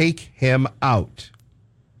to take him out.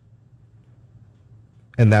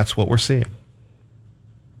 And that's what we're seeing.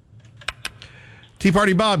 Tea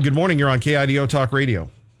Party Bob, good morning. You're on KIDO Talk Radio.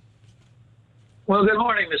 Well, good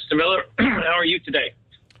morning, Mr. Miller. How are you today?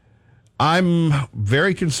 I'm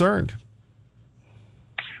very concerned.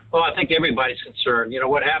 Well, I think everybody's concerned. You know,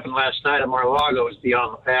 what happened last night at Mar-a-Lago is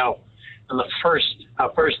beyond the pale. And the first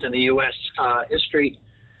in the U.S. History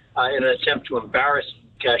in an attempt to embarrass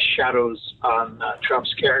and cast shadows on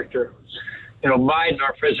Trump's character. You know, Biden,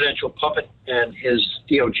 our presidential puppet, and his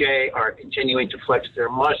DOJ are continuing to flex their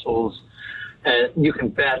muscles. And you can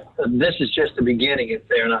bet this is just the beginning if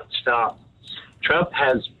they're not stopped. Trump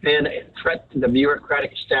has been a threat to the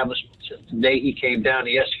bureaucratic establishment since the day he came down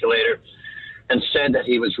the escalator and said that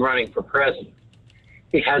he was running for president.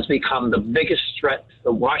 He has become the biggest threat to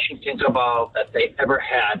the Washington cabal that they ever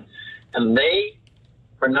had, and they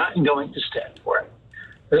are not going to stand for it.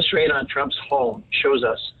 This raid on Trump's home shows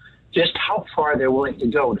us just how far they're willing to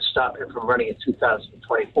go to stop him from running in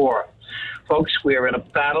 2024. Folks, we are in a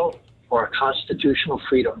battle for our constitutional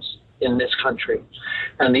freedoms in this country,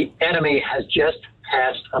 and the enemy has just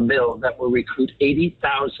passed a bill that will recruit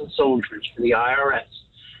 80,000 soldiers for the IRS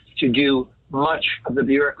to do much of the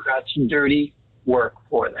bureaucrats' dirty work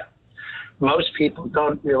for them. Most people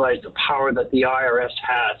don't realize the power that the IRS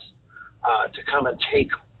has to come and take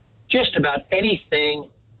just about anything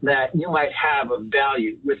that you might have of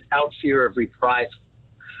value without fear of reprisal.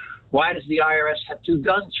 Why does the IRS have 2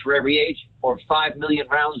 guns for every agent or 5 million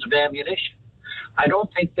rounds of ammunition? I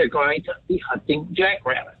don't think they're going to be hunting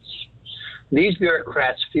jackrabbits. These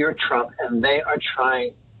bureaucrats fear Trump, and they are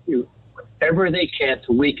trying to do whatever they can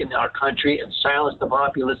to weaken our country and silence the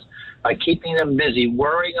populace by keeping them busy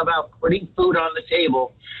worrying about putting food on the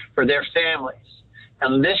table for their families.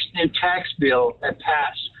 And this new tax bill that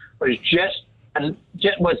passed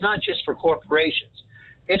was not just for corporations.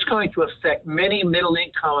 It's going to affect many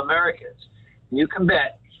middle-income Americans. You can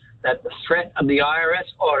bet that the threat of the IRS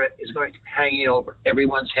audit is going to be hanging over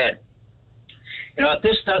everyone's head. You know, if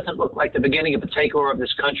this doesn't look like the beginning of a takeover of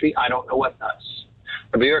this country, I don't know what does.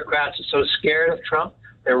 The bureaucrats are so scared of Trump,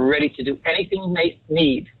 they're ready to do anything they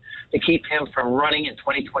need to keep him from running in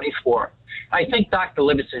 2024. I think Dr.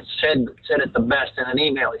 Livingston said it the best in an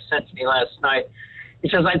email he sent to me last night. He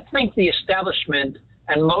says, I think the establishment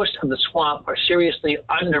and most of the swamp are seriously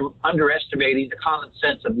underestimating the common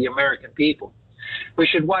sense of the American people. We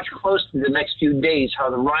should watch closely the next few days how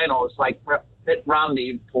the rhinos like Mitt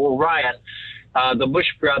Romney, Paul Ryan, the Bush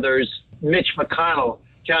brothers, Mitch McConnell,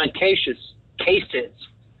 John Kasich,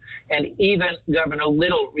 and even Governor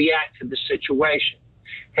Little react to the situation.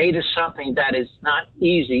 Hate is something that is not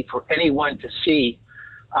easy for anyone to see,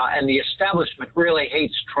 and the establishment really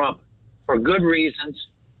hates Trump for good reasons.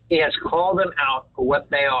 He has called them out for what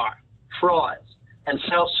they are, frauds and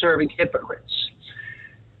self-serving hypocrites.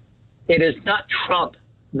 It is not Trump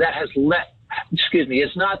that has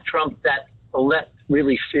it's not Trump that the left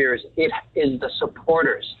really fears. It is the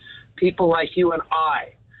supporters, people like you and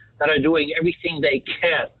I, that are doing everything they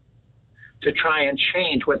can to try and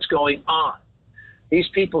change what's going on. These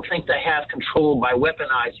people think they have control by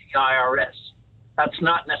weaponizing the IRS. That's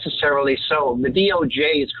not necessarily so. The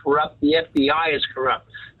DOJ is corrupt. The FBI is corrupt.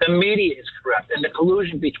 The media is corrupt. And the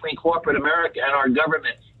collusion between corporate America and our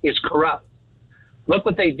government is corrupt. Look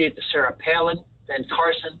what they did to Sarah Palin, Ben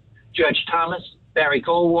Carson, Judge Thomas, Barry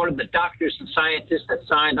Goldwater, the doctors and scientists that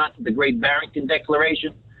signed on to the Great Barrington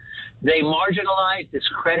Declaration. They marginalize,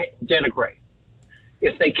 discredit, and denigrate.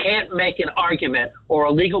 If they can't make an argument or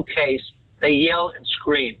a legal case, they yell and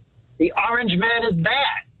scream. The orange man is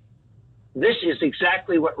bad. This is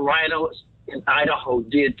exactly what rhinos in Idaho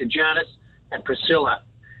did to Janice and Priscilla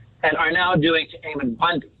and are now doing to Eamon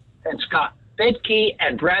Bundy. And Scott Bedke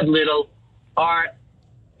and Brad Little are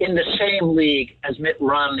in the same league as Mitt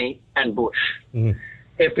Romney and Bush.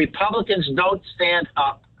 If Republicans don't stand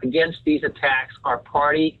up against these attacks, our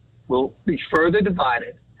party will be further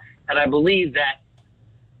divided. And I believe that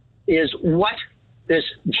is what this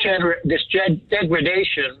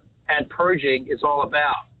degradation and purging is all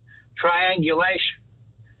about. Triangulation.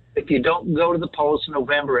 If you don't go to the polls in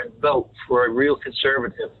November and vote for a real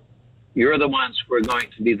conservative, you're the ones who are going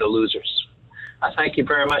to be the losers. I thank you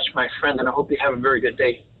very much, my friend, and I hope you have a very good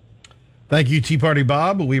day. Thank you, Tea Party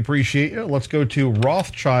Bob. We appreciate you. Let's go to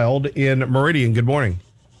Rothschild in Meridian. Good morning.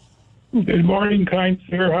 Good morning, kind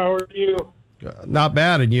sir. How are you? Not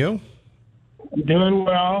bad, and you? Doing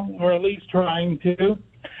well, or at least trying to.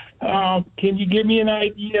 Can you give me an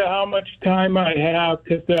idea how much time I have?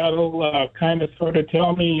 Because that'll kind of sort of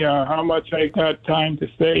tell me how much I got time to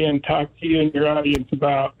stay and talk to you and your audience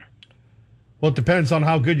about. Well, it depends on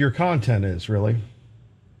how good your content is, really.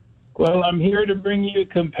 Well, I'm here to bring you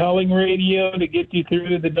compelling radio to get you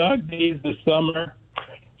through the dog days this summer.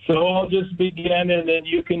 So I'll just begin, and then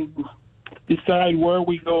you can decide where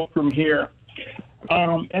we go from here.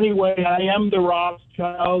 Anyway, I am the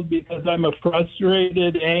Rothschild because I'm a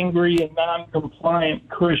frustrated, angry, and non-compliant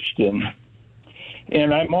Christian.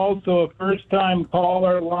 And I'm also a first-time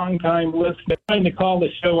caller, long-time listener. I'm trying to call the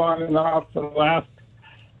show on and off for the last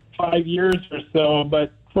 5 years or so,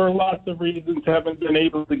 but for lots of reasons haven't been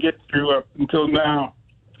able to get through up until now.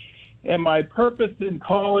 And my purpose in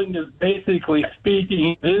calling is basically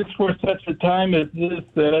speaking is for such a time as this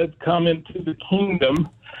that I've come into the kingdom.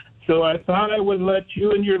 So I thought I would let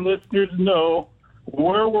you and your listeners know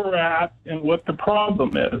where we're at and what the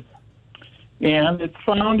problem is. And it's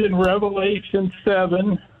found in Revelation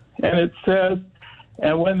 7, and it says,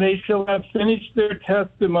 "And when they shall have finished their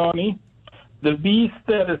testimony, the beast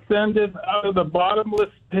that ascendeth out of the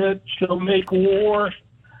bottomless pit shall make war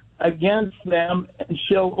against them and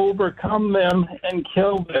shall overcome them and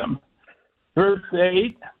kill them." Verse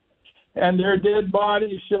 8, "And their dead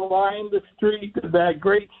bodies shall line the street of that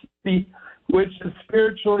great city, which is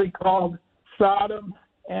spiritually called Sodom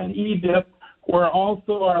and Egypt, where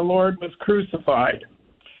also our Lord was crucified."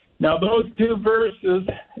 Now, those two verses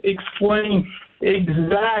explain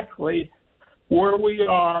exactly where we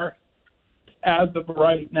are as of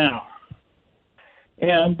right now.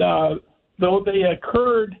 And though they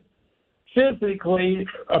occurred physically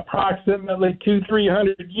approximately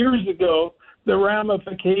 200-300 years ago, the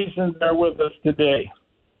ramifications are with us today.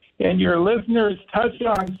 And your listeners touch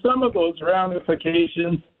on some of those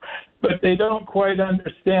ramifications, but they don't quite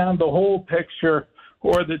understand the whole picture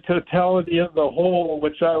or the totality of the whole,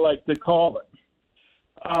 which I like to call it.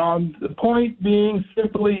 The point being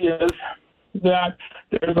simply is that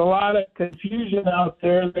there's a lot of confusion out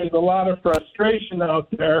there. There's a lot of frustration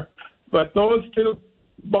out there. But those two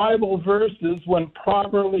Bible verses, when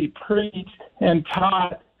properly preached and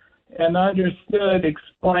taught, and understood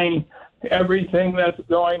explain everything that's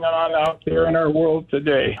going on out there in our world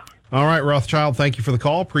today. All right, Rothschild, thank you for the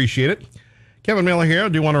call. Appreciate it. Kevin Miller here. I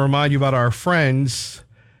do want to remind you about our friends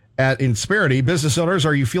at Insperity. Business owners,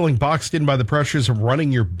 are you feeling boxed in by the pressures of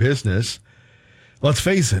running your business? Let's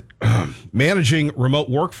face it, managing remote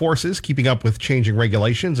workforces, keeping up with changing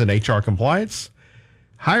regulations and HR compliance,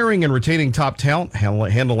 hiring and retaining top talent,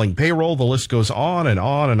 handling payroll, the list goes on and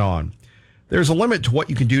on and on. There's a limit to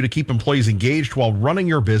what you can do to keep employees engaged while running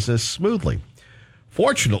your business smoothly.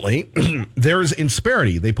 Fortunately, there's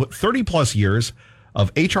Insperity. They put 30-plus years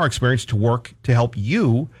of HR experience to work to help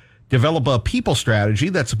you develop a people strategy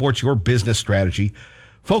that supports your business strategy,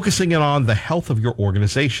 focusing in on the health of your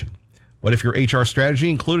organization. What if your HR strategy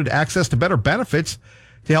included access to better benefits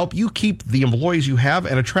to help you keep the employees you have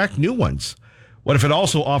and attract new ones? What if it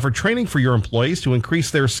also offered training for your employees to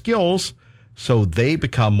increase their skills so they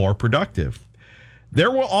become more productive?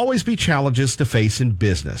 There will always be challenges to face in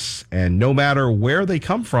business, and no matter where they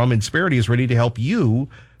come from, Insperity is ready to help you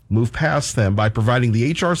move past them by providing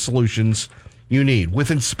the HR solutions you need. With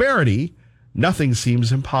Insperity, nothing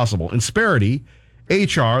seems impossible. Insperity,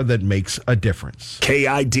 HR that makes a difference.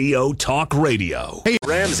 KIDO Talk Radio. Hey,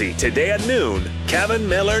 Ramsey, today at noon. Kevin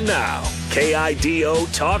Miller Now. KIDO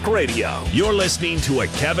Talk Radio. You're listening to a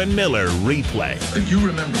Kevin Miller replay. You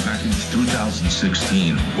remember back in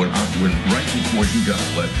 2016, when right before he got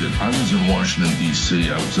elected, I was in Washington, D.C.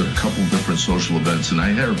 I was at a couple different social events, and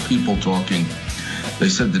I heard people talking. They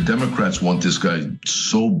said the Democrats want this guy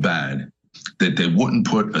so bad that they wouldn't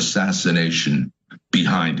put assassination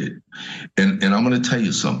behind it. And I'm going to tell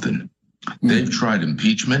you something. They've tried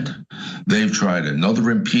impeachment. They've tried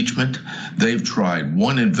another impeachment. They've tried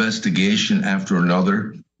one investigation after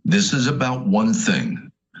another. This is about one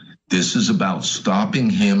thing. This is about stopping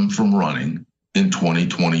him from running in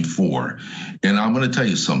 2024. And I'm going to tell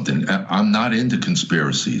you something. I'm not into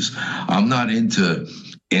conspiracies. I'm not into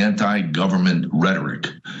anti-government rhetoric.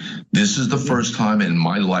 This is the first time in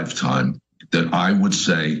my lifetime that I would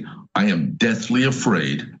say I am deathly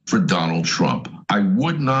afraid for Donald Trump. I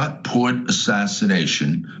would not put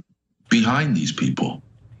assassination behind these people.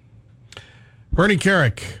 Bernie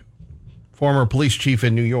Carrick, former police chief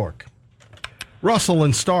in New York. Russell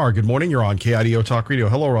and Star, good morning. You're on KIDO Talk Radio.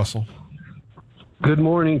 Hello, Russell. Good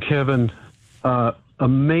morning, Kevin.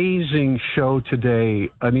 Amazing show today.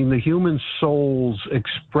 I mean, the human souls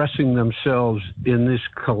expressing themselves in this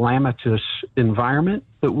calamitous environment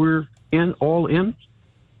that we're all in.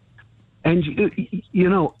 And, you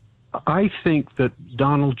know, I think that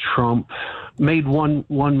Donald Trump made one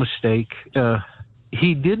mistake.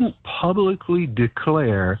 He didn't publicly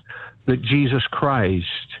declare that Jesus Christ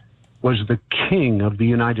was the King of the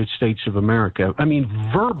United States of America. I mean,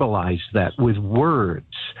 verbalize that with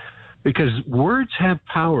words, because words have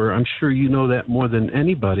power. I'm sure you know that more than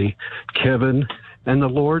anybody, Kevin. And the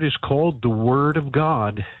Lord is called the Word of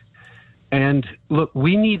God. And look,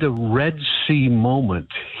 we need a Red Sea moment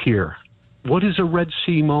here. What is a Red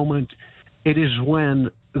Sea moment? It is when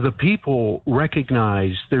the people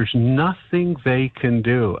recognize there's nothing they can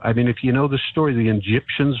do. I mean, if you know the story, the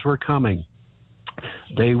Egyptians were coming.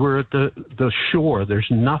 They were at the shore. There's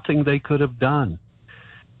nothing they could have done.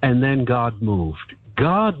 And then God moved.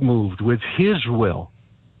 God moved with his will.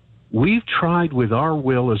 We've tried with our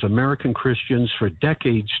will as American Christians for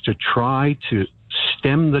decades to try to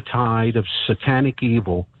stem the tide of satanic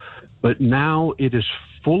evil, but now it is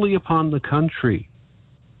fully upon the country,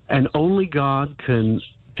 and only God can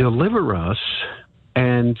deliver us.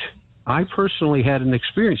 And I personally had an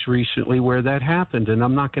experience recently where that happened, and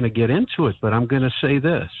I'm not going to get into it, but I'm going to say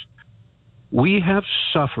this. We have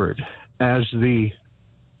suffered as the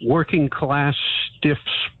working class stiff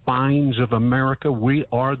spines of America. We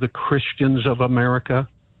are the Christians of America.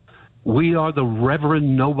 We are the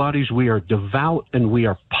reverend nobodies. We are devout and we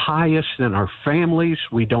are pious in our families.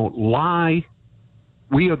 We don't lie.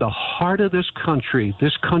 We are the heart of this country.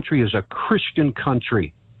 This country is a Christian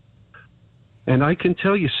country. And I can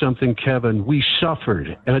tell you something, Kevin, we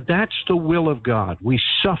suffered. That's the will of God. We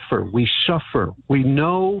suffer. We suffer. We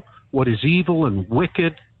know what is evil and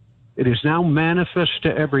wicked. It is now manifest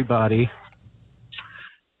to everybody.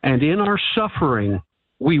 And in our suffering,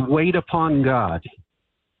 we wait upon God.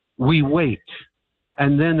 We wait.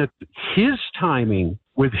 And then at his timing,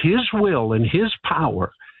 with his will and his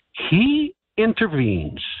power, he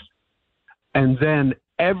intervenes. And then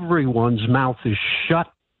everyone's mouth is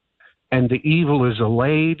shut and the evil is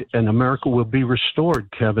allayed and America will be restored,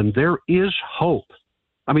 Kevin. There is hope.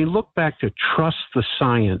 I mean, look back to trust the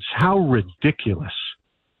science. How ridiculous.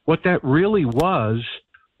 What that really was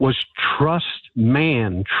was trust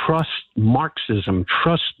man, trust Marxism,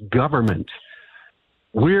 trust government.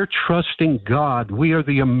 We're trusting God. We are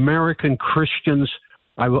the American Christians.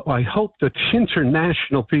 I hope that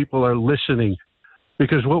international people are listening,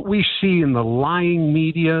 because what we see in the lying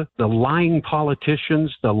media, the lying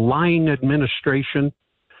politicians, the lying administration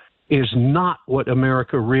is not what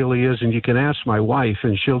America really is. And you can ask my wife,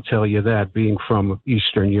 and she'll tell you that, being from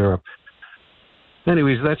Eastern Europe.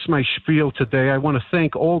 Anyways, that's my spiel today. I want to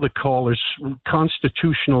thank all the callers,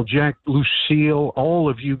 Constitutional Jack, Lucille, all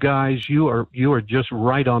of you guys. You are just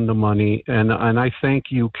right on the money, and I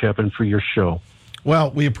thank you, Kevin, for your show.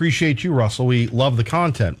 Well, we appreciate you, Russell. We love the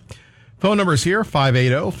content. Phone numbers here,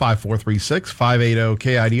 580-5436,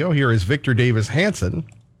 580-KIDO. Here is Victor Davis Hanson.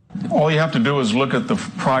 All you have to do is look at the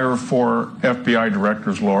prior 4 FBI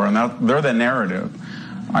directors, Laura, and they're the narrative.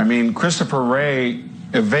 I mean, Christopher Wray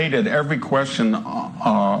evaded every question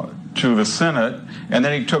to the Senate, and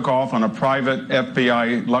then he took off on a private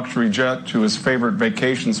FBI luxury jet to his favorite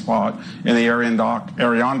vacation spot in the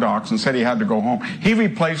Adirondacks and said he had to go home. He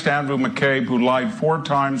replaced Andrew McCabe, who lied 4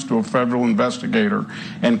 times to a federal investigator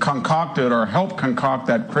and concocted or helped concoct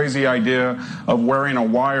that crazy idea of wearing a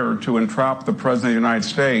wire to entrap the President of the United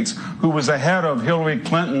States, who was ahead of Hillary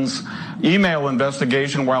Clinton's email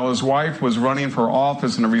investigation while his wife was running for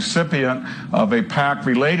office and a recipient of a PAC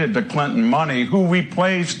related to Clinton money, who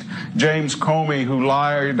replaced James Comey, who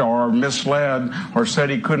lied or misled or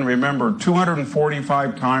said he couldn't remember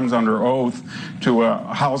 245 times under oath to a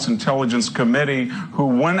House Intelligence Committee, who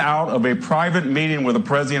went out of a private meeting with the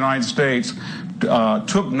President of the United States,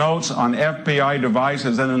 took notes on FBI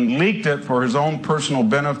devices and then leaked it for his own personal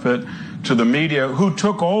benefit to the media, who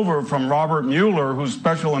took over from Robert Mueller, whose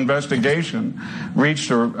special investigation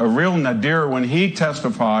reached a real nadir when he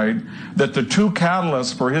testified that the 2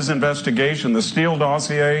 catalysts for his investigation, the Steele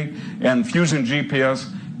dossier and Fusion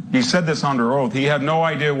GPS, he said this under oath, he had no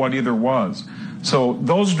idea what either was. So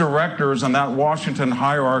those directors and that Washington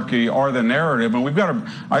hierarchy are the narrative, and we've got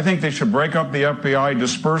to, I think they should break up the FBI,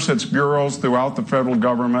 disperse its bureaus throughout the federal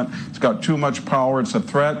government. It's got too much power. It's a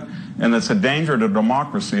threat, and it's a danger to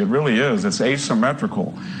democracy. It really is. It's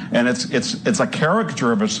asymmetrical, and it's a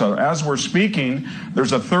caricature of itself. As we're speaking,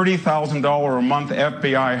 there's a $30,000 a month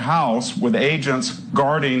FBI house with agents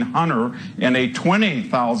guarding Hunter in a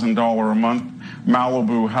 $20,000 a month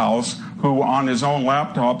Malibu house, who on his own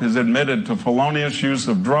laptop has admitted to felonious use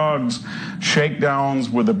of drugs, shakedowns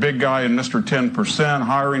with the big guy and Mr. 10%,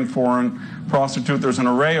 hiring foreign prostitute. There's an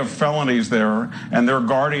array of felonies there, and they're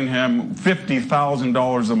guarding him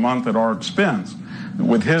 $50,000 a month at our expense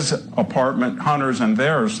with his apartment, Hunter's and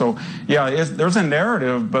theirs. So, yeah, there's a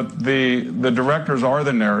narrative, but the directors are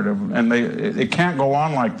the narrative, and it can't go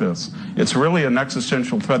on like this. It's really an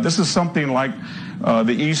existential threat. This is something like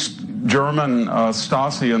the East German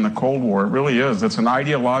Stasi in the Cold War. It really is. It's an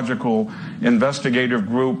ideological investigative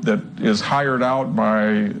group that is hired out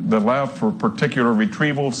by the left for particular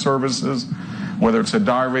retrieval services, whether it's a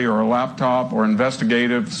diary or a laptop or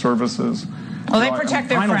investigative services. Well, they protect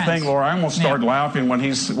their friends. Final thing, Laura, I almost started laughing when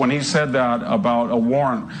he said that about a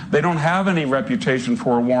warrant. They don't have any reputation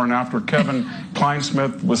for a warrant after Kevin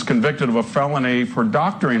Kleinsmith was convicted of a felony for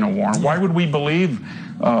doctoring a warrant. Why would we believe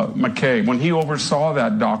McCabe when he oversaw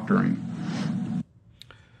that doctoring?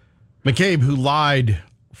 McCabe, who lied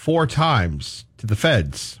 4 times to the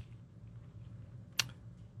feds.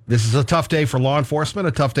 This is a tough day for law enforcement,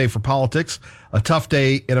 a tough day for politics, a tough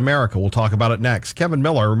day in America. We'll talk about it next. Kevin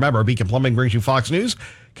Miller, remember, Beacon Plumbing brings you Fox News.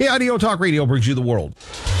 KIDO Talk Radio brings you the world.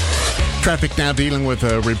 Traffic now dealing with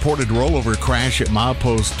a reported rollover crash at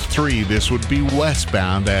milepost 3. This would be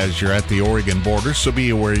westbound as you're at the Oregon border, so be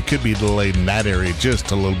aware you could be delayed in that area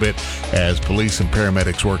just a little bit as police and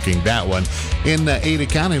paramedics working that one. In Ada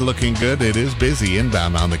County, looking good. It is busy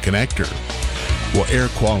inbound on the connector. Well, air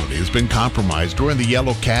quality has been compromised. We're in the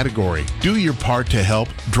yellow category. Do your part to help.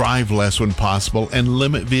 Drive less when possible and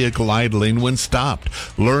limit vehicle idling when stopped.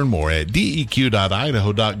 Learn more at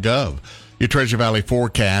deq.idaho.gov. Your Treasure Valley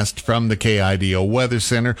forecast from the KIDO Weather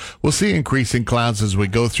Center. We'll see increasing clouds as we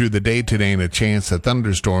go through the day today and a chance of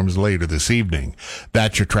thunderstorms later this evening.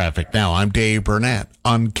 That's your traffic now. I'm Dave Burnett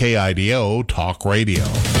on KIDO Talk Radio.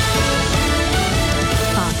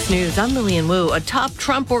 Fox News, I'm Lillian Wu. A top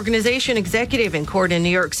Trump Organization executive in court in New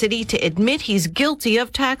York City to admit he's guilty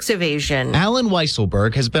of tax evasion. Alan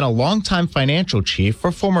Weisselberg has been a longtime financial chief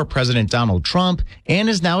for former President Donald Trump and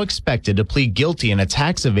is now expected to plead guilty in a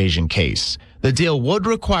tax evasion case. The deal would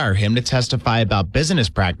require him to testify about business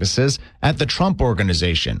practices at the Trump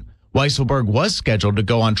Organization. Weisselberg was scheduled to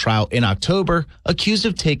go on trial in October, accused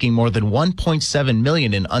of taking more than $1.7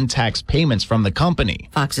 million in untaxed payments from the company.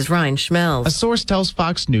 Fox's Ryan Schmelz. A source tells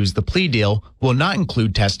Fox News the plea deal will not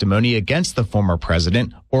include testimony against the former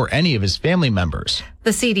president or any of his family members.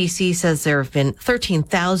 The CDC says there have been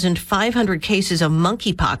 13,500 cases of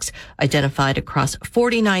monkeypox identified across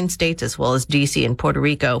 49 states as well as D.C. and Puerto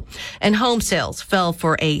Rico. And home sales fell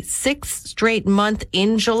for a sixth straight month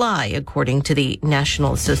in July, according to the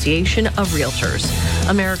National Association of Realtors.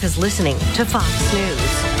 America's listening to Fox News.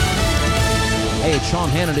 Hey, it's Sean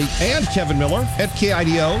Hannity and Kevin Miller at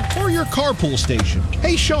KIDO or your carpool station.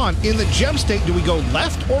 Hey, Sean, in the Gem State, do we go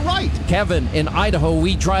left or right? Kevin, in Idaho,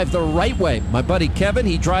 we drive the right way. My buddy Kevin,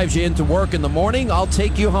 he drives you into work in the morning. I'll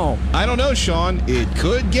take you home. I don't know, Sean. It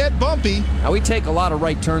could get bumpy. Now, we take a lot of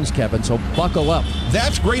right turns, Kevin, so buckle up.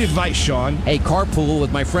 That's great advice, Sean. Hey, carpool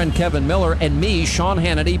with my friend Kevin Miller and me, Sean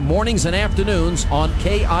Hannity, mornings and afternoons on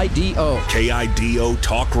KIDO. KIDO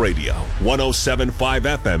Talk Radio, 107.5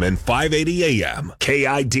 FM and 580 AM.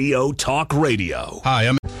 KIDO Talk Radio. Hi,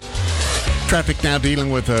 I'm traffic now dealing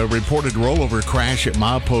with a reported rollover crash at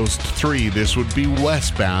milepost 3. This would be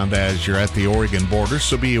westbound as you're at the Oregon border,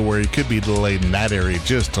 so be aware you could be delayed in that area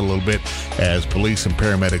just a little bit as police and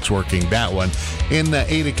paramedics working that one. In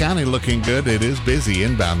Ada County, looking good. It is busy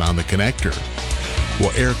inbound on the connector.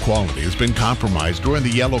 Well, air quality has been compromised. We're in the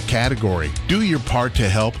yellow category. Do your part to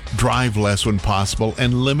help. Drive less when possible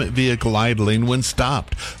and limit vehicle idling when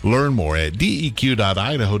stopped. Learn more at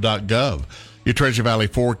deq.idaho.gov. Your Treasure Valley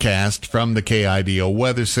forecast from the KIDO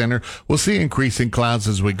Weather Center. We'll see increasing clouds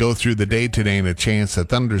as we go through the day today and a chance of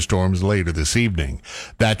thunderstorms later this evening.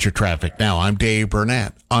 That's your traffic now. I'm Dave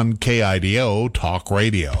Burnett on KIDO Talk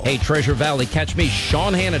Radio. Hey, Treasure Valley, catch me,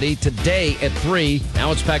 Sean Hannity, today at 3.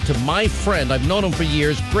 Now it's back to my friend. I've known him for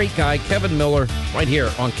years. Great guy, Kevin Miller, right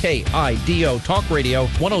here on KIDO Talk Radio,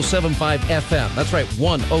 107.5 FM. That's right,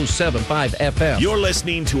 107.5 FM. You're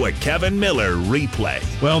listening to a Kevin Miller replay.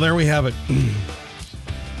 Well, there we have it.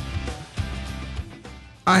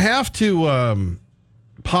 I have to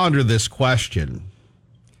ponder this question.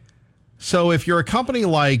 So if you're a company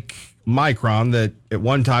like Micron that at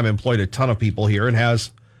one time employed a ton of people here and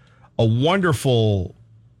has a wonderful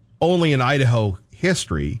only in Idaho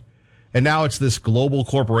history, and now it's this global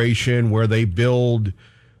corporation where they build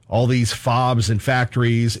all these fobs and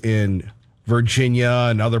factories in Virginia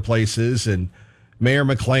and other places, and Mayor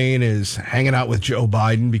McLean is hanging out with Joe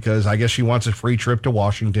Biden because I guess she wants a free trip to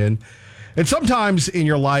Washington. And sometimes in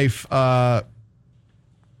your life,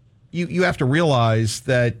 you have to realize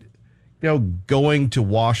that, going to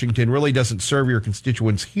Washington really doesn't serve your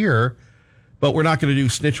constituents here, but we're not going to do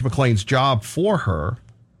Snitch McLean's job for her.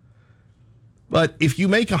 But if you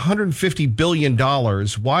make $150 billion,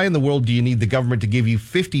 why in the world do you need the government to give you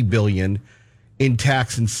 $50 billion in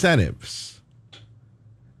tax incentives?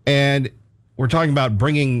 And we're talking about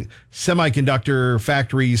bringing semiconductor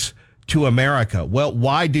factories to America. Well,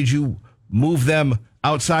 why did you move them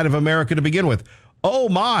outside of America to begin with? Oh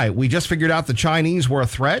my, we just figured out the Chinese were a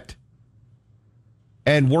threat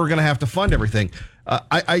and we're going to have to fund everything.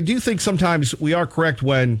 I do think sometimes we are correct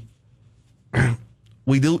when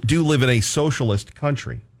we do live in a socialist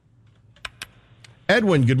country.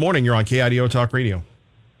 Edwin, good morning. You're on KIDO Talk Radio.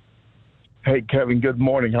 Hey, Kevin, good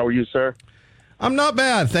morning. How are you, sir? I'm not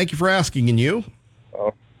bad. Thank you for asking. And you?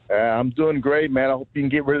 I'm doing great, man. I hope you can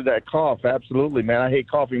get rid of that cough. Absolutely, man. I hate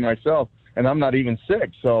coughing myself, and I'm not even sick,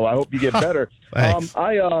 so I hope you get better. I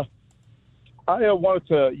wanted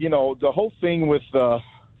to, the whole thing with the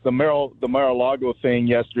Mar-a-Lago thing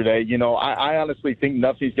yesterday, I honestly think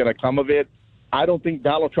nothing's going to come of it. I don't think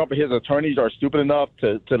Donald Trump and his attorneys are stupid enough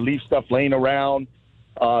to leave stuff laying around,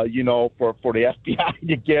 for the FBI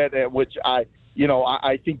to get, which I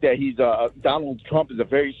think that Donald Trump is a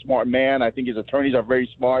very smart man. I think his attorneys are very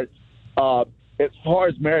smart. As far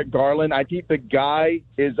as Merrick Garland, I think the guy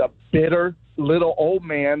is a bitter little old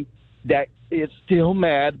man that is still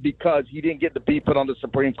mad because he didn't get the beat put on the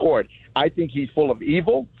Supreme Court. I think he's full of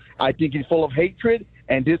evil. I think he's full of hatred,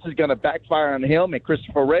 and this is going to backfire on him and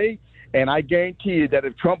Christopher Wray. And I guarantee you that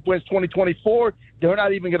if Trump wins 2024, they're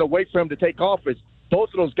not even going to wait for him to take office. Both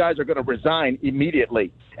of those guys are going to resign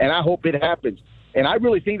immediately, and I hope it happens. And I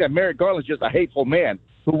really think that Merrick Garland is just a hateful man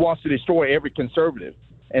who wants to destroy every conservative.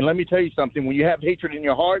 And let me tell you something. When you have hatred in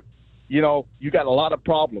your heart, you got a lot of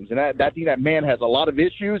problems. And I think that man has a lot of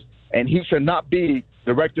issues, and he should not be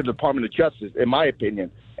director of the Department of Justice, in my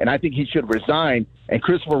opinion. And I think he should resign. And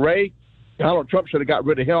Christopher Wray, Donald Trump should have got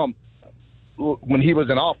rid of him when he was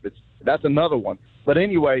in office. That's another one. But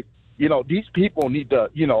anyway, these people need to,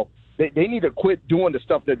 they need to quit doing the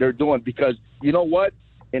stuff that they're doing because you know what?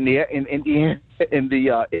 in the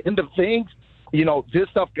end of things, this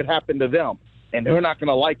stuff could happen to them, and they're not going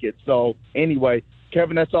to like it. So anyway,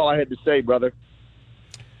 Kevin, that's all I had to say, brother.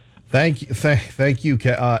 Thank you,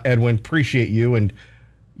 Edwin. Appreciate you, and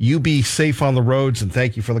you be safe on the roads, and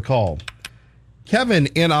thank you for the call. Kevin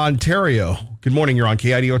in Ontario. Good morning. You're on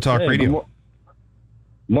KIDO Talk Radio.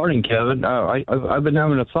 Morning, Kevin. I've been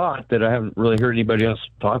having a thought that I haven't really heard anybody else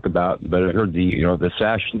talk about, but I heard the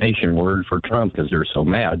assassination word for Trump because they're so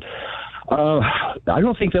mad. I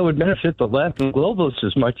don't think that would benefit the left and globalists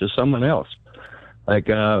as much as someone else. Like,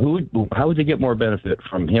 how would they get more benefit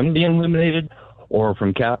from him being eliminated, or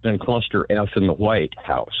from Captain Cluster F in the White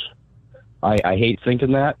House? I hate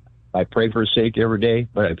thinking that. I pray for his safety every day,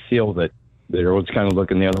 but I feel that everyone's kind of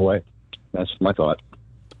looking the other way. That's my thought.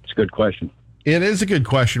 It's a good question. It is a good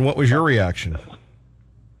question. What was your reaction?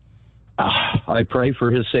 I pray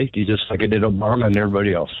for his safety just like I did Obama and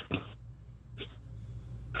everybody else.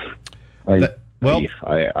 I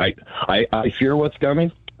fear what's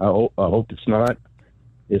coming. I hope it's not.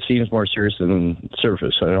 It seems more serious than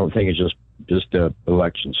surface. I don't think it's just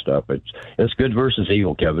election stuff. It's good versus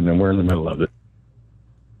evil, Kevin, and we're in the middle of it.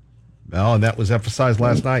 Well, and that was emphasized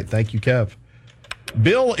last night. Thank you, Kev.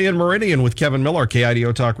 Bill in Meridian with Kevin Miller,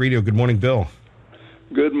 KIDO Talk Radio. Good morning, Bill.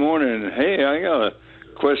 Good morning. Hey, I got a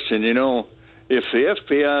question. If the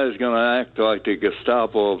FBI is going to act like the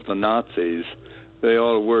Gestapo of the Nazis, they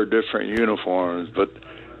ought to wear different uniforms. But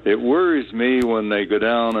it worries me when they go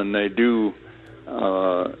down and they do,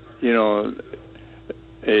 a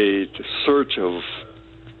search of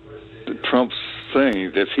Trump's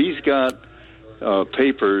things. If he's got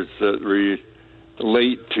papers that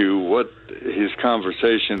relate to what his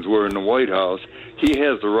conversations were in the White House, he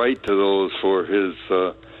has the right to those for his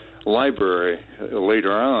library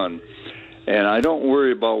later on. And I don't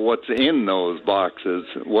worry about what's in those boxes.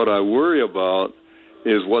 What I worry about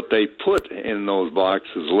is what they put in those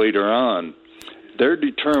boxes later on. They're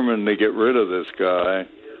determined to get rid of this guy,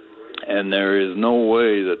 and there is no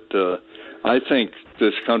way that I think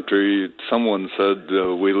this country, someone said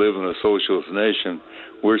we live in a socialist nation.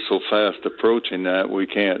 We're so fast approaching that we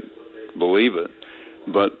can't believe it.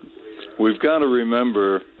 But we've got to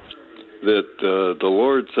remember that the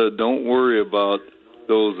Lord said, don't worry about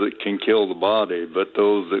those that can kill the body, but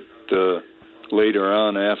those that later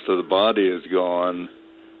on, after the body is gone,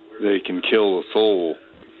 they can kill the soul.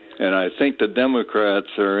 And I think the Democrats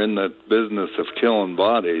are in the business of killing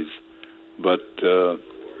bodies, but the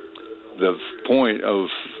point of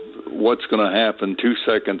what's going to happen 2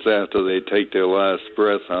 seconds after they take their last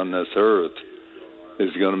breath on this earth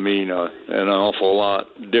is going to mean an awful lot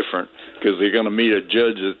different, because they're going to meet a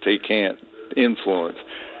judge that they can't influence.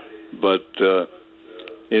 But, the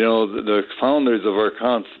founders of our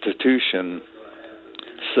Constitution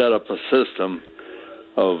set up a system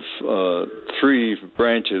of 3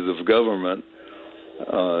 branches of government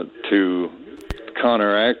to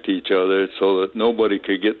counteract each other so that nobody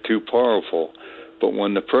could get too powerful. But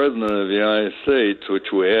when the President of the United States,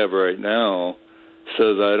 which we have right now,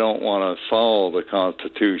 says, I don't want to follow the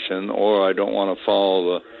Constitution, or I don't want to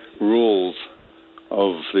follow the rules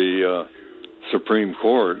of the Supreme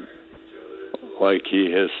Court, like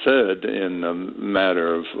he has said in the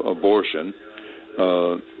matter of abortion,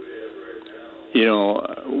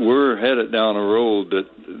 we're headed down a road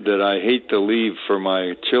that I hate to leave for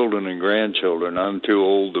my children and grandchildren. I'm too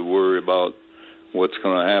old to worry about what's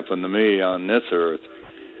going to happen to me on this earth.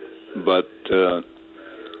 But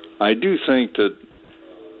I do think that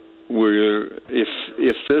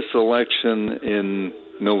if this election in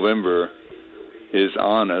November is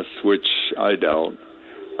honest, which I doubt,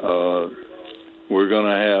 we're going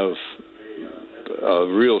to have a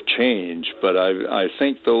real change. But I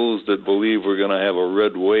think those that believe we're going to have a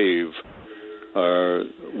red wave are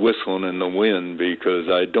whistling in the wind, because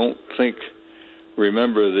I don't think,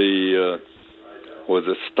 remember was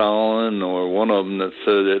it Stalin or one of them that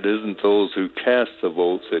said it isn't those who cast the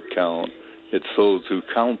votes that count, it's those who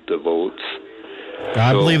count the votes.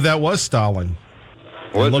 I believe that was Stalin.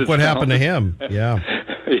 And look what happened to him. Yeah.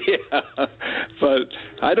 Yeah. But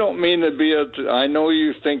I don't mean to be I know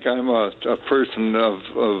you think I'm a person of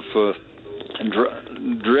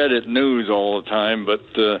dreaded news all the time, but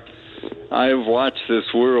I've watched this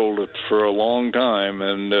world for a long time,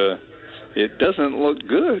 and it doesn't look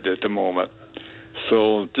good at the moment.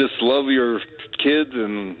 So just love your kids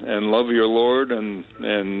and love your Lord, and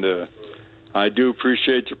I do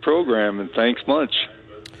appreciate your program, and thanks much.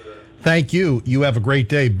 Thank you. You have a great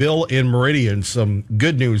day. Bill in Meridian, some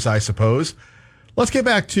good news, I suppose. Let's get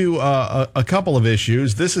back to a couple of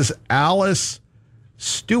issues. This is Alice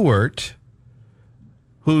Stewart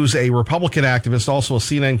who's a Republican activist, also a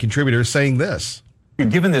CNN contributor, saying this.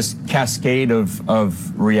 Given this cascade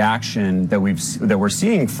of reaction that we're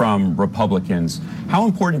seeing from Republicans, how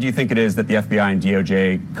important do you think it is that the FBI and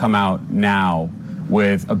DOJ come out now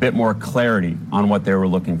with a bit more clarity on what they were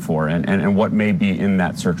looking for and what may be in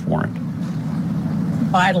that search warrant?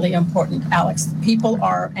 Vitally important, Alex. People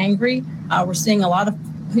are angry. We're seeing a lot of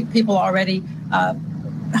people already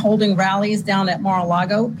holding rallies down at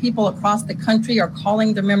Mar-a-Lago. People across the country are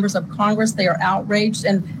calling their members of Congress. They are outraged.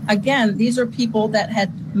 And again, these are people that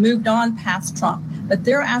had moved on past Trump. But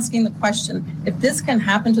they're asking the question, if this can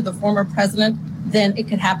happen to the former president, then it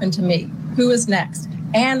could happen to me. Who is next?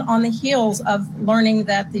 And on the heels of learning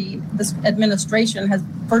that this administration has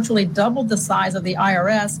virtually doubled the size of the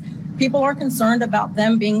IRS, people are concerned about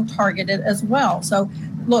them being targeted as well. So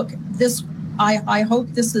look, I hope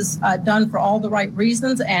this is done for all the right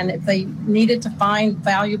reasons, and if they needed to find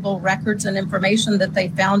valuable records and information, that they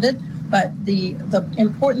found it. But the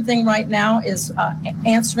important thing right now is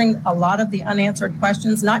answering a lot of the unanswered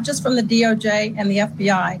questions, not just from the DOJ and the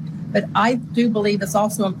FBI, but I do believe it's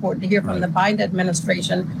also important to hear from the Biden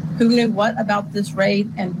administration who knew what about this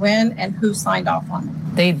raid and when and who signed off on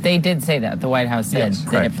it. They did say that. The White House said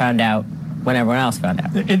that it found out when everyone else found out.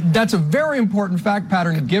 That's a very important fact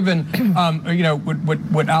pattern given,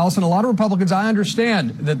 what Alice and a lot of Republicans, I understand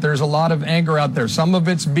that there's a lot of anger out there. Some of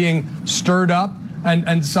it's being stirred up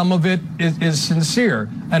and some of it is sincere.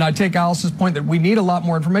 And I take Alice's point that we need a lot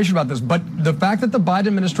more information about this. But the fact that the Biden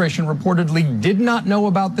administration reportedly did not know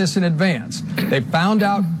about this in advance, they found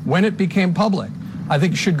out when it became public, I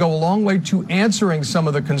think should go a long way to answering some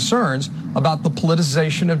of the concerns about the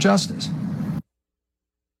politicization of justice.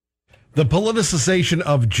 The politicization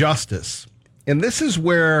of justice. And this is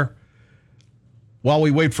where, while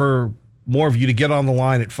we wait for more of you to get on the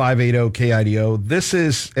line at 580-KIDO, this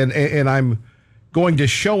is, and I'm going to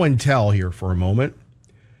show and tell here for a moment.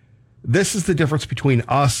 This is the difference between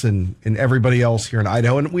us and everybody else here in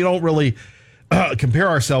Idaho. And we don't really compare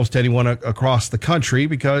ourselves to anyone across the country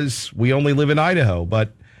because we only live in Idaho.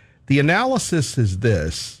 But the analysis is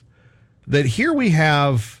this, that here we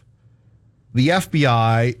have the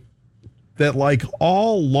FBI that, like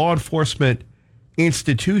all law enforcement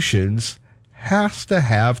institutions, has to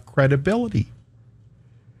have credibility.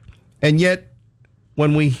 And yet,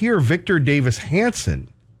 when we hear Victor Davis Hanson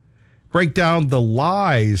break down the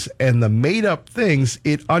lies and the made-up things,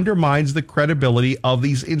 it undermines the credibility of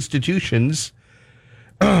these institutions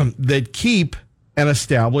that keep and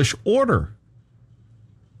establish order.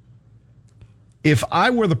 If I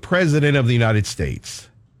were the president of the United States,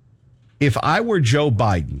 if I were Joe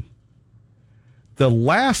Biden, the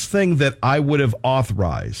last thing that I would have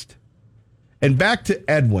authorized, and back to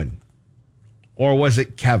Edwin, or was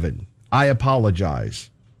it Kevin? I apologize.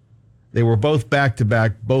 They were both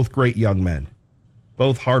back-to-back, both great young men,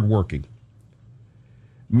 both hardworking.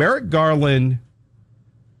 Merrick Garland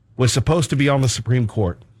was supposed to be on the Supreme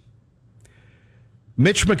Court.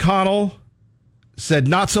 Mitch McConnell said,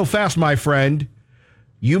 "Not so fast, my friend.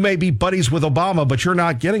 You may be buddies with Obama, but you're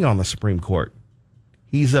not getting on the Supreme Court."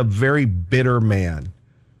 He's a very bitter man.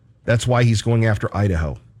 That's why he's going after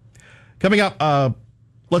Idaho. Coming up,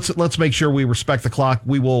 let's make sure we respect the clock.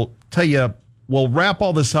 We will tell you, we'll wrap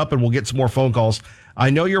all this up and we'll get some more phone calls. I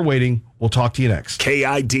know you're waiting. We'll talk to you next.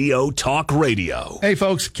 KIDO Talk Radio. Hey,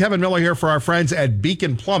 folks. Kevin Miller here for our friends at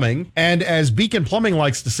Beacon Plumbing. And as Beacon Plumbing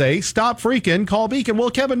likes to say, stop freaking, call Beacon. Well,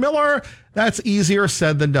 Kevin Miller, that's easier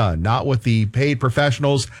said than done. Not with the paid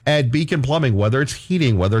professionals at Beacon Plumbing. Whether it's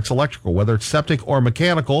heating, whether it's electrical, whether it's septic or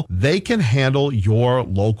mechanical, they can handle your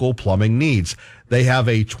local plumbing needs. They have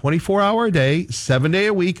a 24-hour-a-day,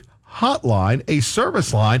 7-day-a-week hotline, a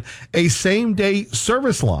service line, a same-day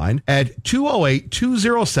service line at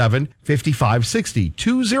 208-207-5560.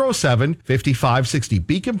 207-5560.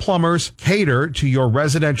 Beacon Plumbers cater to your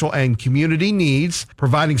residential and community needs,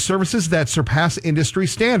 providing services that surpass industry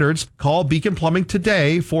standards. Call Beacon Plumbing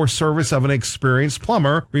today for service of an experienced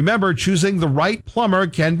plumber. Remember, choosing the right plumber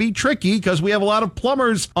can be tricky because we have a lot of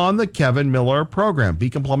plumbers on the Kevin Miller program.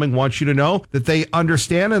 Beacon Plumbing wants you to know that they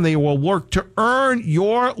understand and they will work to earn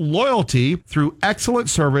your loyalty through excellent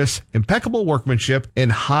service, impeccable workmanship,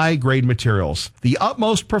 and high-grade materials. The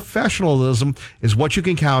utmost professionalism is what you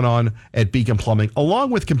can count on at Beacon Plumbing,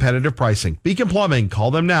 along with competitive pricing. Beacon Plumbing,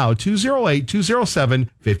 call them now,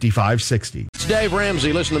 208-207-5560. It's Dave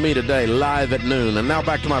Ramsey. Listen to me today, live at noon. And now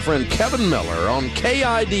back to my friend Kevin Miller on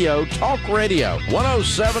KIDO Talk Radio,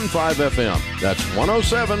 107.5 FM. That's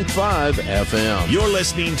 107.5 FM. You're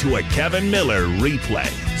listening to a Kevin Miller replay.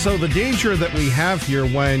 So the danger that we have here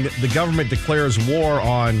when the government declares war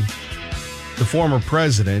on the former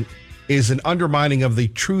president is an undermining of the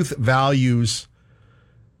truth values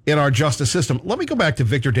in our justice system. Let me go back to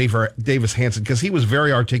Victor Davis Hanson, because he was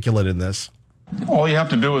very articulate in this. All you have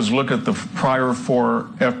to do is look at the prior 4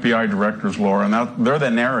 FBI directors, Laura, and they're the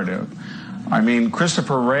narrative. I mean,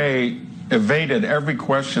 Christopher Wray evaded every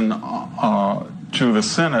question to the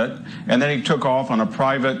Senate, and then he took off on a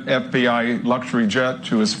private FBI luxury jet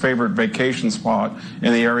to his favorite vacation spot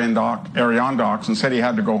in the Adirondacks and said he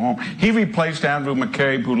had to go home. He replaced Andrew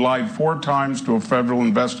McCabe, who lied 4 times to a federal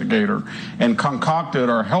investigator and concocted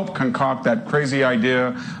or helped concoct that crazy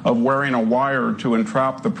idea of wearing a wire to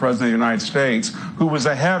entrap the President of the United States, who was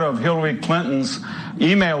ahead of Hillary Clinton's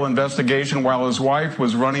email investigation while his wife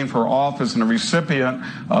was running for office and a recipient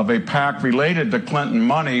of a PAC related to Clinton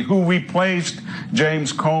money, who replaced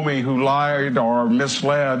James Comey, who lied or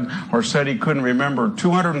misled or said he couldn't remember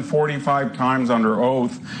 245 times under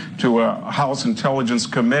oath to a House Intelligence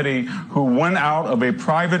Committee, who went out of a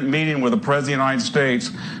private meeting with the President of the United States,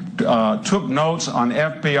 took notes on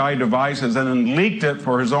FBI devices and then leaked it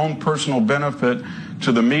for his own personal benefit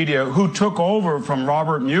to the media, who took over from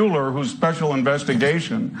Robert Mueller, whose special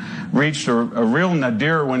investigation reached a real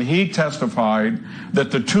nadir when he testified that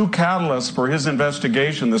the 2 catalysts for his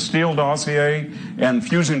investigation, the Steele dossier and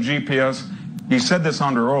Fusion GPS, he said this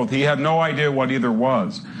under oath, he had no idea what either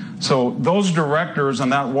was. So those directors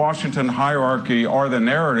and that Washington hierarchy are the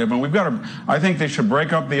narrative, and we've got to, I think they should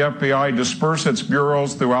break up the FBI, disperse its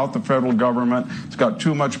bureaus throughout the federal government. It's got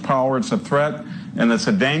too much power, it's a threat, and it's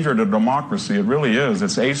a danger to democracy. It really is.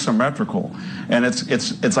 It's asymmetrical, and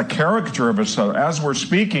it's a caricature of itself. As we're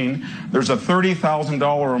speaking, there's a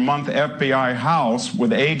 $30,000 a month FBI house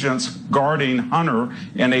with agents guarding Hunter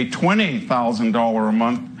in a $20,000 a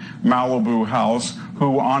month Malibu house,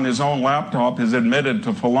 who on his own laptop has admitted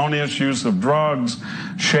to felonious use of drugs,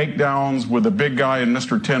 shakedowns with the big guy and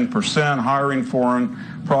Mr. 10%, hiring foreign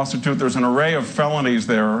prostitute. There's an array of felonies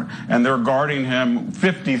there, and they're guarding him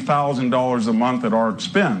 $50,000 a month at our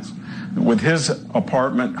expense with his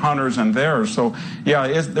apartment, Hunter's and theirs. So,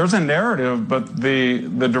 yeah, there's a narrative, but the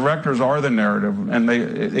directors are the narrative, and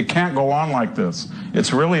it can't go on like this.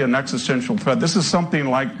 It's really an existential threat. This is something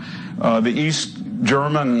like the East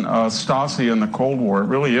German Stasi in the Cold War. It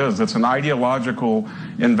really is. It's an ideological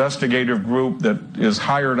investigative group that is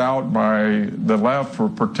hired out by the left for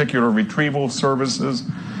particular retrieval services,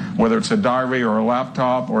 whether it's a diary or a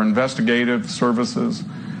laptop or investigative services.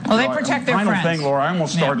 Well, they protect their friends. Final thing, Laura, I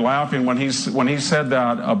almost started laughing when he said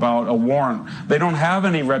that about a warrant. They don't have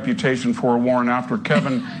any reputation for a warrant after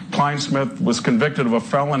Kevin Kleinsmith was convicted of a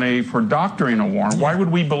felony for doctoring a warrant. Why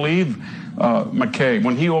would we believe McCabe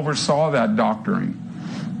when he oversaw that doctoring?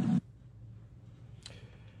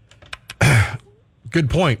 Good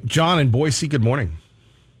point. John in Boise, good morning.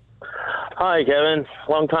 Hi, Kevin.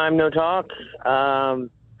 Long time no talk.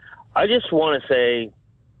 I just want to say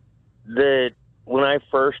that when I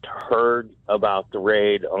first heard about the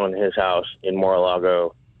raid on his house in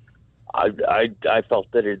Mar-a-Lago, I felt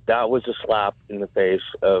that that was a slap in the face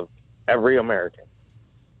of every American.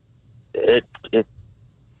 It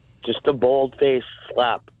just a bold-faced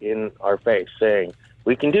slap in our face saying,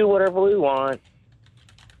 we can do whatever we want,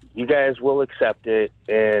 you guys will accept it,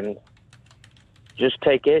 and just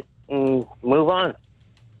take it and move on.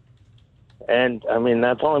 And, I mean,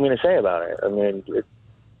 that's all I'm going to say about it. I mean,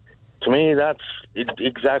 to me, that's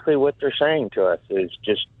exactly what they're saying to us, is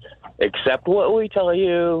just accept what we tell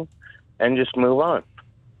you and just move on.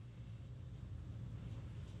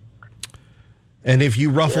 And if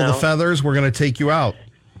you ruffle the feathers, we're going to take you out.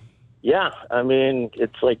 Yeah, I mean,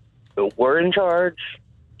 it's like, we're in charge,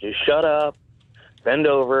 just shut up, bend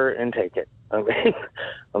over, and take it. I mean,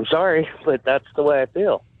 I'm sorry, but that's the way I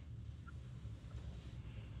feel.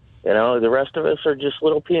 You know, the rest of us are just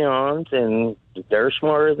little peons, and they're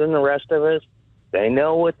smarter than the rest of us. They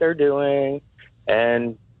know what they're doing,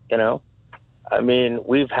 and, you know, I mean,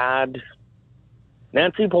 we've had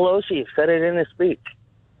Nancy Pelosi said it in a speech.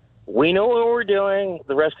 We know what we're doing.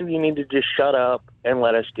 The rest of you need to just shut up and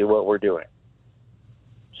let us do what we're doing.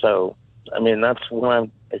 So, I mean, that's what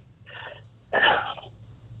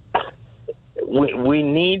we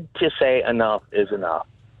need to say enough is enough.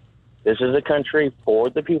 This is a country for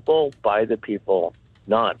the people, by the people,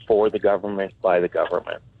 not for the government, by the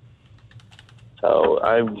government. So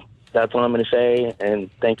that's what I'm going to say, and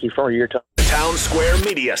thank you for your time. Town Square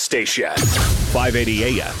Media Station.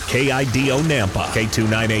 580 AM, KIDO Nampa,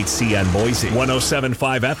 K298CN Boise,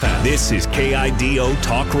 107.5 FM. This is KIDO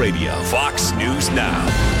Talk Radio, Fox News Now.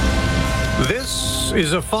 This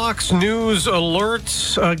is a Fox News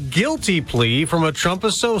alert, a guilty plea from a Trump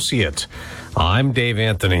associate. I'm Dave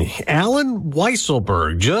Anthony. Alan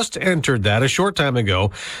Weisselberg just entered that a short time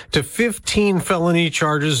ago to 15 felony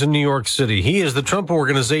charges in New York City. He is the Trump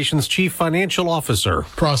Organization's chief financial officer.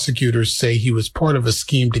 Prosecutors say he was part of a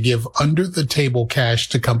scheme to give under-the-table cash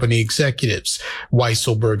to company executives.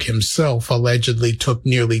 Weisselberg himself allegedly took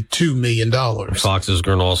nearly $2 million. Fox's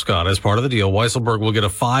Gernal Scott. As part of the deal, Weisselberg will get a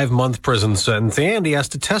 5-month prison sentence, and he has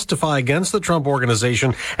to testify against the Trump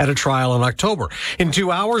Organization at a trial in October. In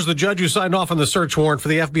 2 hours, the judge who signed off on the search warrant for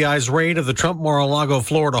the FBI's raid of the Trump Mar-a-Lago,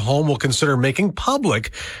 Florida home will consider making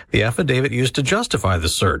public the affidavit used to justify the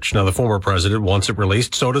search. Now, the former president wants it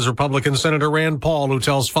released. So does Republican Senator Rand Paul, who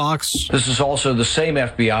tells Fox, "This is also the same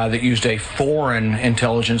FBI that used a foreign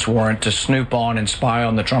intelligence warrant to snoop on and spy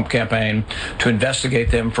on the Trump campaign, to investigate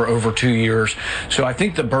them for over 2 years. So I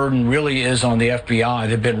think the burden really is on the FBI.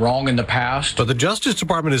 They've been wrong in the past." But the Justice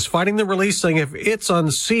Department is fighting the release, saying if it's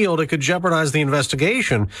unsealed, it could jeopardize the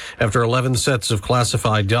investigation after 11 sets of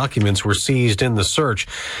classified documents were seized in the search.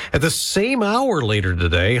 At the same hour later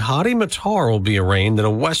today, Hadi Matar will be arraigned in a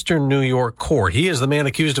Western New York court. He is the man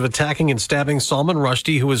accused of attacking and stabbing Salman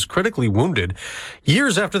Rushdie, who was critically wounded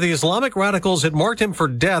years after the Islamic radicals had marked him for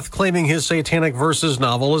death, claiming his Satanic Verses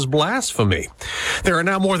novel as blasphemy. There are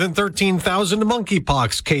now more than 13,000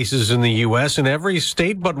 monkeypox cases in the U.S. in every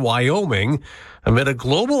state but Wyoming, amid a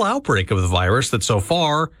global outbreak of the virus that so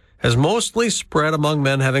far has mostly spread among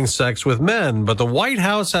men having sex with men. But the White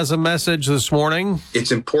House has a message this morning.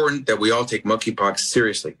 It's important that we all take monkeypox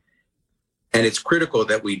seriously. And it's critical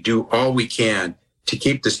that we do all we can to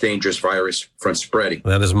keep this dangerous virus from spreading.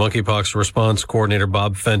 That is monkeypox response coordinator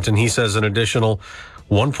Bob Fenton. He says an additional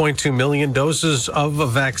 1.2 million doses of a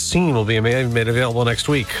vaccine will be made available next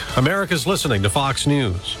week. America's listening to Fox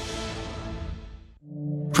News.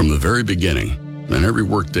 From the very beginning, and every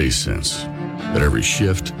workday since, at every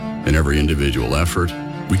shift and every individual effort,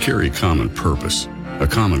 we carry a common purpose, a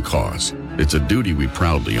common cause. It's a duty we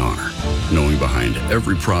proudly honor, knowing behind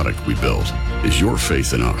every product we build is your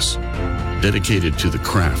faith in us, dedicated to the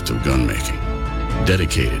craft of gun making,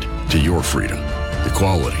 dedicated to your freedom,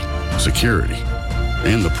 equality, security,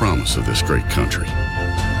 and the promise of this great country.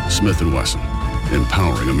 Smith & Wesson,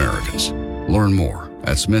 empowering Americans. Learn more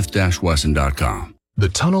at smith-wesson.com. The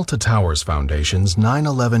Tunnel to Towers Foundation's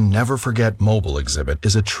 9/11 Never Forget mobile exhibit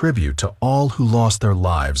is a tribute to all who lost their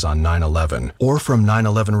lives on 9/11 or from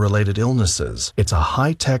 9/11 related illnesses. It's a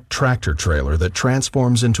high-tech tractor trailer that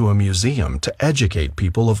transforms into a museum to educate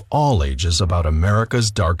people of all ages about America's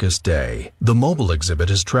darkest day. The mobile exhibit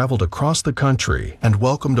has traveled across the country and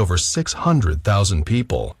welcomed over 600,000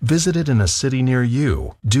 people. Visit it in a city near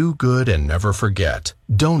you. Do good and never forget.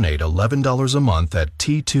 Donate $11 a month at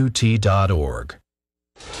t2t.org.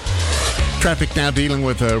 Traffic now dealing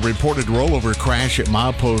with a reported rollover crash at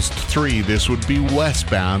milepost 3. This would be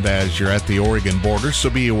westbound as you're at the Oregon border, so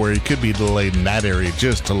be aware you could be delayed in that area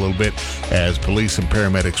just a little bit as police and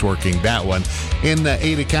paramedics working that one. In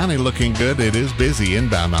Ada County, looking good. It is busy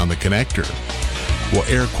inbound on the connector. Well,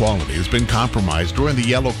 air quality has been compromised. We're in the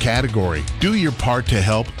yellow category. Do your part to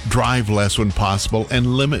help. Drive less when possible and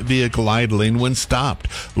limit vehicle idling when stopped.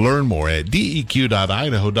 Learn more at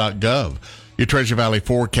deq.idaho.gov. Your Treasure Valley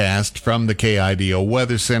forecast from the KIDO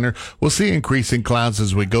Weather Center. We'll see increasing clouds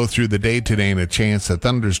as we go through the day today and a chance of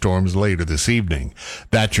thunderstorms later this evening.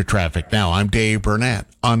 That's your traffic now. I'm Dave Burnett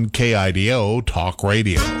on KIDO Talk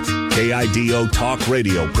Radio. KIDO Talk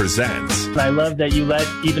Radio presents. I love that you let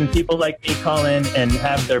even people like me call in and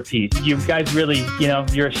have their piece. You guys really,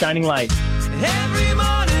 you're a shining light. Every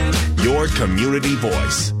morning. Your community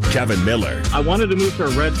voice, Kevin Miller. I wanted to move to a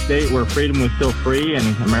red state where freedom was still free and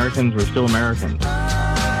Americans were still Americans.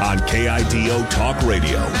 On KIDO Talk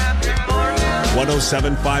Radio,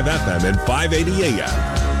 107.5 FM and 580 AM.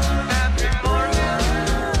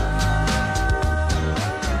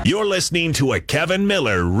 You're listening to a Kevin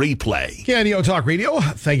Miller replay. KIDO Talk Radio.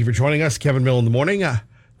 Thank you for joining us. Kevin Miller in the morning.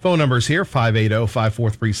 Phone numbers here,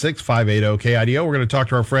 580-5436, 580-KIDO. We're going to talk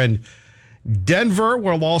to our friend Denver.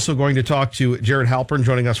 We're also going to talk to Jared Halpern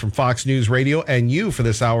joining us from Fox News Radio and you for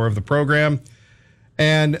this hour of the program.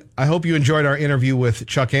 And I hope you enjoyed our interview with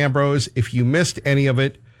Chuck Ambrose. If you missed any of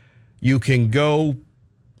it, you can go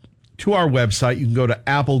to our website. You can go to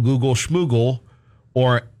Apple, Google, Schmoogle,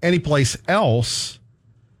 or any place else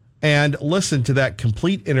and listen to that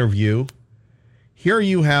complete interview. Here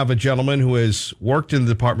you have a gentleman who has worked in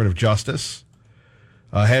the Department of Justice,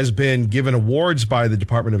 has been given awards by the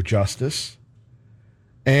Department of Justice,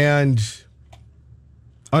 and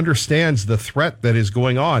understands the threat that is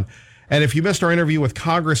going on. And if you missed our interview with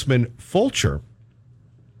Congressman Fulcher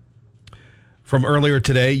from earlier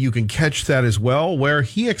today, you can catch that as well, where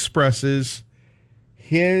he expresses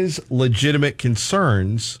his legitimate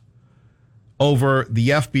concerns over the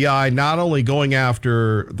FBI not only going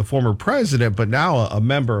after the former president, but now a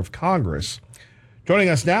member of Congress. Joining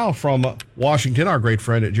us now from Washington, our great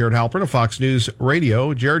friend Jared Halpern of Fox News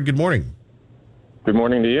Radio. Jared, good morning. Good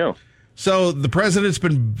morning to you. So the president's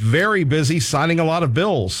been very busy signing a lot of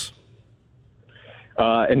bills.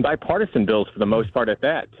 And bipartisan bills for the most part at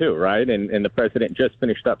that, too, right? And the president just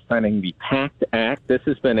finished up signing the PACT Act. This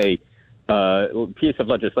has been a piece of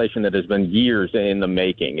legislation that has been years in the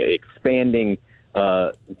making, expanding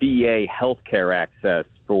VA health care access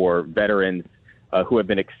for veterans who have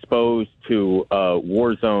been exposed to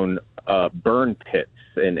war zone burn pits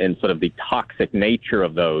and sort of the toxic nature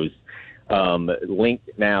of those, linked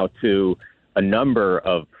now to a number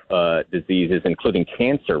of diseases, including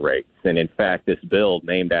cancer rates. And in fact, this bill,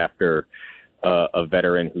 named after a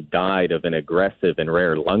veteran who died of an aggressive and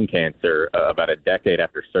rare lung cancer about a decade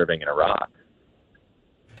after serving in Iraq.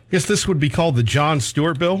 I guess this would be called the Jon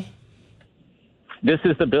Stewart bill? This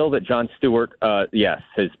is the bill that Jon Stewart,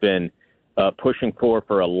 has been pushing for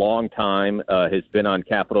a long time, has been on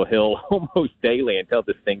Capitol Hill almost daily until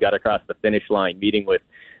this thing got across the finish line, meeting with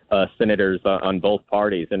senators on both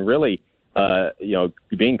parties, and really,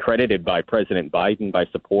 being credited by President Biden, by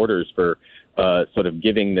supporters for sort of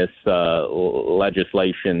giving this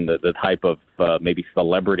legislation the type of maybe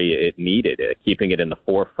celebrity it needed, keeping it in the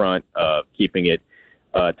forefront, keeping it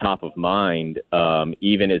top of mind,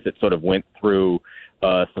 even as it sort of went through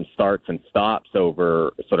some starts and stops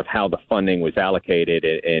over sort of how the funding was allocated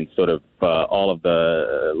and sort of all of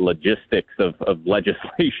the logistics of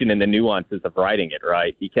legislation and the nuances of writing it,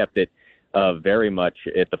 right? He kept it very much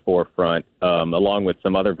at the forefront, along with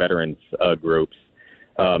some other veterans groups.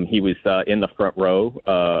 He was in the front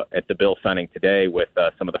row at the bill signing today with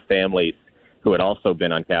some of the families who had also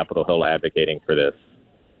been on Capitol Hill advocating for this.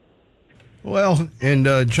 Well, and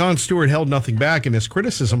Jon Stewart held nothing back in his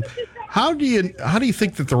criticism. How do you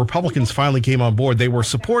think that the Republicans finally came on board? They were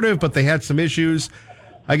supportive, but they had some issues.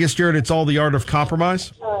 I guess, Jared, it's all the art of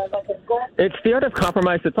compromise? It's the art of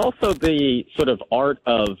compromise. It's also the sort of art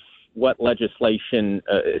of what legislation,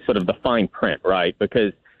 sort of the fine print, right?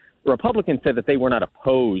 Because Republicans said that they were not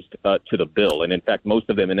opposed to the bill. And in fact, most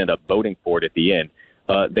of them ended up voting for it at the end.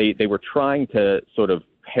 They were trying to sort of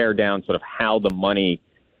pare down sort of how the money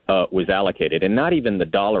was allocated, and not even the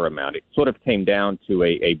dollar amount. It sort of came down to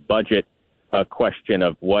a budget question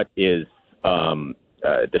of what is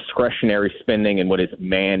discretionary spending and what is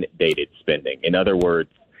mandated spending. In other words,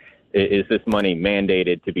 is this money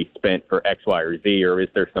mandated to be spent for X, Y, or Z, or is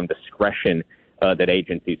there some discretion that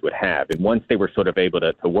agencies would have? And once they were sort of able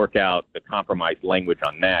to work out the compromise language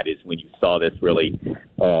on that is when you saw this really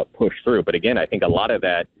push through. But again, I think a lot of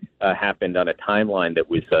that happened on a timeline that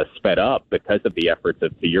was sped up because of the efforts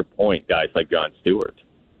of, to your point, guys like Jon Stewart.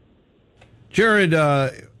 Jared,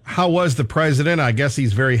 how was the president? I guess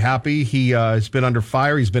he's very happy. He has been under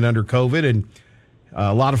fire. He's been under COVID, and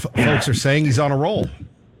a lot of folks are saying he's on a roll.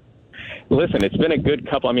 Listen, it's been a good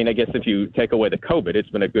couple. I mean, I guess if you take away the COVID, it's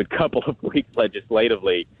been a good couple of weeks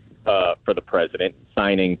legislatively for the president.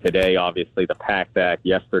 Signing today, obviously, the PACT Act.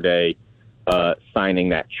 Yesterday, signing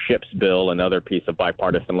that CHIPS bill, another piece of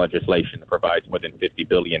bipartisan legislation that provides more than $50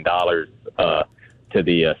 billion to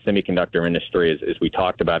the semiconductor industry, as we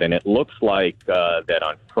talked about. And it looks like that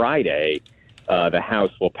on Friday, the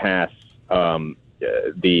House will pass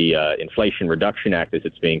the Inflation Reduction Act, as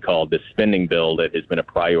it's being called, this spending bill that has been a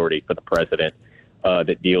priority for the president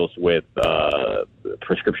that deals with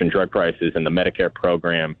prescription drug prices and the Medicare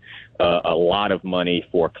program, a lot of money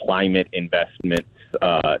for climate investments,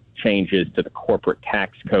 changes to the corporate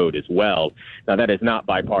tax code as well. Now, that is not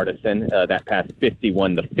bipartisan. That passed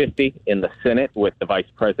 51-50 in the Senate, with the vice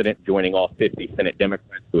president joining all 50 Senate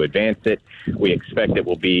Democrats to advance it. We expect it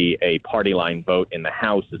will be a party line vote in the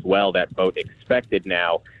House as well. That vote expected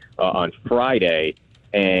now on Friday.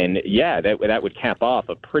 And yeah, that would cap off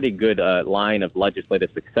a pretty good line of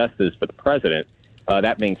legislative successes for the president.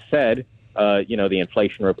 That being said, the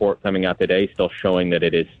inflation report coming out today still showing that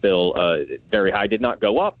it is still very high. Did not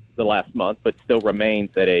go up the last month, but still remains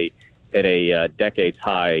at a decades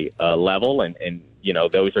high level. And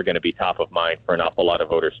those are going to be top of mind for an awful lot of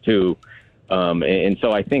voters too. And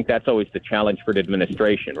so I think that's always the challenge for the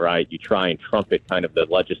administration, right? You try and trumpet kind of the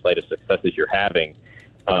legislative successes you're having.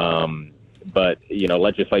 But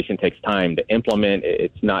legislation takes time to implement.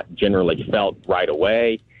 It's not generally felt right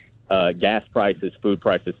away. Gas prices, food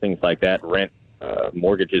prices, things like that, rent,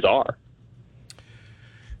 mortgages are.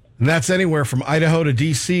 And that's anywhere from Idaho to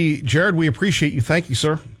D.C. Jared, we appreciate you. Thank you,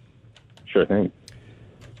 sir. Sure thing.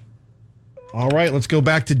 All right, let's go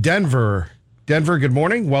back to Denver. Denver, good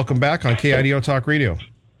morning. Welcome back on KIDO Talk Radio.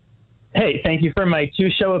 Hey, thank you for my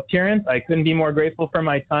 2-show appearance. I couldn't be more grateful for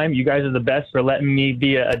my time. You guys are the best for letting me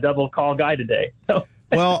be a double call guy today. So.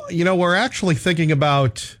 Well, we're actually thinking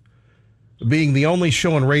about being the only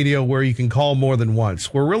show on radio where you can call more than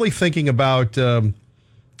once. We're really thinking about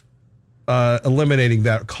eliminating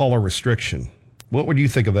that caller restriction. What would you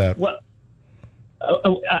think of that?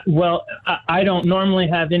 Well, I don't normally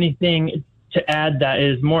have anything to add that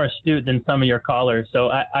is more astute than some of your callers,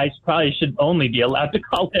 so I probably should only be allowed to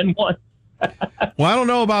call in once. Well, I don't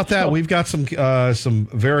know about that. We've got some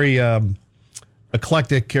very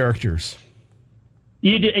eclectic characters.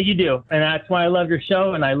 You do, and that's why I love your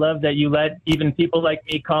show, and I love that you let even people like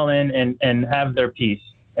me call in and have their piece.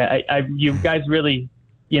 You guys really,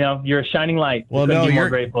 you're a shining light. Well, no,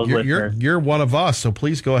 you're one of us, so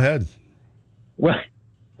please go ahead. Well,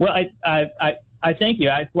 I thank you.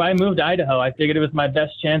 That's why I moved to Idaho. I figured it was my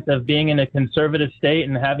best chance of being in a conservative state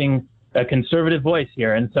and having a conservative voice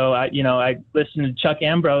here. And so I listened to Chuck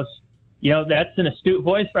Ambrose. That's an astute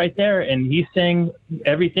voice right there, and he's saying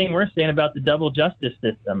everything we're saying about the double justice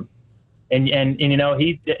system. And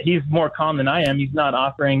he's more calm than I am. He's not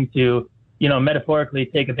offering to, metaphorically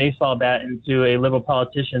take a baseball bat into a liberal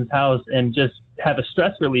politician's house and just have a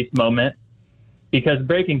stress release moment, because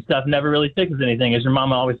breaking stuff never really fixes anything, as your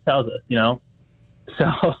mama always tells us,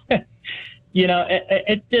 So,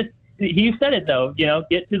 it's just, he said it though,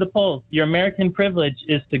 get to the polls. Your American privilege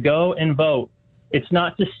is to go and vote. It's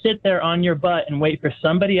not to sit there on your butt and wait for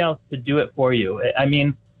somebody else to do it for you. I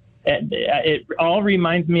mean, it all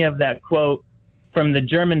reminds me of that quote from the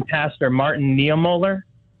German pastor, Martin Niemöller.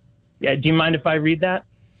 Yeah, do you mind if I read that?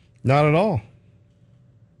 Not at all.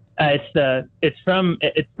 It's from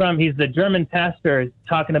he's the German pastor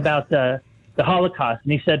talking about the Holocaust,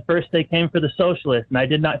 and he said, first they came for the socialists, and I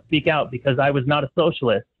did not speak out because I was not a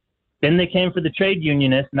socialist. Then they came for the trade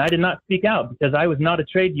unionists, and I did not speak out because I was not a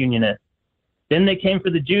trade unionist. Then they came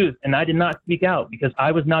for the Jews, and I did not speak out because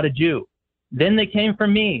I was not a Jew. Then they came for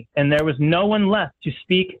me, and there was no one left to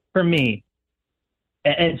speak for me.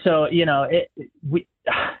 And so, it's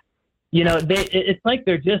like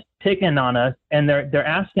they're just picking on us, and they're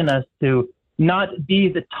asking us to not be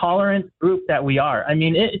the tolerant group that we are. I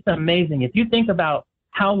mean, it's amazing. If you think about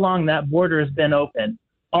how long that border has been open,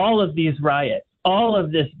 all of these riots, all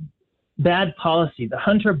of this bad policy, the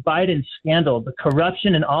Hunter Biden scandal, the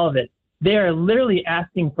corruption and all of it, they are literally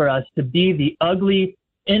asking for us to be the ugly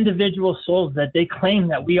individual souls that they claim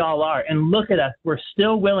that we all are. And look at us. We're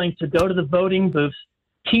still willing to go to the voting booths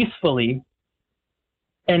peacefully,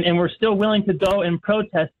 and we're still willing to go and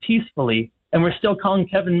protest peacefully, and we're still calling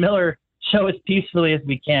Kevin Miller show as peacefully as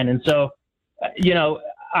we can. And so,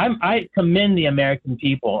 I commend the American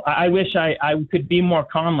people. I wish I could be more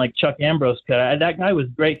calm like Chuck Ambrose could. That guy was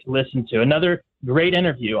great to listen to. Another great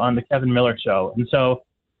interview on the Kevin Miller show. And so,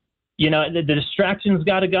 the distractions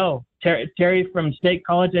got to go. Terry from State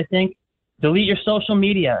College, I think, delete your social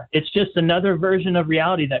media. It's just another version of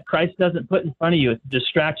reality that Christ doesn't put in front of you. It's a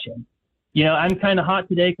distraction. I'm kind of hot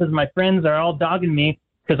today because my friends are all dogging me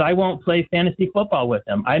because I won't play fantasy football with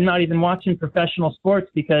them. I'm not even watching professional sports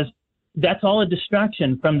because that's all a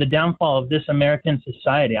distraction from the downfall of this American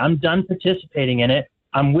society. I'm done participating in it.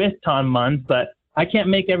 I'm with Tom Munz, but I can't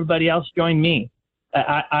make everybody else join me.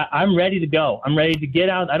 I'm ready to go. I'm ready to get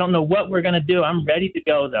out. I don't know what we're going to do. I'm ready to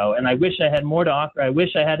go, though, and I wish I had more to offer. I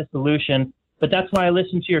wish I had a solution, but that's why I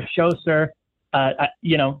listen to your show, sir.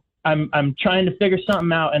 I'm trying to figure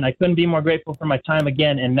something out, and I couldn't be more grateful for my time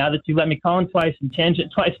again. And now that you let me call in twice and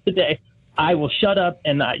tangent twice today, I will shut up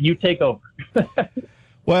and you take over.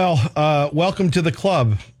 Well, welcome to the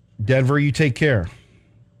club, Denver. You take care.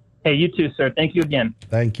 Hey, you too, sir. Thank you again.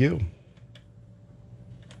 Thank you.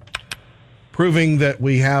 Proving that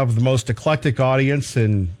we have the most eclectic audience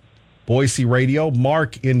in Boise radio,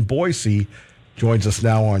 Mark in Boise joins us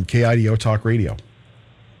now on KIDO Talk Radio.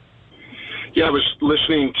 Yeah, I was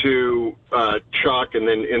listening to Chuck and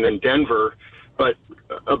then Denver, but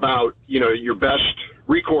about, your best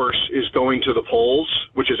recourse is going to the polls,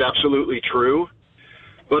 which is absolutely true.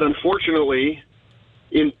 But unfortunately,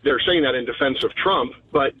 they're saying that in defense of Trump,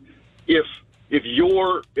 but if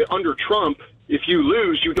you're under Trump, if you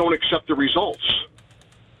lose, you don't accept the results.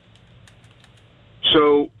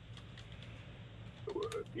 So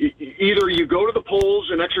either you go to the polls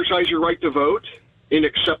and exercise your right to vote and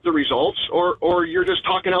accept the results, or you're just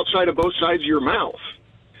talking outside of both sides of your mouth.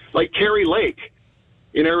 Like Kari Lake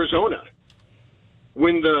in Arizona.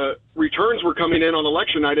 When the returns were coming in on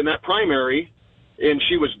election night in that primary, and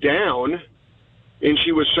she was down, and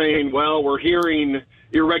she was saying, well, we're hearing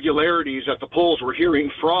irregularities at the polls, we're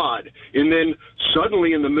hearing fraud. And then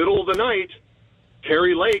suddenly in the middle of the night,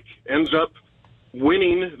 Kari Lake ends up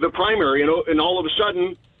winning the primary, and all of a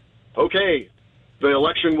sudden, okay, the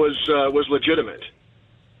election was legitimate.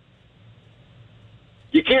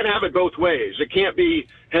 You can't have it both ways. It can't be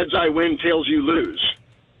heads I win, tails you lose.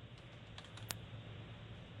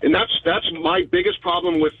 And that's my biggest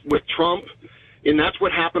problem with Trump, and that's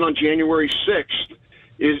what happened on January 6th,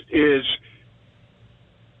 is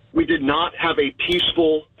we did not have a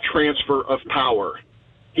peaceful transfer of power.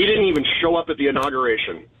 He didn't even show up at the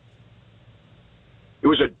inauguration. It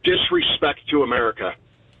was a disrespect to America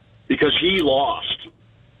because he lost.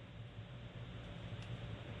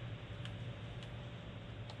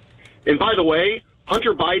 And by the way,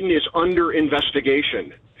 Hunter Biden is under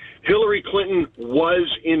investigation. Hillary Clinton was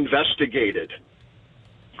investigated.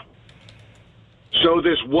 So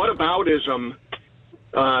this whataboutism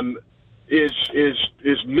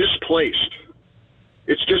is misplaced.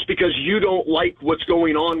 It's just because you don't like what's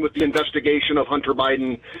going on with the investigation of Hunter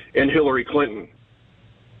Biden and Hillary Clinton.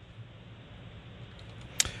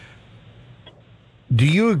 Do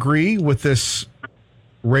you agree with this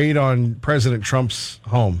raid on President Trump's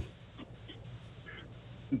home?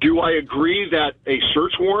 Do I agree that a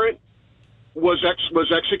search warrant was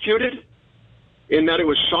executed and that it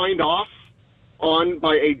was signed off on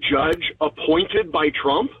by a judge appointed by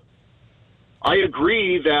Trump? I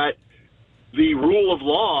agree that the rule of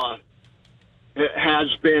law has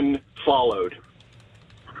been followed.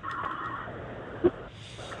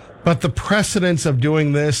 But the precedence of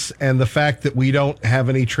doing this and the fact that we don't have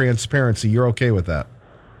any transparency, you're okay with that?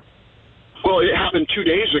 Well, it happened 2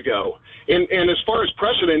 days ago. And as far as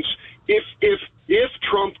precedents, if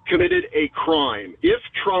Trump committed a crime, if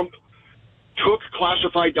Trump took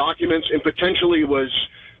classified documents and potentially was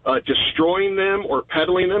destroying them or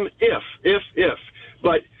peddling them,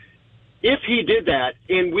 but if he did that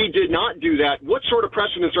and we did not do that, what sort of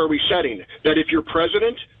precedents are we setting? That if you're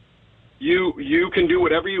president, you can do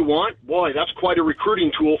whatever you want? Boy, that's quite a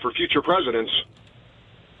recruiting tool for future presidents.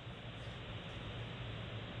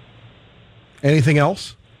 Anything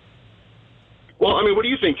else? Well, I mean, what do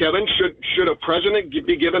you think, Kevin? Should a president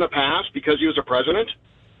be given a pass because he was a president?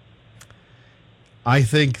 I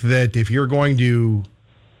think that if you're going to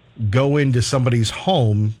go into somebody's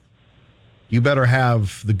home, you better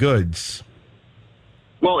have the goods.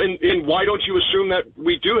 Well, and why don't you assume that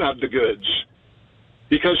we do have the goods?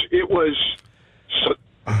 Because it was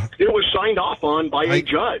signed off on by a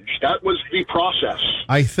judge. That was the process.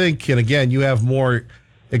 I think, and again, you have more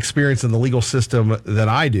experience in the legal system than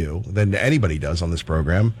I do, than anybody does on this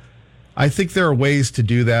program. I think there are ways to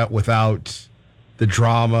do that without the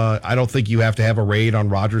drama. I don't think you have to have a raid on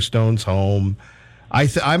Roger Stone's home.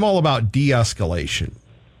 I'm all about de-escalation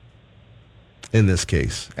in this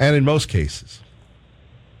case, and in most cases.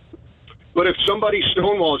 But if somebody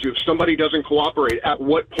stonewalls you, if somebody doesn't cooperate, at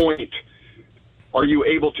what point are you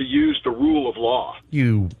able to use the rule of law?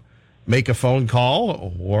 You make a phone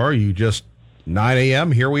call, or you just 9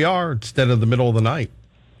 a.m., here we are, instead of the middle of the night.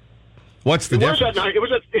 What's the difference? It was at night.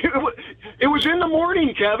 It was in the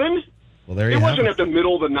morning, Kevin. Well, there you have it. It wasn't it. at the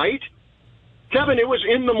middle of the night. Kevin, it was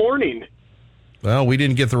in the morning. Well, we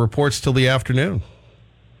didn't get the reports till the afternoon.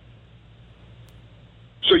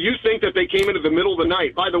 So you think that they came into the middle of the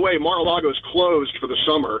night? By the way, Mar-a-Lago's closed for the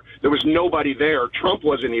summer. There was nobody there. Trump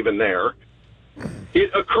wasn't even there. It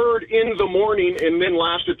occurred in the morning and then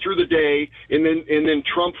lasted through the day, and then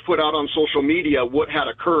Trump put out on social media what had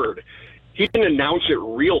occurred. He didn't announce it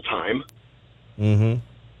real time. Mm-hmm.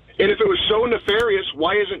 And if it was so nefarious,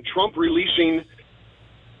 why isn't Trump releasing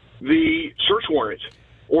the search warrant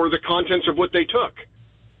or the contents of what they took?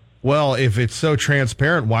 Well, if it's so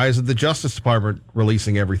transparent, why isn't the Justice Department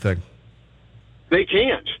releasing everything? They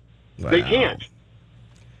can't. Wow. They can't.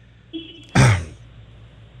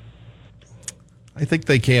 I think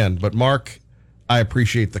they can, but Mark, I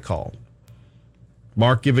appreciate the call.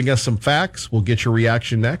 Mark giving us some facts. We'll get your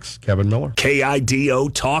reaction next. Kevin Miller.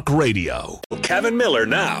 KIDO Talk Radio. Kevin Miller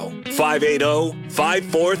now.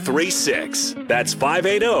 580-5436. That's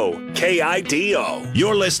 580-KIDO.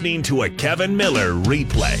 You're listening to a Kevin Miller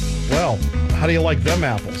replay. Well, how do you like them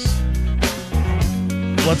apples?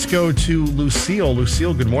 Let's go to Lucille.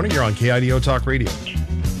 Lucille, good morning. You're on KIDO Talk Radio.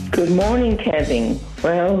 Good morning, Kevin.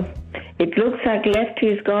 Well, it looks like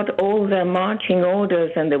lefties got all their marching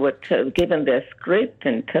orders and they were given their script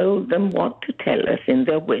and told them what to tell us in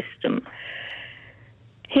their wisdom.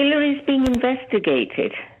 Hillary's being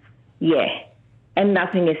investigated. Yeah. And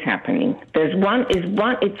nothing is happening. It's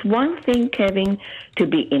one thing, Kevin, to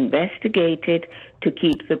be investigated, to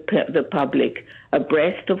keep the public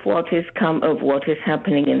abreast of what is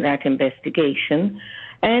happening in that investigation.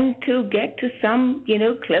 and to get to some,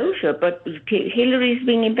 closure. But Hillary is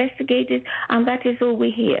being investigated, and that is all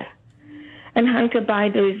we hear. And Hunter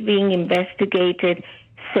Biden is being investigated,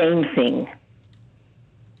 same thing.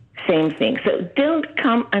 Same thing. So don't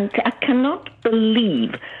come and I cannot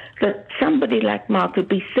believe that somebody like Mark would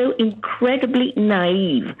be so incredibly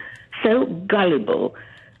naive, so gullible,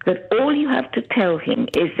 that all you have to tell him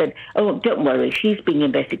is that, oh, don't worry, she's being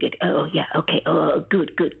investigated. Oh, yeah, okay, oh,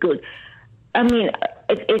 good. I mean,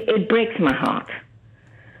 it breaks my heart.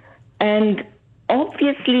 And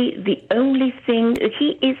obviously the only thing,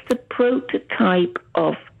 he is the prototype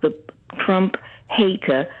of the Trump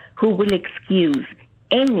hater who will excuse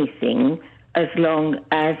anything as long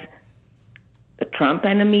as the Trump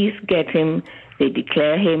enemies get him, they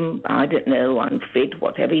declare him, I don't know, unfit,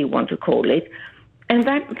 whatever you want to call it. And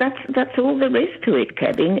that's all there is to it,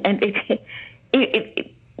 Kevin. And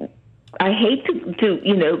I hate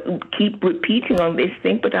to keep repeating on this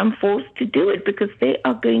thing, but I'm forced to do it because they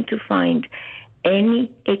are going to find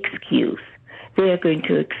any excuse. They are going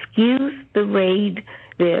to excuse the raid,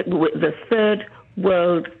 the third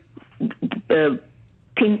world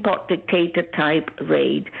tin pot dictator type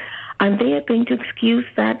raid, and they are going to excuse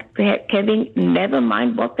that, Kevin, never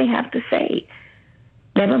mind what they have to say.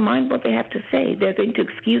 Never mind what they have to say. They're going to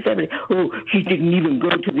excuse everything. Oh, he didn't even go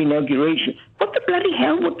to the inauguration. What the bloody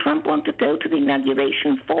hell would Trump want to go to the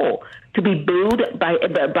inauguration for? To be booed by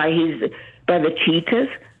the cheaters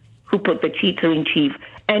who put the cheater in chief?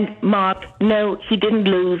 And Mark, no, he didn't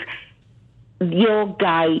lose. Your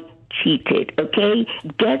guy cheated, okay?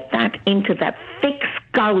 Get that into that thick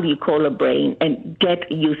skull you call a brain and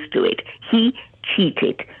get used to it. He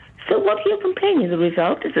cheated. So what are you complaining? The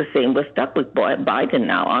result is the same. We're stuck with Biden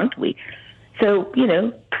now, aren't we? So,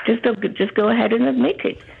 just go ahead and admit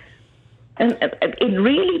it. And it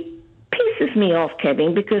really pisses me off,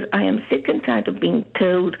 Kevin, because I am sick and tired of being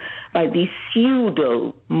told by these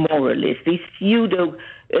pseudo-moralists, these pseudo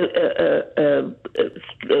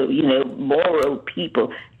moral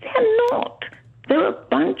people. They're not. They're a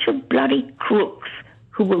bunch of bloody crooks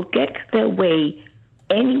who will get their way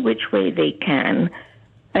any which way they can,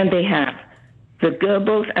 and they have. The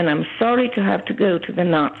Goebbels, and I'm sorry to have to go to the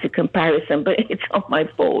Nazi comparison, but it's not my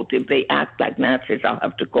fault. If they act like Nazis, I'll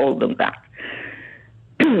have to call them that.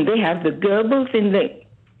 They have the Goebbels in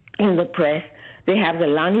the press. They have the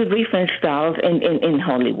Lani Riefenstahls in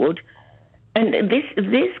Hollywood. And this,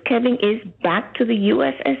 Kevin, is back to the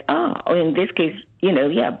USSR, or in this case,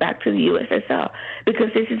 back to the USSR,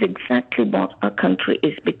 because this is exactly what our country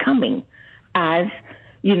is becoming. As,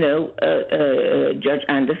 Judge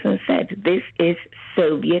Anderson said, this is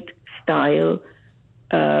Soviet-style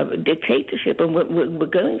dictatorship, and we're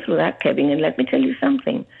going through that, Kevin, and let me tell you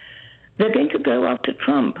something. They're going to go after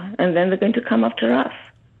Trump, and then they're going to come after us.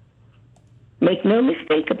 Make no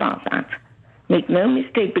mistake about that. Make no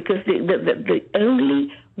mistake, because the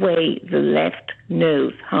only way the left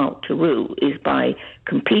knows how to rule is by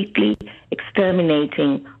completely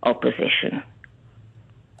exterminating opposition.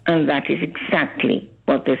 And that is exactly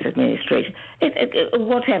what this administration,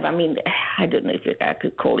 whatever, I mean, I don't know if I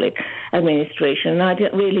could call it administration. I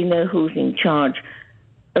don't really know who's in charge.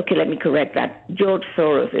 Okay, let me correct that. George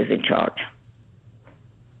Soros is in charge.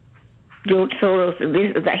 George Soros,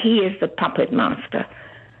 he is the puppet master.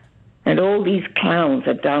 And all these clowns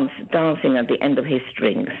are dancing at the end of his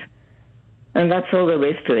strings. And that's all there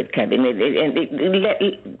is to it, Kevin.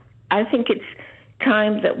 I think it's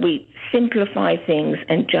time that we simplify things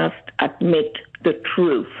and just admit the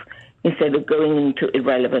truth instead of going into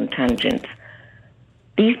irrelevant tangents.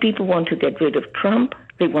 These people want to get rid of Trump,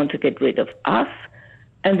 they want to get rid of us,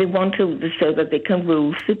 and they want to so that they can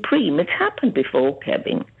rule supreme. It's happened before,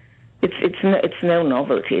 Kevin. It's no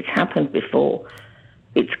novelty. It's happened before.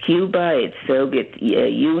 It's Cuba, it's Soviet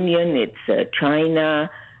Union, it's China,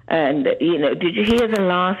 and did you hear the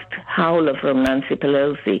last howler from Nancy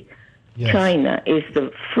Pelosi? Yes. China is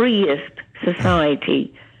the freest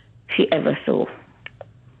society she ever saw.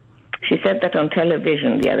 She said that on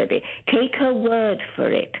television the other day. Take her word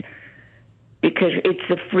for it, because it's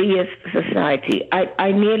the freest society.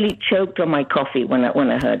 I nearly choked on my coffee when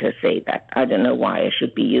I heard her say that. I don't know why. I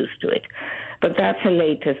should be used to it. But that's her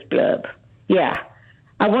latest blurb. Yeah.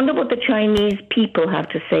 I wonder what the Chinese people have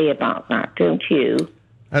to say about that, don't you?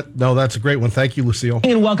 No, that's a great one. Thank you, Lucille.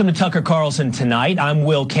 And welcome to Tucker Carlson Tonight. I'm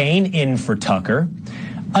Will Kane, in for Tucker.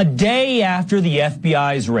 A day after the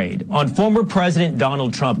FBI's raid on former President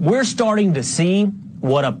Donald Trump, we're starting to see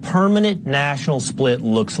what a permanent national split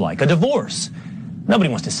looks like. A divorce. Nobody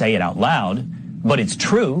wants to say it out loud, but it's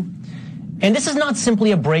true. And this is not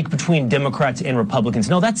simply a break between Democrats and Republicans.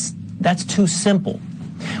 No, that's too simple.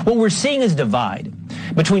 What we're seeing is divide.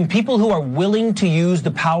 between people who are willing to use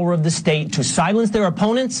the power of the state to silence their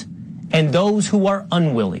opponents and those who are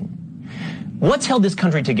unwilling. What's held this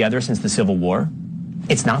country together since the Civil War?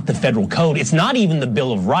 It's not the federal code. It's not even the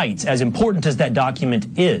Bill of Rights, as important as that document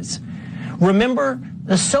is. Remember,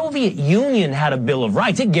 the Soviet Union had a Bill of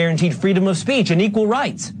Rights. It guaranteed freedom of speech and equal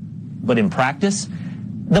rights. But in practice,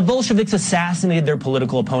 the Bolsheviks assassinated their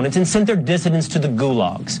political opponents and sent their dissidents to the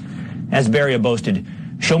gulags. As Beria boasted,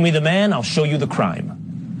 "Show me the man, I'll show you the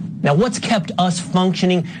crime." Now, what's kept us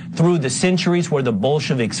functioning through the centuries where the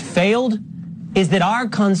Bolsheviks failed is that our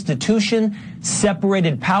Constitution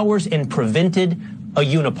separated powers and prevented a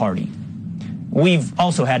uniparty. We've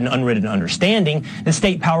also had an unwritten understanding that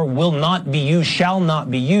state power will not be used, shall not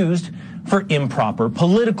be used for improper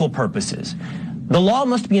political purposes. The law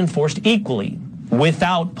must be enforced equally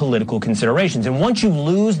without political considerations. And once you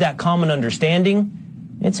lose that common understanding,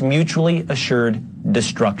 it's mutually assured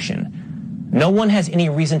destruction. No one has any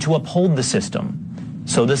reason to uphold the system,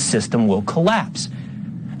 so the system will collapse.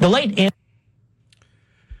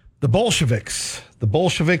 The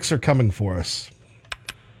Bolsheviks are coming for us.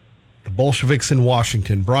 The Bolsheviks in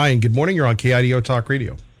Washington. Brian, good morning. You're on KIDO Talk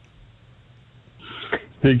Radio.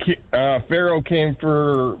 Pharaoh came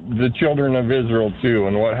for the children of Israel, too.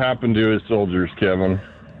 And what happened to his soldiers, Kevin?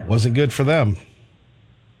 Wasn't good for them.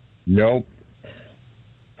 Nope.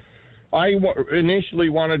 I initially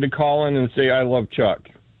wanted to call in and say I love Chuck.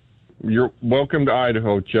 You're welcome to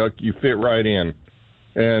Idaho, Chuck. You fit right in.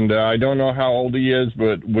 And I don't know how old he is,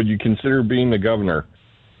 but would you consider being the governor?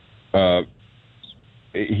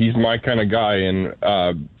 He's my kind of guy, and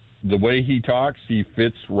the way he talks, he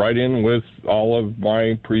fits right in with all of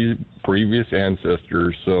my previous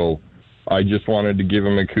ancestors. So I just wanted to give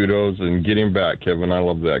him a kudos and get him back, Kevin. I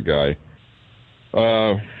love that guy.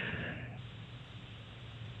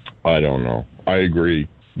 I don't know. I agree.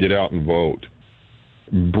 Get out and vote.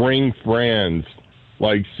 Bring friends.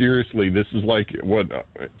 Like, seriously, this is like what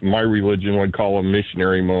my religion would call a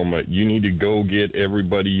missionary moment. You need to go get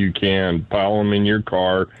everybody you can, pile them in your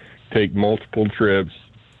car, take multiple trips,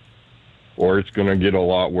 or it's going to get a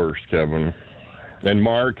lot worse, Kevin. And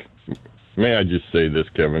Mark, may I just say this,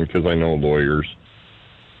 Kevin, because I know lawyers.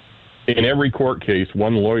 In every court case,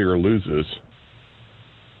 one lawyer loses.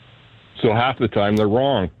 So half the time they're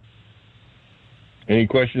wrong. Any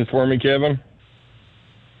questions for me, Kevin?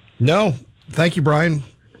 No. Thank you, Brian.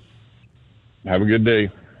 Have a good day.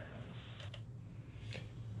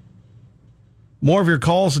 More of your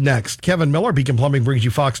calls next. Kevin Miller, Beacon Plumbing brings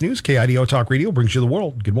you Fox News. KIDO Talk Radio brings you the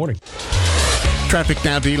world. Good morning. Traffic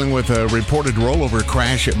now dealing with a reported rollover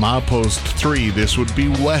crash at milepost 3. This would be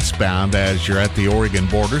westbound as you're at the Oregon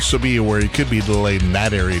border, so be aware you could be delayed in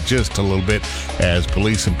that area just a little bit as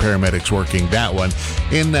police and paramedics working that one.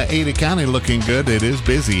 In Ada County, looking good. It is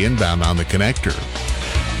busy inbound on the connector.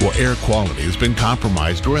 Well, air quality has been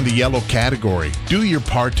compromised. We're in the yellow category. Do your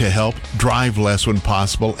part to help. Drive less when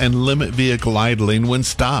possible and limit vehicle idling when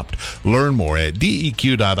stopped. Learn more at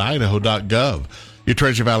deq.idaho.gov. Your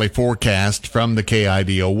Treasure Valley forecast from the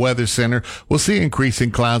KIDO Weather Center. We'll see increasing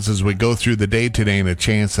clouds as we go through the day today and a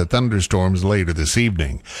chance of thunderstorms later this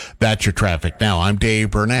evening. That's your traffic now. I'm Dave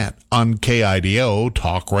Burnett on KIDO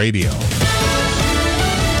Talk Radio.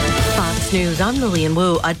 Fox News, I'm Lillian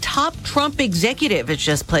Wu. A top Trump executive has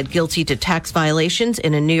just pled guilty to tax violations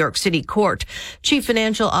in a New York City court. Chief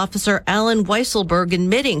Financial Officer Alan Weisselberg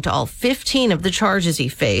admitting to all 15 of the charges he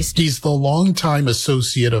faced. He's the longtime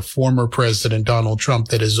associate of former President Donald Trump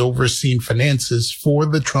that has overseen finances for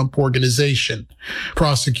the Trump Organization.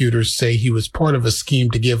 Prosecutors say he was part of a scheme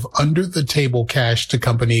to give under-the-table cash to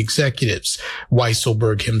company executives.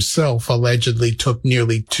 Weisselberg himself allegedly took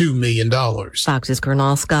nearly $2 million. Fox's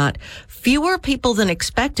Colonel Scott. Fewer people than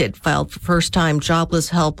expected filed for first-time jobless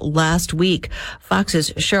help last week.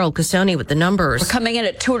 Fox's Cheryl Cassoni with the numbers. We're coming in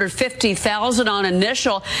at 250,000 on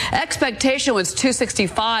initial. Expectation was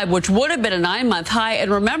 265, which would have been a 9-month high.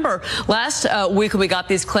 And remember, last week when we got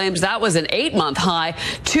these claims, that was an 8-month high.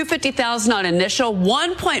 250,000 on initial,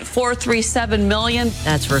 1.437 million.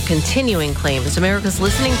 That's for continuing claims. America's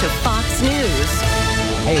listening to Fox News.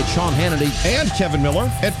 Hey, it's Sean Hannity and Kevin Miller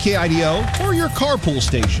at KIDO or your carpool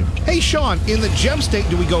station. Hey, Sean, in the Gem State,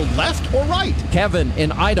 do we go left or right? Kevin,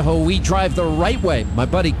 in Idaho, we drive the right way. My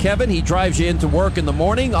buddy Kevin, he drives you into work in the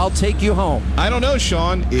morning. I'll take you home. I don't know,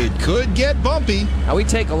 Sean. It could get bumpy. Now, we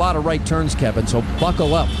take a lot of right turns, Kevin, so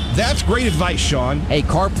buckle up. That's great advice, Sean. Hey,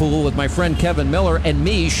 carpool with my friend Kevin Miller and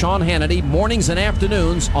me, Sean Hannity, mornings and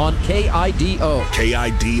afternoons on KIDO.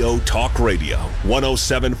 KIDO Talk Radio,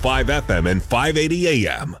 107.5 FM and 580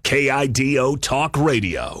 AM. KIDO Talk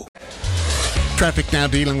Radio. Traffic now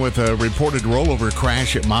dealing with a reported rollover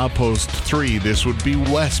crash at milepost 3. This would be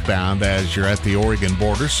westbound as you're at the Oregon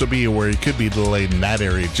border, so be aware you could be delayed in that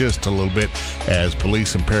area just a little bit as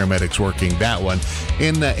police and paramedics working that one.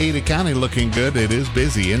 In Ada County, looking good. It is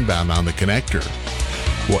busy inbound on the connector.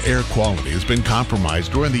 Well, air quality has been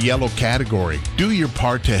compromised. We're in the yellow category. Do your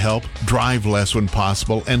part to help. Drive less when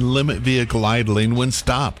possible and limit vehicle idling when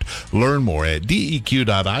stopped. Learn more at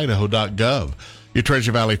deq.idaho.gov. Your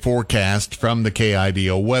Treasure Valley forecast from the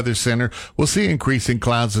KIDO Weather Center. We'll see increasing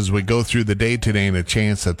clouds as we go through the day today and a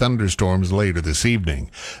chance of thunderstorms later this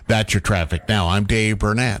evening. That's your traffic now. I'm Dave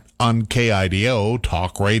Burnett on KIDO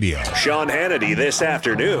Talk Radio. Sean Hannity this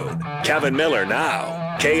afternoon. Kevin Miller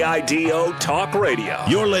now. KIDO Talk Radio.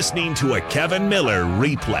 You're listening to a Kevin Miller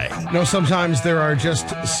replay. You know, sometimes there are just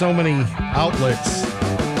so many outlets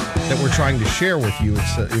that we're trying to share with you.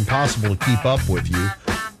 It's impossible to keep up with you.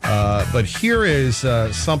 But here is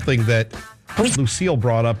something that Lucille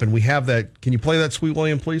brought up, and we have that. Can you play that, Sweet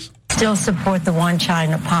William, please? Still support the one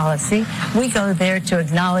China policy. We go there to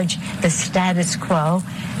acknowledge the status quo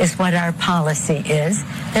is what our policy is.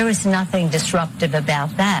 There was nothing disruptive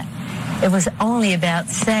about that. It was only about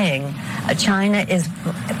saying China is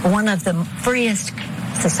one of the freest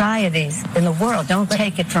societies in the world. Don't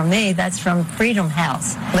take it from me. That's from Freedom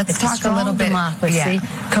House. Let's talk a little bit. Democracy,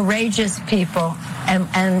 courageous people,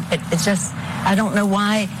 and it's just, I don't know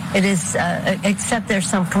why it is, except there's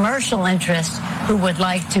some commercial interests who would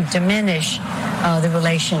like to diminish the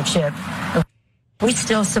relationship. We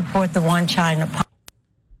still support the one China policy.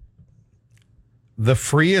 The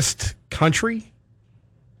freest country?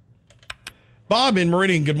 Bob in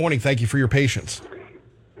Meridian, good morning. Thank you for your patience.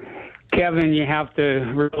 Kevin, you have to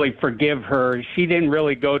really forgive her. She didn't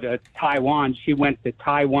really go to Taiwan. She went to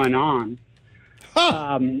Taiwan on.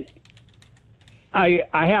 Huh. I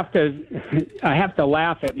have to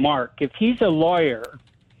laugh at Mark. If he's a lawyer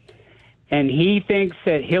and he thinks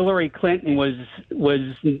that Hillary Clinton was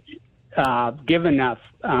given a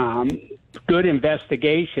good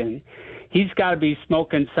investigation, he's got to be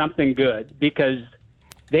smoking something good, because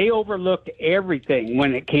they overlooked everything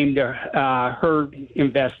when it came to her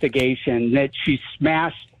investigation, that she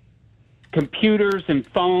smashed computers and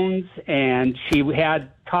phones, and she had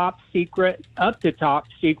up to top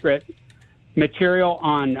secret material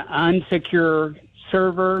on unsecure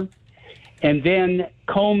server. And then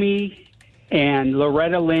Comey and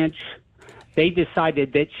Loretta Lynch, they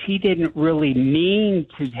decided that she didn't really mean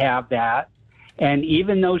to have that. And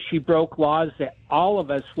even though she broke laws that all of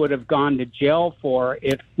us would have gone to jail for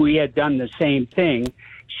if we had done the same thing,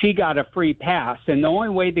 she got a free pass. And the only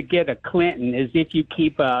way to get a Clinton is if you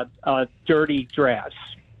keep a dirty dress.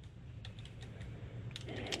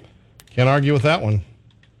 Can't argue with that one.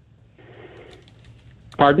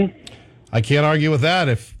 Pardon? I can't argue with that.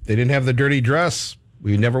 If they didn't have the dirty dress,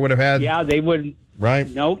 we never would have had. Yeah, they would. Right.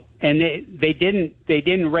 Nope. And they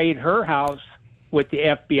didn't raid her house with the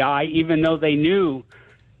FBI, even though they knew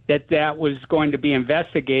that was going to be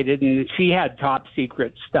investigated, and she had top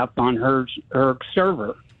secret stuff on her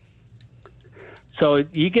server. So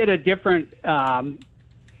you get a different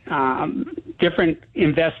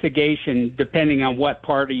investigation depending on what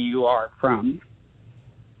party you are from.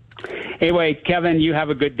 Anyway, Kevin, you have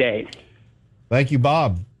a good day. Thank you,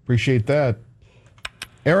 Bob. Appreciate that.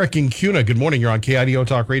 Eric in Cuna, good morning. You're on KIDO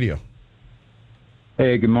Talk Radio.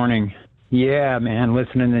 Hey, good morning. Yeah, man,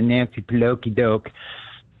 listening to Nancy Pelosi doke.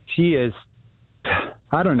 She is,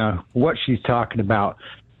 I don't know what she's talking about.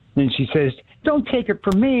 And she says, don't take it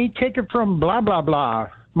from me, take it from blah, blah, blah,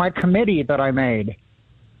 my committee that I made.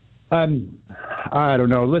 I don't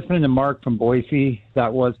know, listening to Mark from Boise,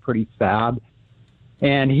 that was pretty sad.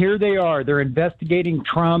 And here they are, they're investigating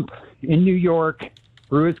Trump in New York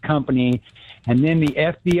through his company, and then the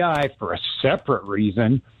FBI, for a separate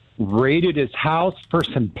reason, raided his house for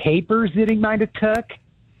some papers that he might have took.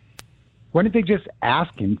 Why didn't they just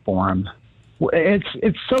ask him for them?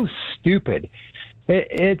 It's so stupid.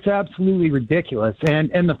 It's absolutely ridiculous.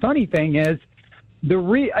 And the funny thing is,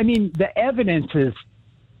 the evidence is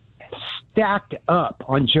stacked up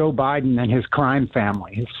on Joe Biden and his crime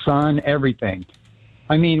family, his son, everything.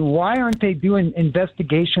 I mean, why aren't they doing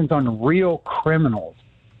investigations on real criminals?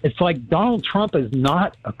 It's like Donald Trump is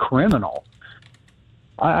not a criminal.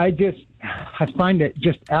 I find it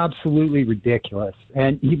just absolutely ridiculous.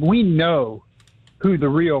 And we know who's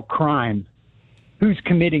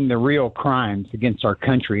committing the real crimes against our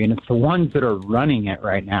country, and it's the ones that are running it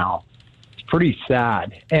right now. It's pretty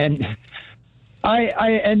sad. And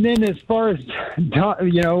and then as far as,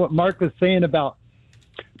 what Mark was saying about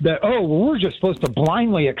that, we're just supposed to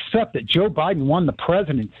blindly accept that Joe Biden won the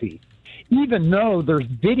presidency. even though there's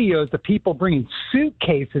videos of people bringing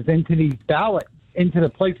suitcases into the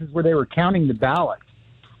places where they were counting the ballots,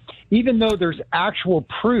 even though there's actual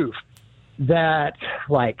proof that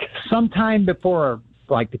like sometime before,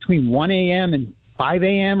 like between 1 a.m. and 5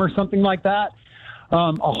 a.m. or something like that,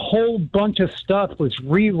 a whole bunch of stuff was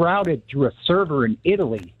rerouted through a server in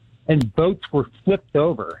Italy and votes were flipped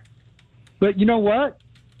over. But you know what?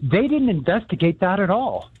 They didn't investigate that at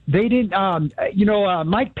all. They didn't,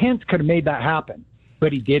 Mike Pence could have made that happen,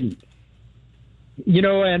 but he didn't.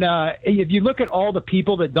 And if you look at all the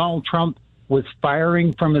people that Donald Trump was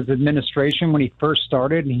firing from his administration when he first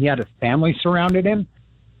started and he had his family surrounded him,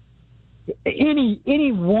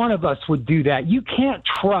 any one of us would do that. You can't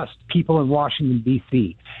trust people in Washington,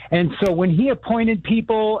 D.C. And so when he appointed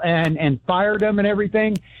people and fired them and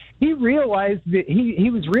everything, he realized that he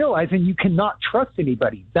was realizing you cannot trust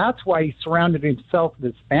anybody. That's why he surrounded himself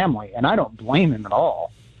with his family, and I don't blame him at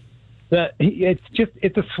all.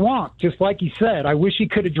 It's a swamp, just like he said. I wish he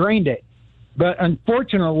could have drained it. But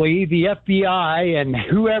unfortunately, the FBI and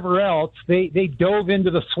whoever else, they dove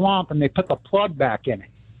into the swamp and they put the plug back in it.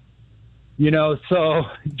 So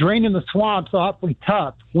draining the swamp's awfully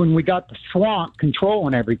tough when we got the swamp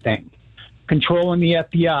controlling everything. Controlling the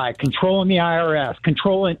FBI, controlling the IRS,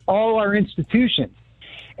 controlling all our institutions.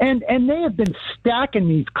 And they have been stacking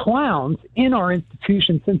these clowns in our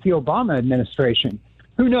institutions since the Obama administration.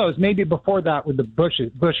 Who knows, maybe before that with the Bush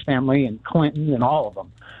family and Clinton and all of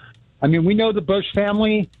them. I mean, we know the Bush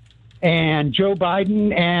family and Joe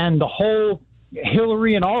Biden and the whole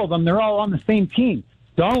Hillary and all of them, they're all on the same team.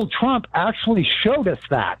 Donald Trump actually showed us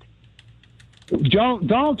that.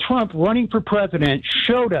 Donald Trump running for president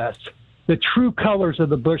showed us the true colors of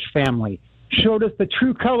the Bush family, showed us the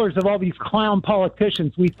true colors of all these clown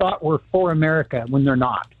politicians we thought were for America when they're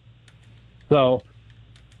not. So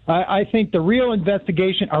I think a real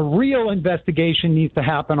investigation needs to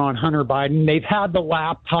happen on Hunter Biden. They've had the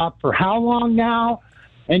laptop for how long now?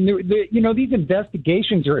 And, these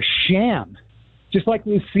investigations are a sham. Just like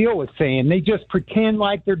Lucille was saying, they just pretend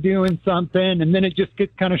like they're doing something, and then it just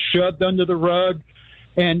gets kind of shoved under the rug.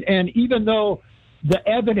 And even though the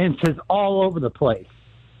evidence is all over the place,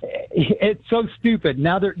 it's so stupid.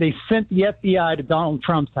 Now they sent the FBI to Donald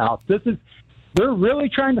Trump's house. They're really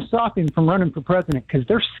trying to stop him from running for president because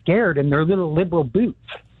they're scared in their little liberal boots.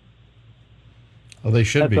 Oh, they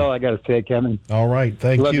should be. That's all I got to say, Kevin. All right.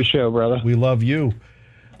 Thank you. Love the show, brother. We love you.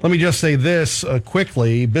 Let me just say this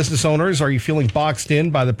quickly. Business owners, are you feeling boxed in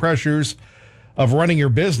by the pressures of running your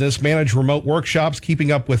business, manage remote workshops,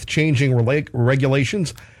 keeping up with changing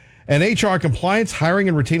regulations, and HR compliance, hiring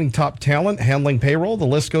and retaining top talent, handling payroll? The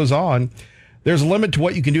list goes on. There's a limit to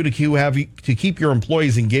what you can do to keep your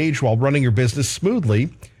employees engaged while running your business smoothly.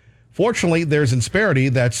 Fortunately, there's Insperity.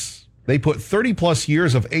 They put 30-plus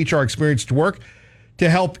years of HR experience to work to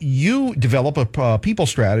help you develop a people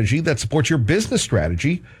strategy that supports your business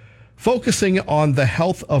strategy, focusing on the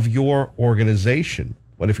health of your organization.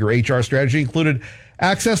 What if your HR strategy included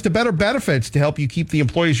access to better benefits to help you keep the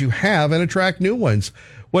employees you have and attract new ones?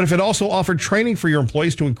 What if it also offered training for your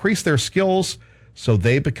employees to increase their skills so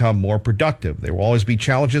they become more productive? There will always be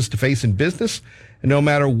challenges to face in business, and no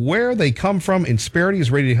matter where they come from, Insperity is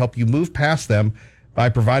ready to help you move past them by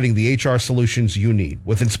providing the HR solutions you need.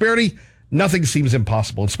 With Insperity, nothing seems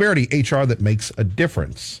impossible. Insperity, HR that makes a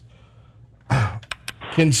difference.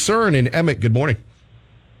 Concern in Emmett, good morning.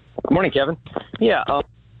 Good morning, Kevin. Yeah, I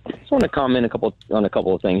just want to comment on a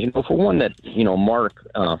couple of things. For one, that Mark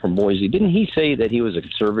from Boise, didn't he say that he was a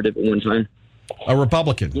conservative at one time? A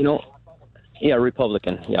Republican. Yeah,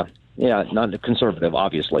 Republican. Yeah, not a conservative,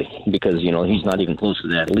 obviously, because he's not even close to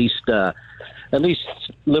that. At least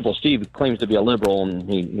liberal Steve claims to be a liberal, and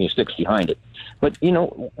he sticks behind it. But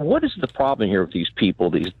what is the problem here with these people,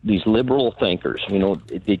 these liberal thinkers?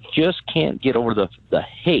 They just can't get over the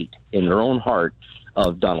hate in their own heart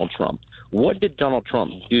of Donald Trump. What did Donald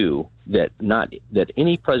Trump do that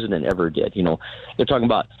any president ever did? They're talking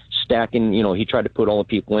about stacking. He tried to put all the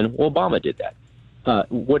people in. Well, Obama did that.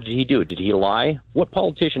 What did he do? Did he lie? What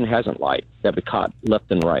politician hasn't lied that been caught left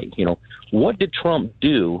and right? What did Trump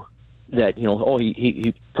do that,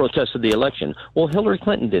 he protested the election? Well, Hillary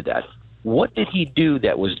Clinton did that. What did he do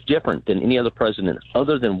that was different than any other president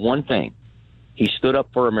other than one thing? He stood up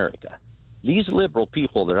for America. These liberal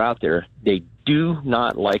people that are out there, they do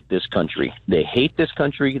not like this country. They hate this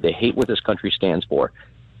country. They hate what this country stands for.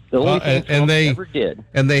 The only thing Trump ever did.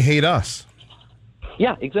 And they hate us.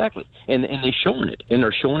 Yeah, exactly. And they're showing it. And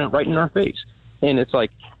they're showing it right in our face. And it's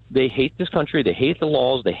like they hate this country. They hate the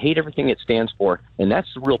laws. They hate everything it stands for. And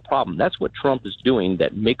that's the real problem. That's what Trump is doing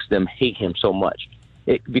that makes them hate him so much.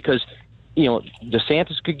 Because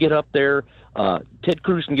DeSantis could get up there, Ted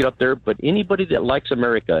Cruz can get up there, but anybody that likes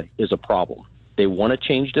America is a problem. They want to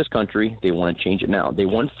change this country. They want to change it now. They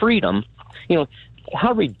want freedom.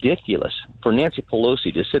 How ridiculous for Nancy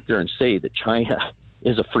Pelosi to sit there and say that China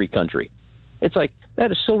is a free country. It's like,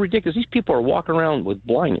 that is so ridiculous. These people are walking around with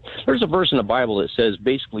blindness. There's a verse in the Bible that says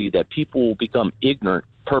basically that people will become ignorant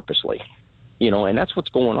purposely, and that's what's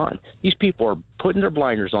going on. These people are putting their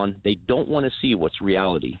blinders on. They don't want to see what's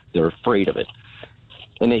reality. They're afraid of it.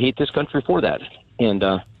 And they hate this country for that. And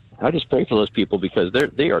I just pray for those people because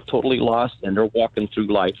they are totally lost and they're walking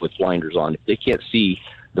through life with blinders on. If they can't see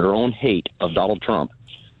their own hate of Donald Trump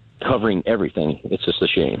covering everything, it's just a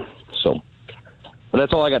shame. So, but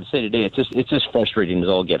that's all I got to say today. It's just frustrating as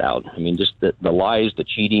all get out. I mean, just the lies, the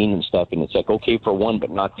cheating and stuff, and it's like okay for one,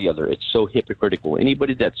 but not the other. It's so hypocritical.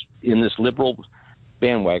 Anybody that's in this liberal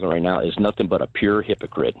bandwagon right now is nothing but a pure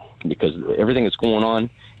hypocrite because everything that's going on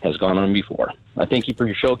has gone on before. I thank you for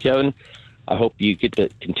your show, Kevin. I hope you get to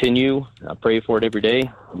continue. I pray for it every day.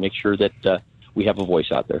 Make sure that we have a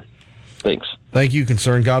voice out there. Thanks. Thank you,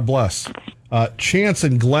 concern. God bless. Chance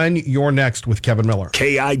and Glenn, you're next with Kevin Miller.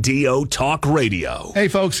 KIDO Talk Radio. Hey,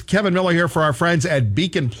 folks. Kevin Miller here for our friends at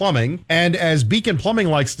Beacon Plumbing. And as Beacon Plumbing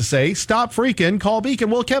likes to say, stop freaking, call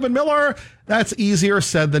Beacon. Well, Kevin Miller, that's easier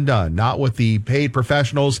said than done. Not with the paid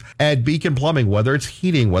professionals at Beacon Plumbing. Whether it's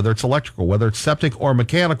heating, whether it's electrical, whether it's septic or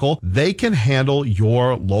mechanical, they can handle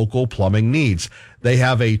your local plumbing needs. They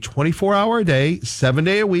have a 24-hour-a-day,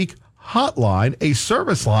 7-day-a-week hotline, a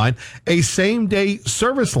service line, a same-day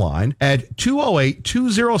service line at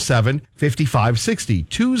 208-207-5560.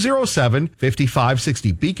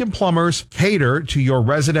 207-5560. Beacon Plumbers cater to your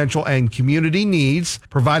residential and community needs,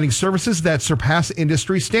 providing services that surpass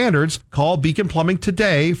industry standards. Call Beacon Plumbing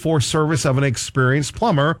today for service of an experienced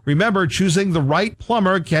plumber. Remember, choosing the right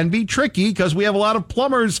plumber can be tricky because we have a lot of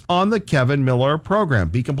plumbers on the Kevin Miller program.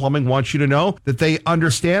 Beacon Plumbing wants you to know that they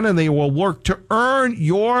understand and they will work to earn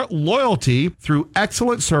your loyalty through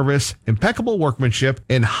excellent service, impeccable workmanship,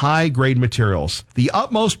 and high-grade materials. The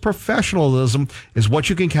utmost professionalism is what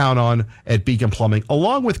you can count on at Beacon Plumbing,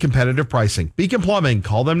 along with competitive pricing. Beacon Plumbing,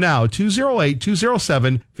 call them now,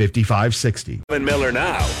 208-207-5560. Kevin Miller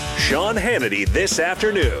now, Sean Hannity this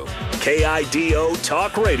afternoon. KIDO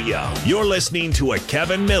Talk Radio. You're listening to a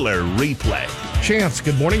Kevin Miller replay. Chance,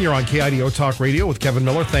 good morning. You're on KIDO Talk Radio with Kevin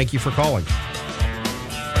Miller. Thank you for calling.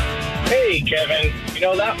 Hey, Kevin,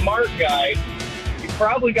 that Mark guy, you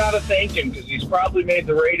probably got to thank him because he's probably made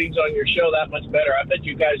the ratings on your show that much better. I bet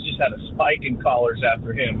you guys just had a spike in callers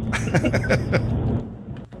after him.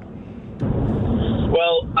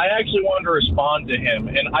 Well, I actually wanted to respond to him,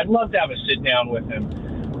 and I'd love to have a sit down with him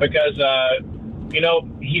because,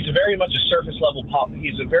 he's very much a surface level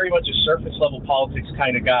politics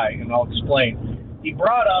kind of guy, and I'll explain. He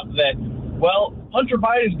brought up that, Hunter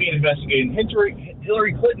Biden's being investigated.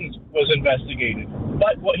 Hillary Clinton was investigated.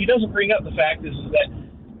 But what he doesn't bring up the fact is that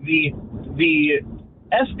the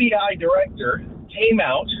FBI director came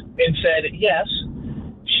out and said, yes,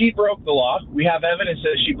 she broke the law. We have evidence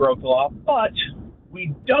that she broke the law, but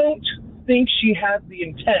we don't think she had the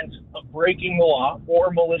intent of breaking the law or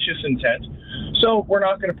malicious intent, so we're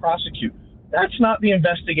not going to prosecute. That's not the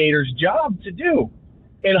investigator's job to do.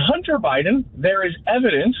 In Hunter Biden, there is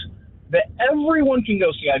evidence that everyone can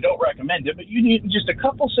go see. I don't recommend it, but you need just a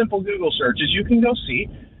couple simple Google searches. You can go see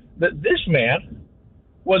that this man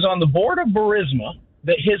was on the board of Burisma,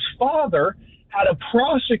 that his father had a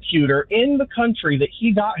prosecutor in the country that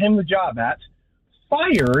he got him the job at,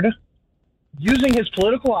 fired, using his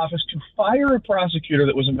political office to fire a prosecutor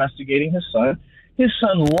that was investigating his son. His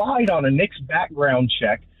son lied on a NICS background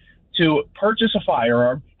check to purchase a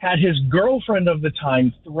firearm, had his girlfriend of the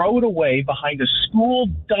time throw it away behind a school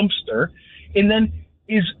dumpster, and then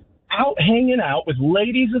is out hanging out with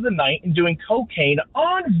ladies of the night and doing cocaine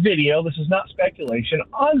on video. This is not speculation,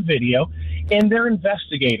 on video, and they're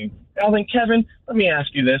investigating. Now then, Kevin, let me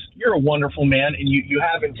ask you this. You're a wonderful man, and you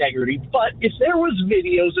have integrity, but if there was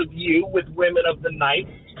videos of you with women of the night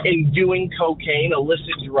and doing cocaine,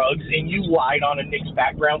 illicit drugs, and you lied on a NICS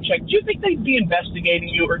background check, do you think they'd be investigating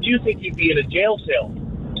you, or do you think you'd be in a jail cell?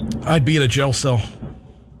 I'd be in a jail cell.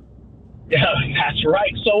 Yeah, that's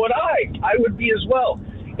right. So would I. I would be as well.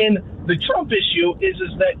 And the Trump issue is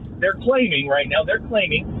that they're claiming right now, that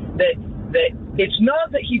it's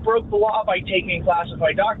not that he broke the law by taking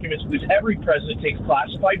classified documents, because every president takes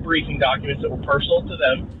classified briefing documents that were personal to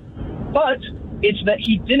them, but it's that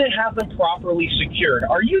he didn't have them properly secured.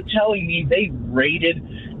 Are you telling me they raided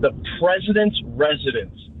the president's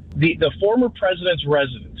residence, the former president's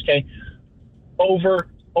residence, okay, over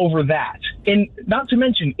that? And not to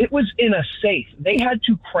mention, it was in a safe. They had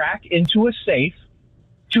to crack into a safe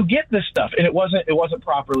to get this stuff, and it wasn't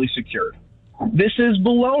properly secured. This is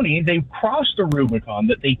baloney. They've crossed a Rubicon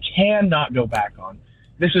that they cannot go back on.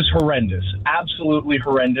 This is horrendous, absolutely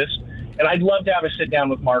horrendous. And I'd love to have a sit down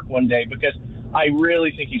with Mark one day because I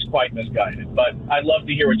really think he's quite misguided. But I'd love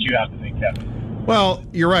to hear what you have to think, Kevin. Well,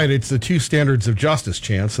 you're right. It's the two standards of justice,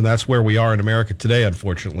 Chance, and that's where we are in America today,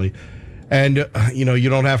 unfortunately. And, you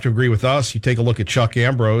don't have to agree with us. You take a look at Chuck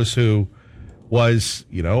Ambrose, who was,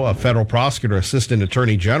 a federal prosecutor, assistant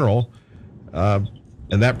attorney general, and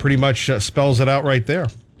that pretty much spells it out right there.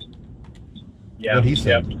 Yeah. What he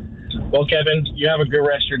said. Yep. Well, Kevin, you have a good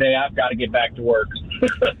rest of your day. I've got to get back to work.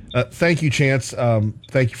 Thank you, Chance.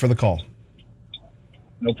 Thank you for the call.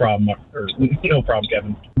 No problem. No problem,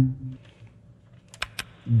 Kevin.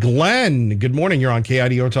 Glenn, good morning. You're on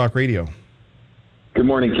KIDO Talk Radio. Good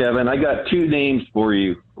morning, Kevin. I got two names for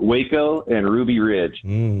you, Waco and Ruby Ridge.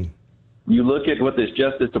 You look at what this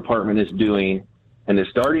Justice Department is doing, and it's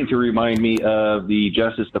starting to remind me of the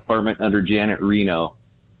Justice Department under Janet Reno.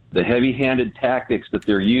 The heavy-handed tactics that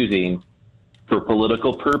they're using for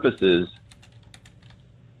political purposes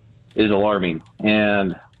is alarming.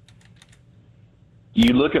 And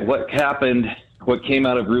you look at what happened, what came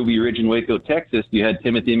out of Ruby Ridge in Waco, Texas. You had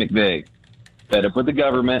Timothy McVeigh fed up with the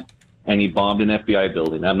government, and he bombed an FBI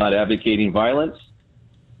building. I'm not advocating violence,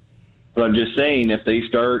 but I'm just saying if they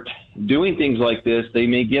start doing things like this, they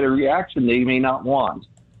may get a reaction they may not want.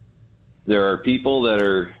 There are people that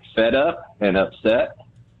are fed up and upset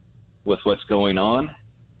with what's going on,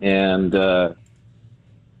 and they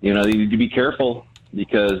need to be careful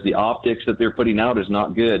because the optics that they're putting out is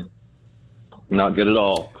not good. Not good at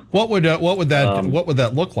all. What would that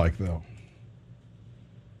look like, though?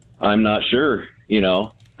 I'm not sure. You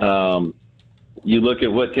look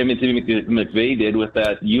at what Timothy McVeigh did with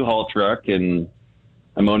that U-Haul truck and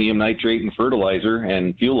ammonium nitrate and fertilizer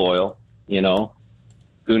and fuel oil.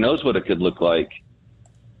 Who knows what it could look like?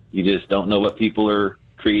 You just don't know what people are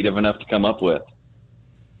creative enough to come up with.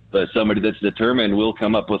 But somebody that's determined will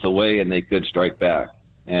come up with a way, and they could strike back.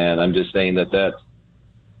 And I'm just saying that that's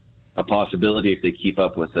a possibility if they keep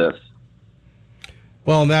up with this.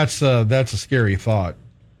 Well, and that's a scary thought.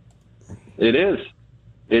 It is.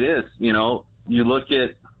 It is. You look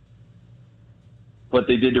at what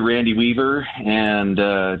they did to Randy Weaver and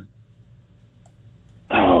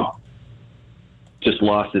just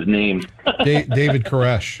lost his name. David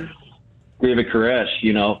Koresh. David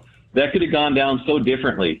Koresh, that could have gone down so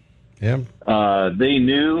differently. Yeah. They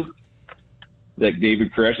knew that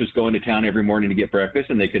David Koresh was going to town every morning to get breakfast,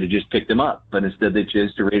 and they could have just picked him up. But instead, they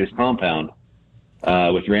chose to raid his compound.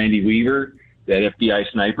 With Randy Weaver, that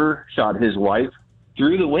FBI sniper shot his wife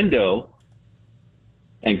through the window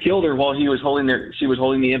and killed her while she was holding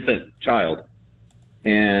the infant child.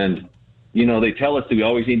 And, they tell us that we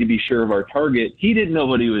always need to be sure of our target. He didn't know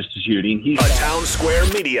what he was shooting. A Town Square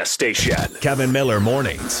media station. Kevin Miller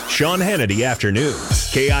mornings. Sean Hannity afternoons.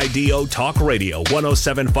 KIDO Talk Radio,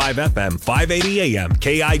 107.5 FM, 580 AM,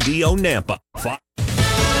 KIDO Nampa.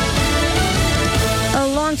 A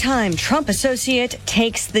longtime Trump associate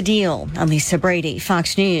takes the deal. I'm Lisa Brady,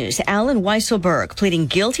 Fox News. Alan Weisselberg pleading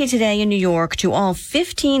guilty today in New York to all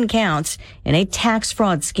 15 counts in a tax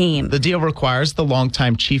fraud scheme. The deal requires the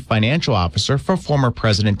longtime chief financial officer for former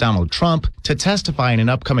President Donald Trump to testify in an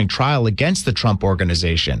upcoming trial against the Trump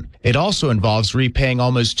Organization. It also involves repaying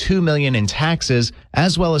almost $2 million in taxes,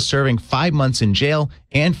 as well as serving 5 months in jail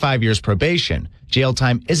and 5 years probation. Jail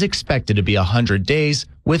time is expected to be 100 days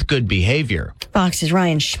with good behavior. Fox's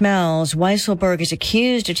Ryan Schmelz. Weisselberg is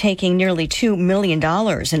accused of taking nearly $2 million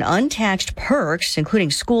in untaxed perks,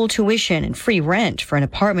 including school tuition and free rent for an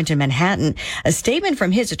apartment in Manhattan. A statement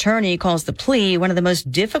from his attorney calls the plea one of the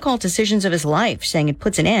most difficult decisions of his life, saying it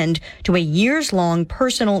puts an end to a years-long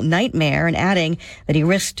personal nightmare and adding that he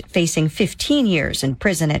risked facing 15 years in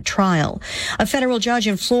prison at trial. A federal judge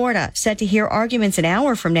in Florida set to hear arguments an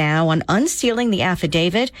hour from now on unsealing the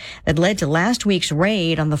affidavit that led to last week's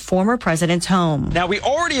raid on the former president's home. Now, we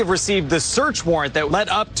already have received the search warrant that led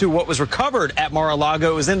up to what was recovered at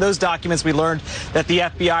Mar-a-Lago. It was in those documents we learned that the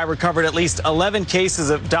FBI recovered at least 11 cases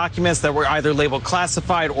of documents that were either labeled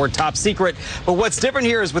classified or top secret. But what's different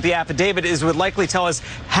here is with the affidavit is it would likely tell us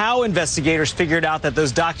how investigators figured out that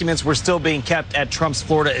those documents were still being kept at Trump's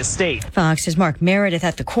Florida estate. Fox's Mark Meredith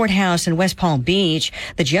at the courthouse in West Palm Beach.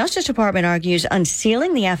 The Justice Department argues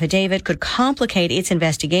unsealing the affidavit could complicate its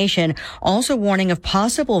investigation, also warning of possible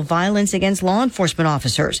possible violence against law enforcement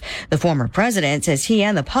officers. The former president says he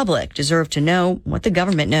and the public deserve to know what the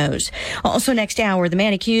government knows. Also next hour, the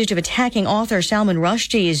man accused of attacking author Salman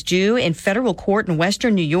Rushdie is due in federal court in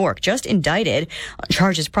Western New York, just indicted on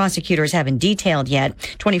charges prosecutors haven't detailed yet.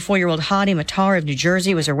 24-year-old Hadi Matar of New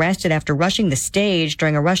Jersey was arrested after rushing the stage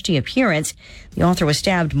during a Rushdie appearance. The author was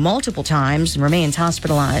stabbed multiple times and remains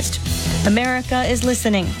hospitalized. America is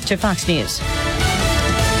listening to Fox News.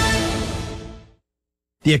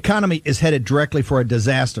 The economy is headed directly for a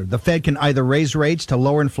disaster. The Fed can either raise rates to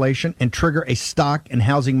lower inflation and trigger a stock and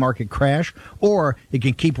housing market crash, or it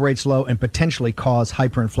can keep rates low and potentially cause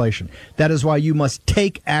hyperinflation. That is why you must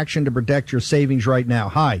take action to protect your savings right now.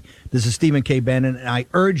 Hi, this is Stephen K. Bannon, and I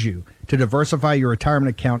urge you to diversify your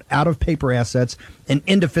retirement account out of paper assets and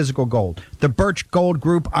into physical gold. The Birch Gold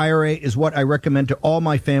Group IRA is what I recommend to all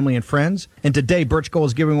my family and friends. And today, Birch Gold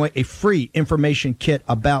is giving away a free information kit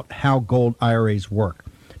about how gold IRAs work.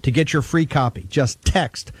 To get your free copy, just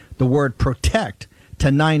text the word PROTECT to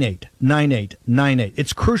 989898.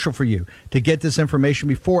 It's crucial for you to get this information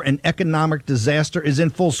before an economic disaster is in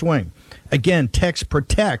full swing. Again, text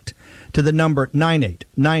PROTECT to the number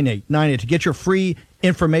 989898 to get your free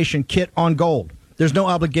information kit on gold. There's no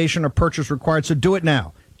obligation or purchase required, so do it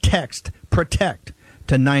now. Text PROTECT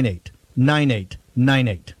to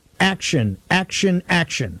 989898. Action, action,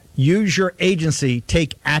 action. Use your agency.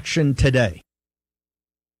 Take action today.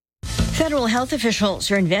 Federal health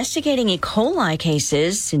officials are investigating E. coli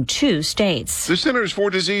cases in 2 states. The Centers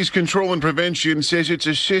for Disease Control and Prevention says it's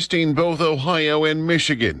assisting both Ohio and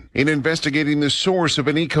Michigan in investigating the source of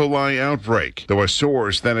an E. coli outbreak, though a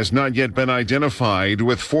source that has not yet been identified,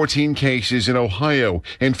 with 14 cases in Ohio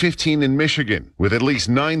and 15 in Michigan, with at least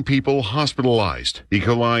 9 people hospitalized. E.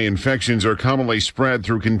 coli infections are commonly spread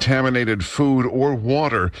through contaminated food or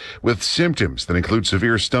water, with symptoms that include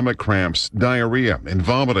severe stomach cramps, diarrhea, and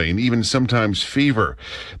vomiting, even sometimes fever.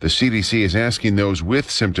 The CDC is asking those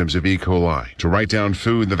with symptoms of E. coli to write down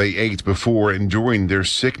food that they ate before and during their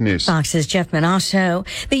sickness. Fox's Jeff Manasso.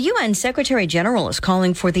 The UN Secretary General is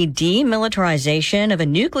calling for the demilitarization of a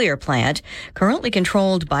nuclear plant currently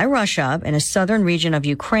controlled by Russia in a southern region of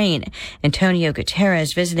Ukraine. Antonio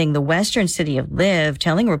Guterres visiting the western city of Lviv,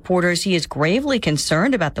 telling reporters he is gravely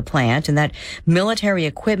concerned about the plant and that military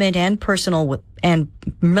equipment and personnel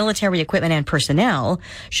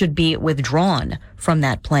should be withdrawn from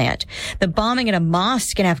that plant. The bombing at a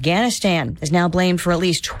mosque in Afghanistan is now blamed for at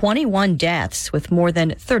least 21 deaths, with more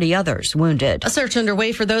than 30 others wounded. A search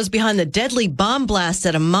underway for those behind the deadly bomb blast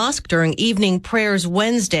at a mosque during evening prayers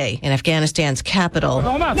Wednesday in Afghanistan's capital.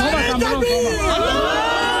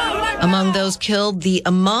 Among those killed, the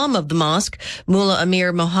imam of the mosque, Mullah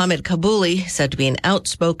Amir Mohammed Kabuli, said to be an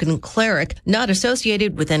outspoken cleric not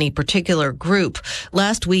associated with any particular group.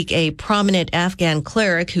 Last week, a prominent Afghan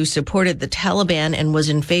cleric who supported the Taliban and was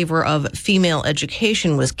in favor of female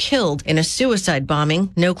education was killed in a suicide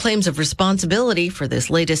bombing. No claims of responsibility for this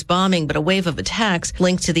latest bombing, but a wave of attacks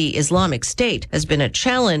linked to the Islamic State has been a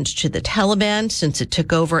challenge to the Taliban since it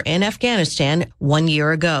took over in Afghanistan 1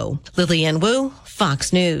 year ago. Lillian Wu,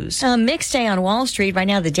 Fox News. A mixed day on Wall Street. Right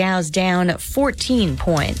now, the Dow's down 14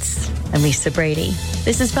 points. I'm Lisa Brady.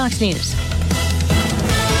 This is Fox News.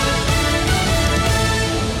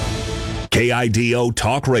 KIDO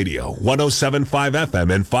Talk Radio, 107.5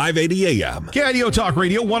 FM and 580 AM. KIDO Talk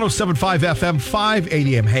Radio, 107.5 FM,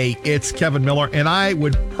 580 AM. Hey, it's Kevin Miller, and I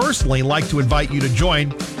would personally like to invite you to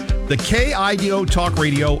join the KIDO Talk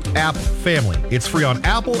Radio app family. It's free on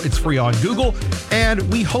Apple, it's free on Google, and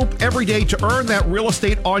we hope every day to earn that real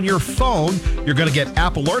estate on your phone. You're going to get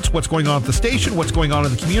app alerts, what's going on at the station, what's going on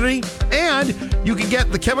in the community, and you can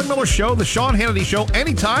get the Kevin Miller Show, the Sean Hannity Show,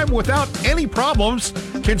 anytime without any problems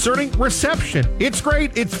concerning reception. It's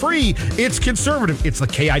great, it's free, it's conservative. It's the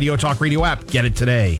KIDO Talk Radio app. Get it today.